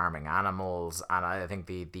started farming animals, and I think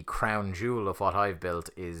the crown jewel of what I've built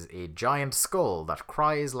is a giant skull that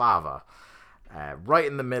cries lava, right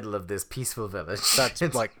in the middle of this peaceful village. That's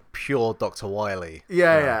like pure Dr. Wily.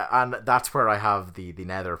 Yeah, and that's where I have the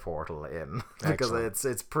Nether portal in, because Excellent.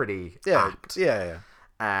 it's pretty Yeah, apt. yeah.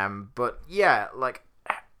 But yeah, like,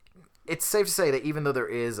 it's safe to say that even though there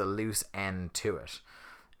is a loose end to it,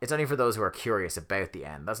 it's only for those who are curious about the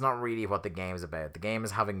end. That's not really what the game is about. The game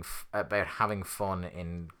is about having fun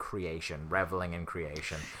in creation, reveling in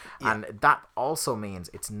creation. Yeah. And that also means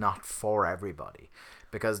it's not for everybody.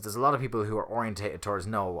 Because there's a lot of people who are orientated towards,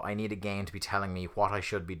 no, I need a game to be telling me what I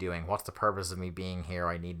should be doing. What's the purpose of me being here?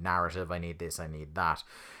 I need narrative. I need this. I need that.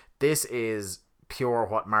 This is pure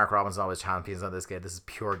what Mark Robinson always champions on this game. This is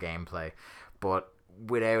pure gameplay. But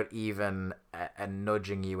without even a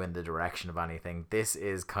nudging you in the direction of anything. This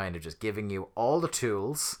is kind of just giving you all the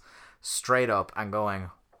tools straight up and going,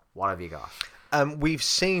 what have you got? We've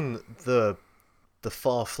seen the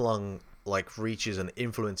far-flung like reaches and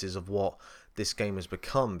influences of what this game has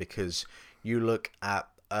become, because you look at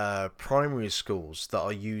primary schools that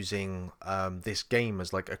are using this game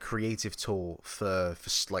as like a creative tool for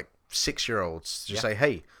like 6-year-olds to say,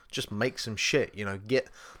 hey, just make some shit, get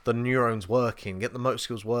the neurons working, get the motor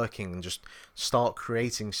skills working, and just start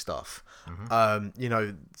creating stuff.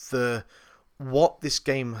 What this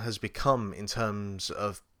game has become in terms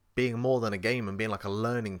of being more than a game and being like a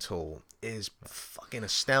learning tool is fucking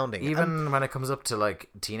astounding. Even when it comes up to like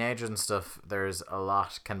teenagers and stuff, there's a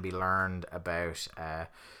lot can be learned about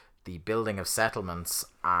the building of settlements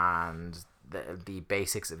and the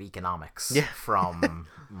basics of economics from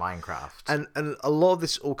Minecraft. And a lot of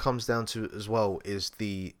this all comes down to as well is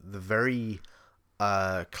the very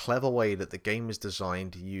clever way that the game is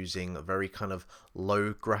designed, using a very kind of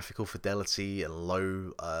low graphical fidelity and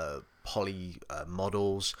low poly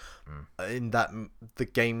models, in that the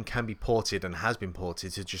game can be ported and has been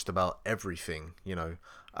ported to just about everything.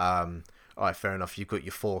 Alright, fair enough, you've got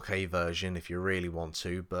your 4K version if you really want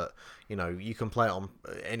to, but you can play it on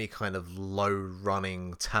any kind of low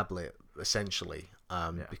running tablet essentially,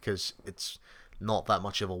 because it's not that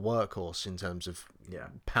much of a workhorse in terms of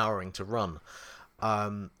powering to run.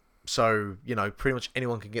 So pretty much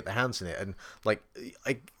anyone can get their hands in it, and like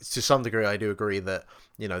to some degree I do agree that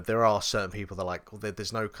there are certain people that are like, well,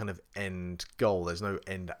 there's no kind of end goal, there's no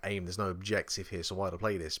end aim, there's no objective here, so why do I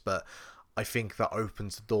play this? But I think that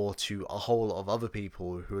opens the door to a whole lot of other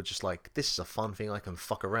people who are just like, this is a fun thing I can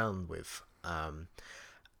fuck around with.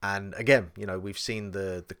 And again, we've seen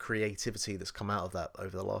the creativity that's come out of that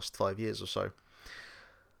over the last 5 years or so.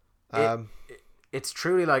 It's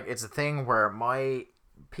truly like, it's a thing where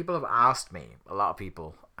people have asked me, a lot of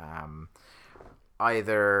people,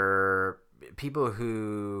 either people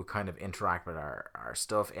who kind of interact with our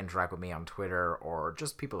stuff, interact with me on Twitter, or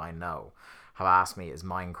just people I know, have asked me, is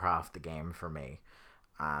Minecraft the game for me?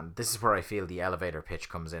 And this is where I feel the elevator pitch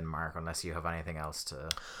comes in, Mark, unless you have anything else to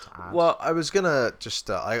add. Well, I was going to just...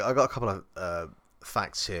 I got a couple of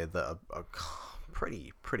facts here that are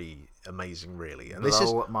pretty amazing, really. And this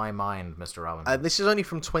is my mind, Mr. Robinson. And this is only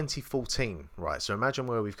from 2014, right? So imagine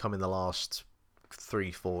where we've come in the last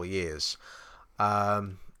 3-4 years.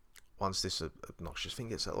 Once this obnoxious thing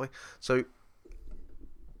gets out of the way. So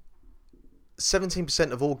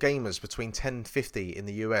 17% of all gamers between 10 and 50 in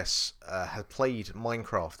the US have played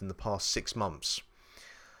Minecraft in the past 6 months.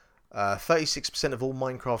 36% of all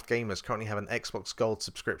Minecraft gamers currently have an Xbox Gold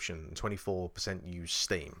subscription, and 24% use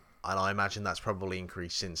Steam. And I imagine that's probably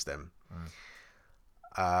increased since then.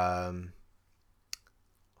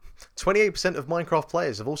 28% of Minecraft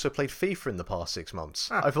players have also played FIFA in the past 6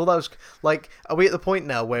 months. I thought that was like, are we at the point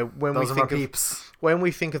now where when we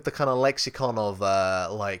think of the kind of lexicon of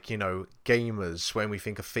gamers, when we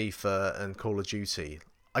think of FIFA and Call of Duty,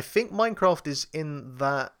 I think Minecraft is in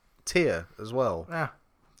that tier as well. Yeah.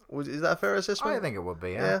 Is that a fair assessment? I think it would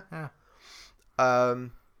be. Yeah.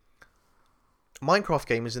 Minecraft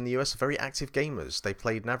gamers in the US are very active gamers. They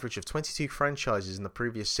played an average of 22 franchises in the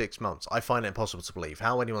previous 6 months. I find it impossible to believe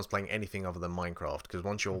how anyone's playing anything other than Minecraft, because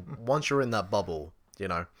once you're in that bubble, you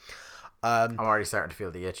know. I'm already starting to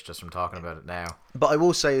feel the itch just from talking about it now. But I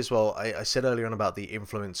will say as well, I said earlier on about the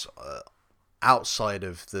influence outside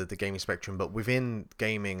of the gaming spectrum, but within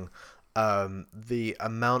gaming, the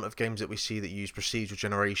amount of games that we see that use procedural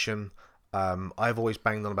generation, I've always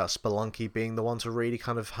banged on about Spelunky being the one to really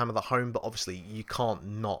kind of hammer that home, but obviously you can't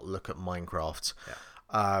not look at Minecraft.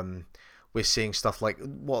 Yeah. We're seeing stuff like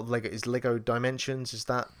what Lego Dimensions? Is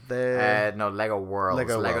that there? No, Lego Worlds.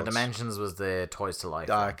 Lego Worlds. Dimensions was the Toys to Life.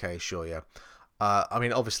 Okay, sure, yeah. I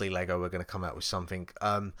mean, obviously Lego were going to come out with something.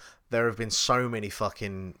 There have been so many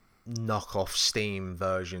fucking knockoff Steam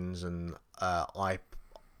versions and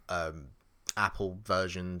Apple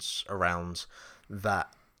versions around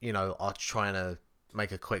that, you know, are trying to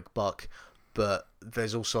make a quick buck. But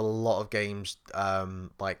there's also a lot of games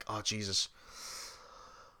like, oh Jesus.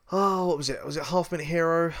 Oh, what was it? Was it Half Minute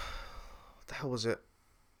Hero? What the hell was it?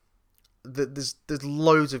 There's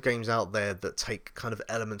loads of games out there that take kind of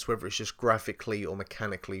elements, whether it's just graphically or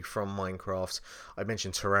mechanically, from Minecraft. I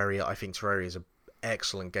mentioned Terraria. I think Terraria is an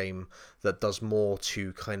excellent game that does more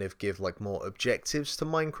to kind of give like more objectives to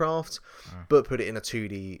Minecraft, but put it in a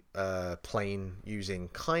 2D plane using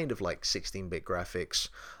kind of like 16-bit graphics.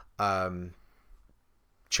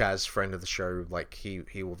 Chaz, friend of the show, like he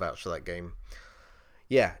will vouch for that game.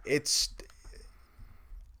 Yeah,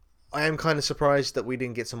 I am kind of surprised that we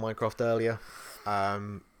didn't get to Minecraft earlier.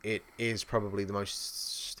 It is probably the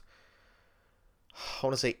most, I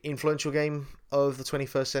want to say, influential game of the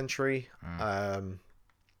 21st century.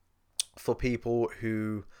 For people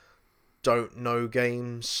who don't know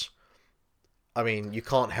games, I mean, you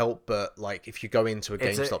can't help but, like, if you go into a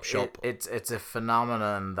GameStop shop... It's a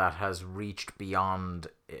phenomenon that has reached beyond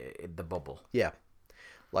the bubble. Yeah.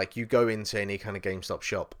 Like, you go into any kind of GameStop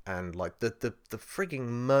shop and, like, the frigging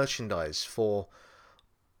merchandise for,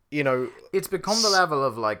 you know... It's become the level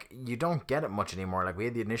of, like, you don't get it much anymore. Like, we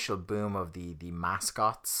had the initial boom of the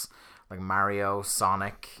mascots, like Mario,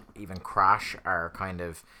 Sonic, even Crash are kind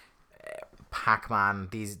of... Pac-Man,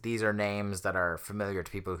 these are names that are familiar to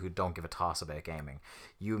people who don't give a toss about gaming.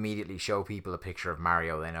 You immediately show people a picture of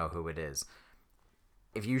Mario, they know who it is.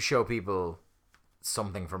 If you show people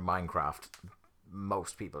something from Minecraft...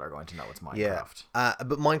 most people are going to know it's Minecraft. Yeah,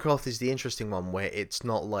 but Minecraft is the interesting one where it's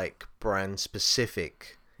not like brand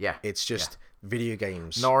specific. Yeah. It's just video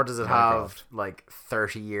games. Nor does it have like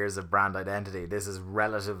 30 years of brand identity. This is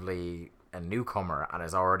relatively a newcomer and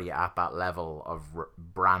is already at that level of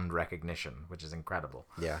brand recognition, which is incredible.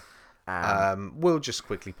 Yeah. We'll just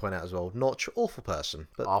quickly point out as well, Notch, awful person.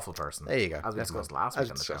 But awful person. There you go. As we discussed last week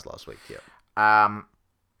on the show. Last week, yeah.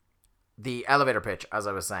 The elevator pitch, as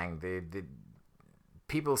I was saying, the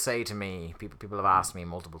people say to me, people have asked me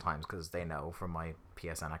multiple times because they know from my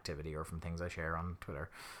PSN activity or from things I share on Twitter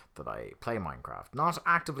that I play Minecraft. Not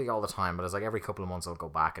actively all the time, but it's like every couple of months I'll go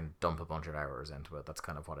back and dump a bunch of hours into it. That's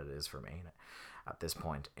kind of what it is for me at this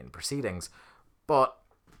point in proceedings. But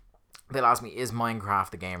they'll ask me, is Minecraft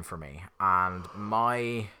the game for me? And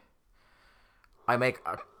my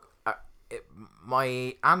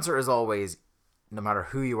answer is always, no matter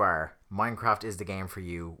who you are, Minecraft is the game for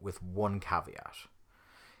you with one caveat.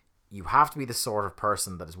 You have to be the sort of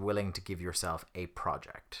person that is willing to give yourself a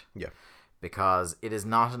project. Yeah. Because it is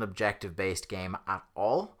not an objective-based game at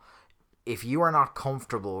all. If you are not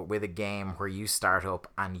comfortable with a game where you start up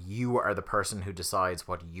and you are the person who decides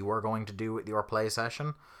what you are going to do with your play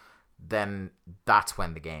session, then that's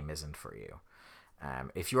when the game isn't for you.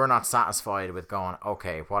 If you're not satisfied with going,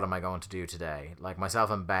 okay, what am I going to do today? Like myself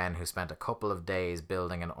and Ben, who spent a couple of days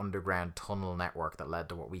building an underground tunnel network that led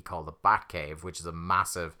to what we call the Batcave, which is a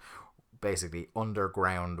massive, basically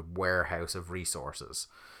underground warehouse of resources.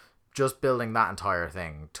 Just building that entire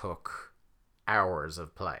thing took hours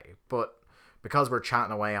of play. But because we're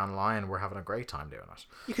chatting away online, we're having a great time doing it.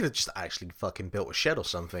 You could have just actually fucking built a shed or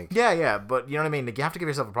something. Yeah, but you know what I mean? Like, you have to give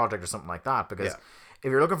yourself a project or something like that, because if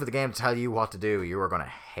you're looking for the game to tell you what to do, you are going to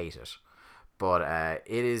hate it. But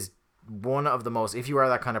it is one of the most... If you are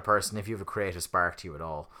that kind of person, if you have a creative spark to you at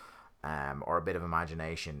all, or a bit of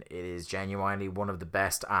imagination, it is genuinely one of the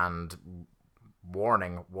best and...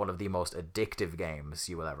 warning, one of the most addictive games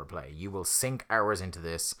you will ever play. You will sink hours into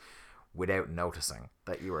this without noticing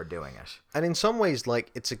that you are doing it. And in some ways, like,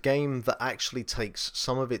 it's a game that actually takes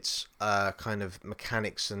some of its kind of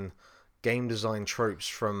mechanics and game design tropes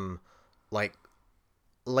from like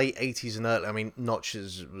late 80s and early... I mean, Notch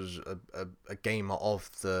was a gamer of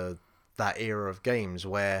that era of games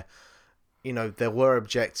where, you know, there were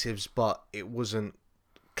objectives, but it wasn't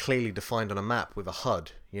clearly defined on a map with a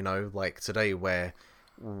HUD, you know, like today where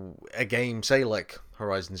a game, say like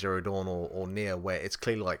Horizon Zero Dawn or Nier, where it's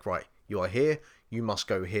clearly like, right, you are here, you must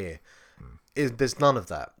go here. there's none of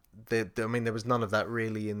that. I mean, there was none of that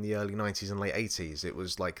really in the early 90s and late 80s. It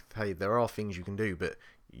was like, hey, there are things you can do, but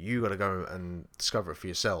you got to go and discover it for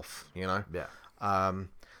yourself, you know? Yeah.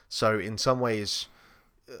 So in some ways,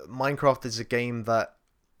 Minecraft is a game that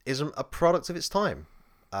isn't a product of its time.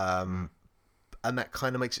 And that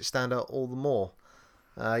kind of makes it stand out all the more.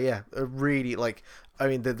 Really, like, I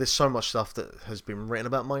mean, there's so much stuff that has been written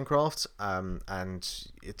about Minecraft, and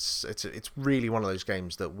it's really one of those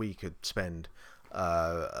games that we could spend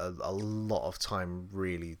a lot of time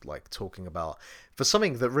really like talking about for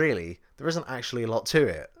something that really there isn't actually a lot to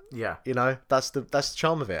it. Yeah. You know, that's the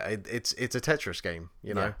charm of it. It's a Tetris game,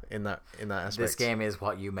 you know, in that aspect. This game is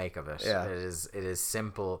what you make of it. Yeah. It is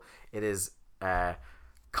simple. It is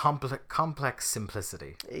complex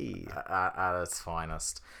simplicity at its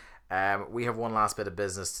finest. We have one last bit of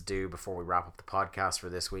business to do before we wrap up the podcast for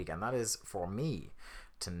this week, and that is for me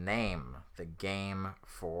to name the game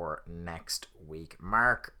for next week.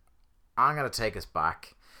 Mark, I'm going to take us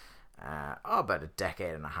back about a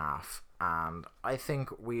decade and a half, and I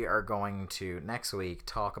think we are going to next week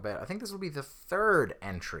talk about, I think this will be the third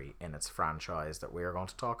entry in its franchise that we are going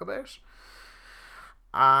to talk about.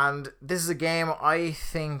 And this is a game I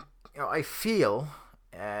think, I feel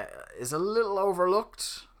is a little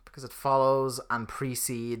overlooked because it follows and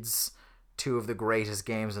precedes two of the greatest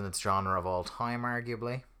games in its genre of all time,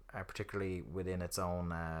 arguably, particularly within its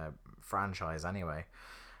own franchise anyway.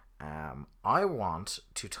 I want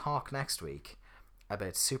to talk next week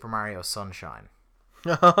about Super Mario Sunshine.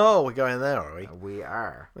 Oh, we're going there, are we? We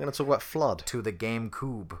are. We're going to talk about Flood. To the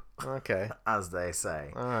GameCube. Okay. As they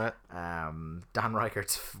say. All right. Dan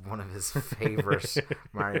Reichert's one of his favorite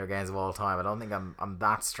Mario games of all time. I don't think I'm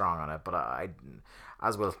that strong on it, but I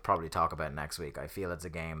as we'll probably talk about next week, I feel it's a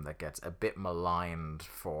game that gets a bit maligned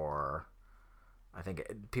for. I think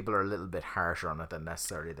people are a little bit harsher on it than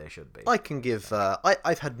necessarily they should be. I can give.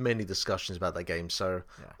 I've had many discussions about that game, so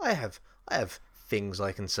yeah. I have things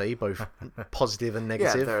I can say, both positive and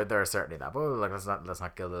negative. Yeah, there are certainly that. But like, let's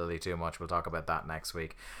not gild the lily too much. We'll talk about that next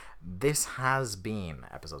week. This has been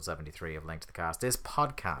episode 73 of Link to the Cast. This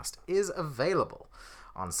podcast is available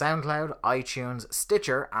on SoundCloud, iTunes,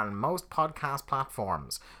 Stitcher, and most podcast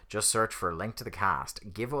platforms. Just search for Link to the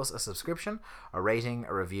Cast. Give us a subscription, a rating,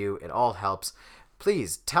 a review. It all helps.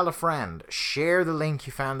 Please tell a friend. Share the link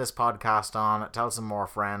you found this podcast on. Tell some more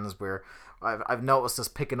friends. I've noticed us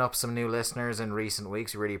picking up some new listeners in recent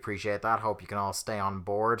weeks. We really appreciate that. Hope you can all stay on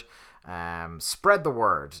board. Spread the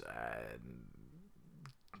word.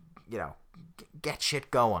 Get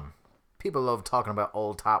shit going. People love talking about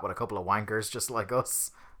old Tat with a couple of wankers just like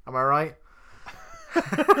us. Am I right?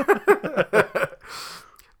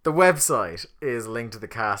 The website is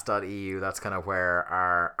linktothecast.eu. That's kind of where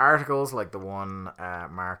our articles, like the one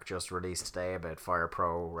Mark just released today about Fire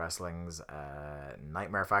Pro Wrestling's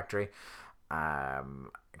Nightmare Factory,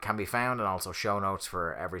 can be found, and also show notes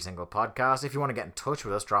for every single podcast. If you want to get in touch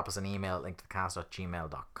with us, drop us an email at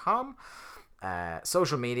linktothecast@gmail.com.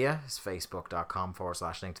 Social media is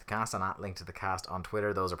facebook.com/linktothecast and @linktothecast on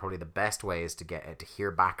Twitter. Those are probably the best ways to get to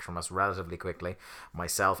hear back from us relatively quickly.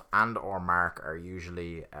 Myself and or Mark are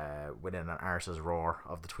usually within an arse's roar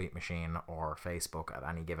of the tweet machine or Facebook at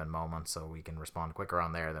any given moment, so we can respond quicker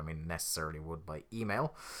on there than we necessarily would by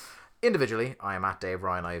email. Individually, I am at Dave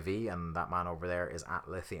Ryan IV, and that man over there is at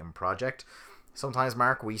Lithium Project. Sometimes,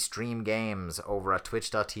 Mark, we stream games over at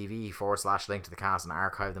twitch.tv/Link to the Cast and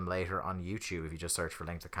archive them later on YouTube if you just search for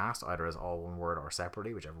Link to the Cast, either as all one word or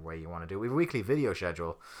separately, whichever way you want to do. We have a weekly video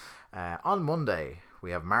schedule. On Monday, we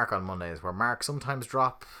have Mark on Mondays, where Mark sometimes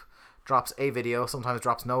drops a video, sometimes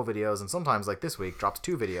drops no videos, and sometimes, like this week, drops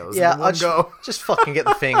 2 videos. Yeah, in one go. Just fucking get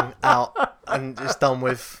the thing out and it's done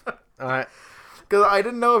with. All right. Because I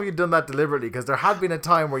didn't know if you'd done that deliberately, because there had been a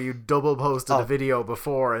time where you double posted a video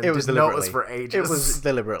before and didn't notice for ages. It was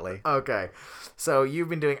deliberately. Okay. So you've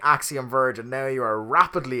been doing Axiom Verge, and now you are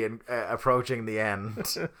rapidly approaching the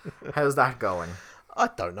end. How's that going? I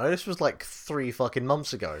don't know. This was like 3 fucking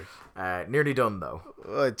months ago. Nearly done, though.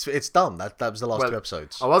 It's done. That was the last 2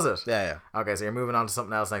 episodes. Oh, was it? Yeah. Okay, so you're moving on to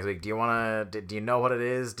something else next week. Do you know what it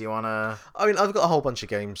is? Do you want to... I mean, I've got a whole bunch of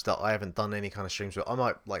games that I haven't done any kind of streams with. I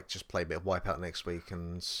might just play a bit of Wipeout next week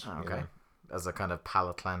and... okay. You know. As a kind of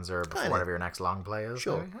palate cleanser before whatever your next long play is.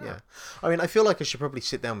 Sure, yeah. I mean, I feel like I should probably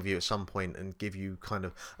sit down with you at some point and give you kind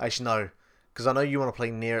of... Actually, no. Because I know you want to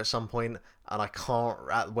play Nier at some point, and I can't,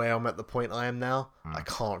 at where I'm at the point I am now, I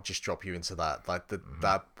can't just drop you into that. Like,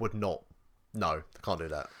 that would not... No, I can't do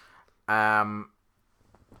that.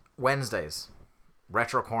 Wednesdays,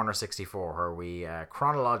 Retro Corner 64, where we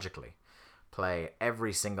chronologically play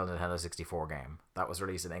every single Nintendo 64 game that was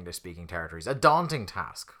released in English-speaking territories. A daunting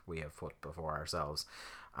task we have put before ourselves.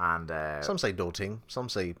 And some say daunting, some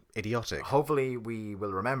say idiotic. hopefully we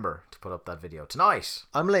will remember to put up that video tonight.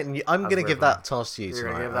 I'm letting you. I'm going to give that task to you You're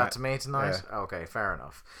tonight. going to give that to me tonight? Yeah. Okay, fair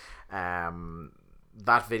enough.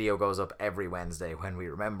 That video goes up every Wednesday when we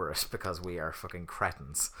remember it, because we are fucking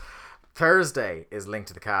cretins. Thursday is Linked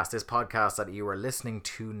to the Cast. This podcast that you are listening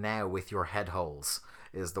to now with your head holes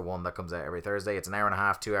is the one that comes out every Thursday. It's an hour and a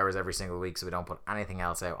half, 2 hours every single week, so we don't put anything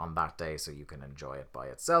else out on that day, so you can enjoy it by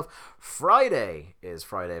itself. Friday is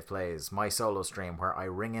Friday Plays, my solo stream where I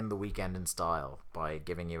ring in the weekend in style by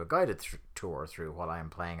giving you a guided tour through what I am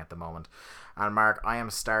playing at the moment. And Mark, I am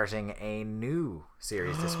starting a new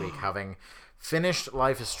series this week, having finished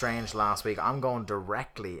Life is Strange last week. I'm going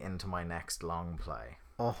directly into my next long play.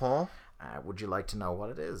 Would you like to know what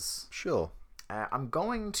it is? Sure. I'm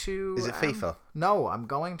going to... Is it FIFA? No, I'm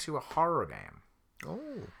going to a horror game.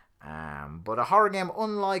 Oh. But a horror game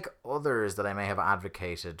unlike others that I may have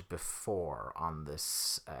advocated before on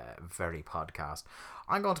this very podcast.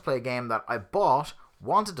 I'm going to play a game that I bought,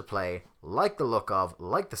 wanted to play, like the look of,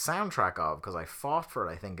 like the soundtrack of, because I fought for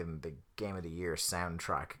it, I think, in the Game of the Year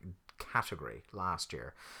soundtrack category last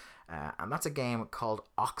year. And that's a game called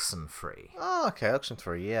Oxenfree. Oh, okay,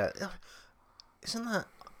 Oxenfree, yeah. Isn't that...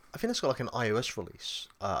 I think it's got like an iOS release.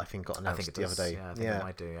 I think got announced the other day. Yeah, I think it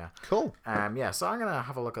might do, yeah. Cool. Yeah, so I'm going to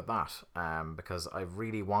have a look at that because I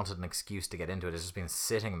really wanted an excuse to get into it. It's just been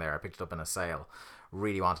sitting there. I picked it up in a sale.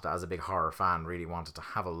 Really wanted to, as a big horror fan, really wanted to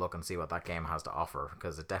have a look and see what that game has to offer,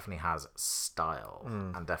 because it definitely has style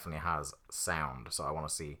and definitely has sound. So I want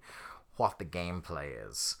to see what the gameplay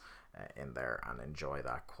is in there and enjoy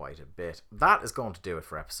that quite a bit. That is going to do it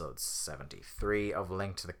for episode 73 of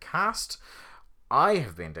Link to the Cast. I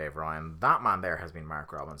have been Dave Ryan. That man there has been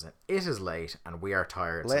Mark Robinson. It is late and we are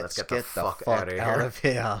tired, so let's get the fuck out of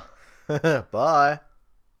here. Bye.